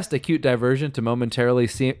 and at best a cute diversion to momentarily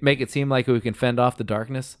make it seem like we can fend off the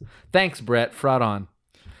darkness? Thanks, Brett. Fraud on.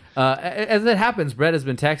 As it happens, Brett has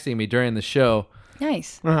been texting me during the show.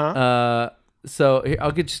 nice. So here,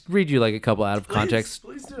 I'll just read you like a couple out of context.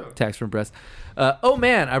 Please do. Text from Brett. Oh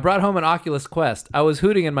man, I brought home an Oculus Quest. I was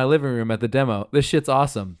hooting in my living room at the demo. This shit's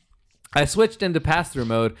awesome. I switched into pass-through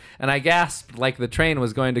mode, and I gasped like the train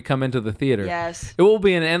was going to come into the theater. Yes. It will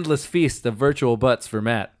be an endless feast of virtual butts for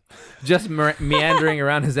Matt. Just meandering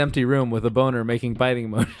around his empty room with a boner making biting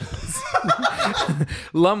motions.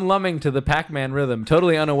 Lumming to the Pac-Man rhythm,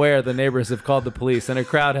 totally unaware the neighbors have called the police, and a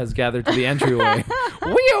crowd has gathered to the entryway.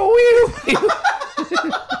 Wee-oo.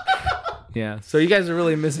 Yeah, so you guys are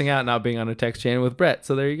really missing out not being on a text chain with Brett,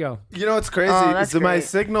 so there you go. You know what's crazy? Oh, that's My great.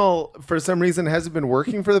 signal, for some reason, hasn't been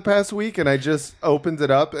working for the past week, and I just opened it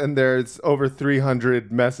up, and there's over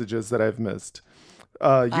 300 messages that I've missed.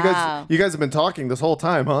 You guys have been talking this whole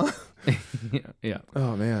time, huh? Yeah.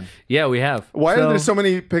 Oh, man. Yeah, we have. Why are there so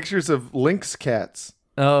many pictures of lynx cats?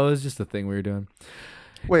 Oh, it was just a thing we were doing.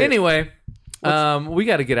 Wait, Anyway, we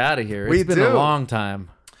got to get out of here. We It's been do. a long time.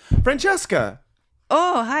 Francesca,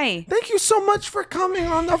 Oh, hi. thank you so much for coming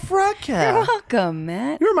on the You're Frogcast. welcome,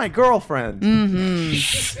 Matt. You're my girlfriend.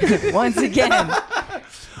 Once again.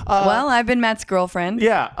 Well, I've been Matt's girlfriend.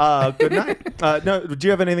 Yeah, good night. No, do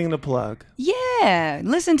you have anything to plug? Yeah.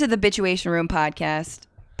 Listen to the Bitchuation Room podcast.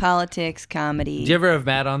 Politics, comedy. Did you ever have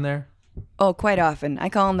Matt on there? Oh, quite often. I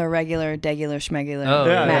call him the regular, degular, schmegular. Oh,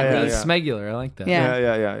 Yeah, Matt yeah, Lee. yeah. Smegular. I like that. Yeah.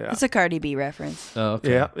 Yeah. It's a Cardi B reference. Oh,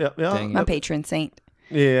 okay. Yeah. Dang My it. patron saint.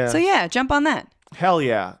 Yeah. So yeah, jump on that. Hell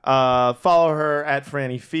yeah. Follow her at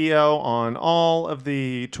Franny Fio on all of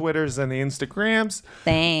the Twitters and the Instagrams.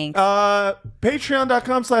 Thanks.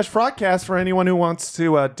 Patreon.com/Frogcast for anyone who wants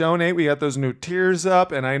to donate. We got those new tiers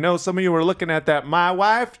up, and I know some of you are looking at that My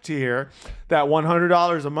Wife tier, that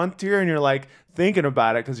 $100 a month tier, and you're like thinking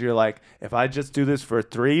about it because you're like, if I just do this for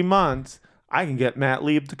 3 months, I can get Matt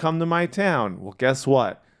Lieb to come to my town. Well, guess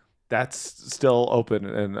what? That's still open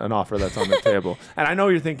and an offer that's on the table. And I know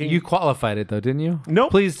you're thinking, You qualified it, though, didn't you?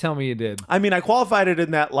 Nope. Please tell me you did. I mean, I qualified it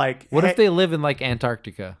in that, like, What hey- if they live in, like,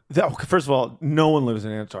 Antarctica? First of all, no one lives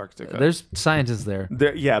in Antarctica. There's scientists there.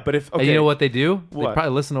 Yeah, but if, okay. And you know what they do? What? They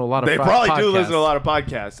probably listen to a lot of They podcasts. probably do listen to a lot of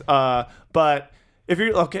podcasts. But if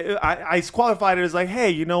you're, okay, I qualified it as like,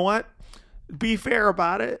 hey, you know what? Be fair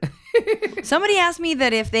about it. Somebody asked me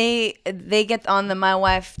that if they get on the My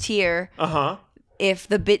Wife tier, if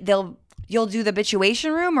you'll do the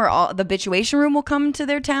Bitchuation Room, or the Bitchuation Room will come to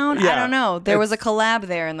their town. I Yeah. don't know. There was a collab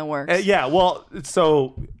there in the works. Yeah, well,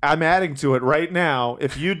 so I'm adding to it right now.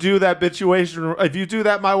 If you do that if you do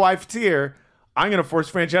that My Wife tier, I'm going to force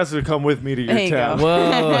Francesca to come with me to your There you town. go.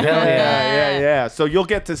 Whoa, hell yeah. Yeah. So you'll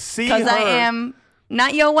get to see her. Because I am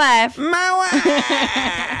not your wife. My wife.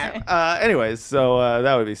 Anyways, so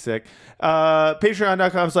that would be sick.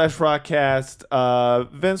 Patreon.com/Frogcast.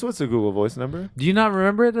 Vince, what's the Google Voice number? Do you not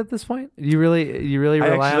remember it at this point? You really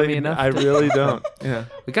rely on me enough? I really don't. Yeah.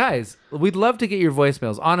 Guys, we'd love to get your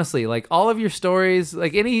voicemails. Honestly, like all of your stories,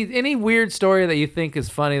 like any weird story that you think is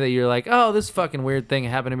funny that you're like, oh, this fucking weird thing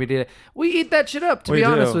happened to me today. We eat that shit up. To We be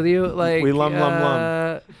honest do. with you, like We lum.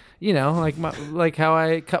 You know, like how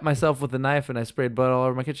I cut myself with a knife and I sprayed blood all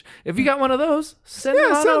over my kitchen. If you got one of those, send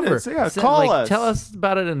it on over. Call us. Tell us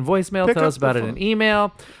about it in voicemail. Pick tell up us about the it in phone.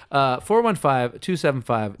 email.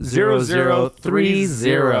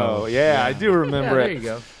 415-275-0030. Yeah, I do remember it. There you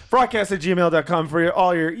go. Broadcast@gmail.com for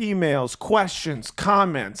all your emails, questions,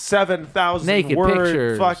 comments, 7,000 Naked word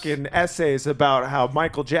pictures. fucking essays about how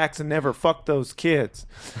Michael Jackson never fucked those kids.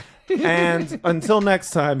 And until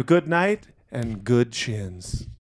next time, good night and good chins.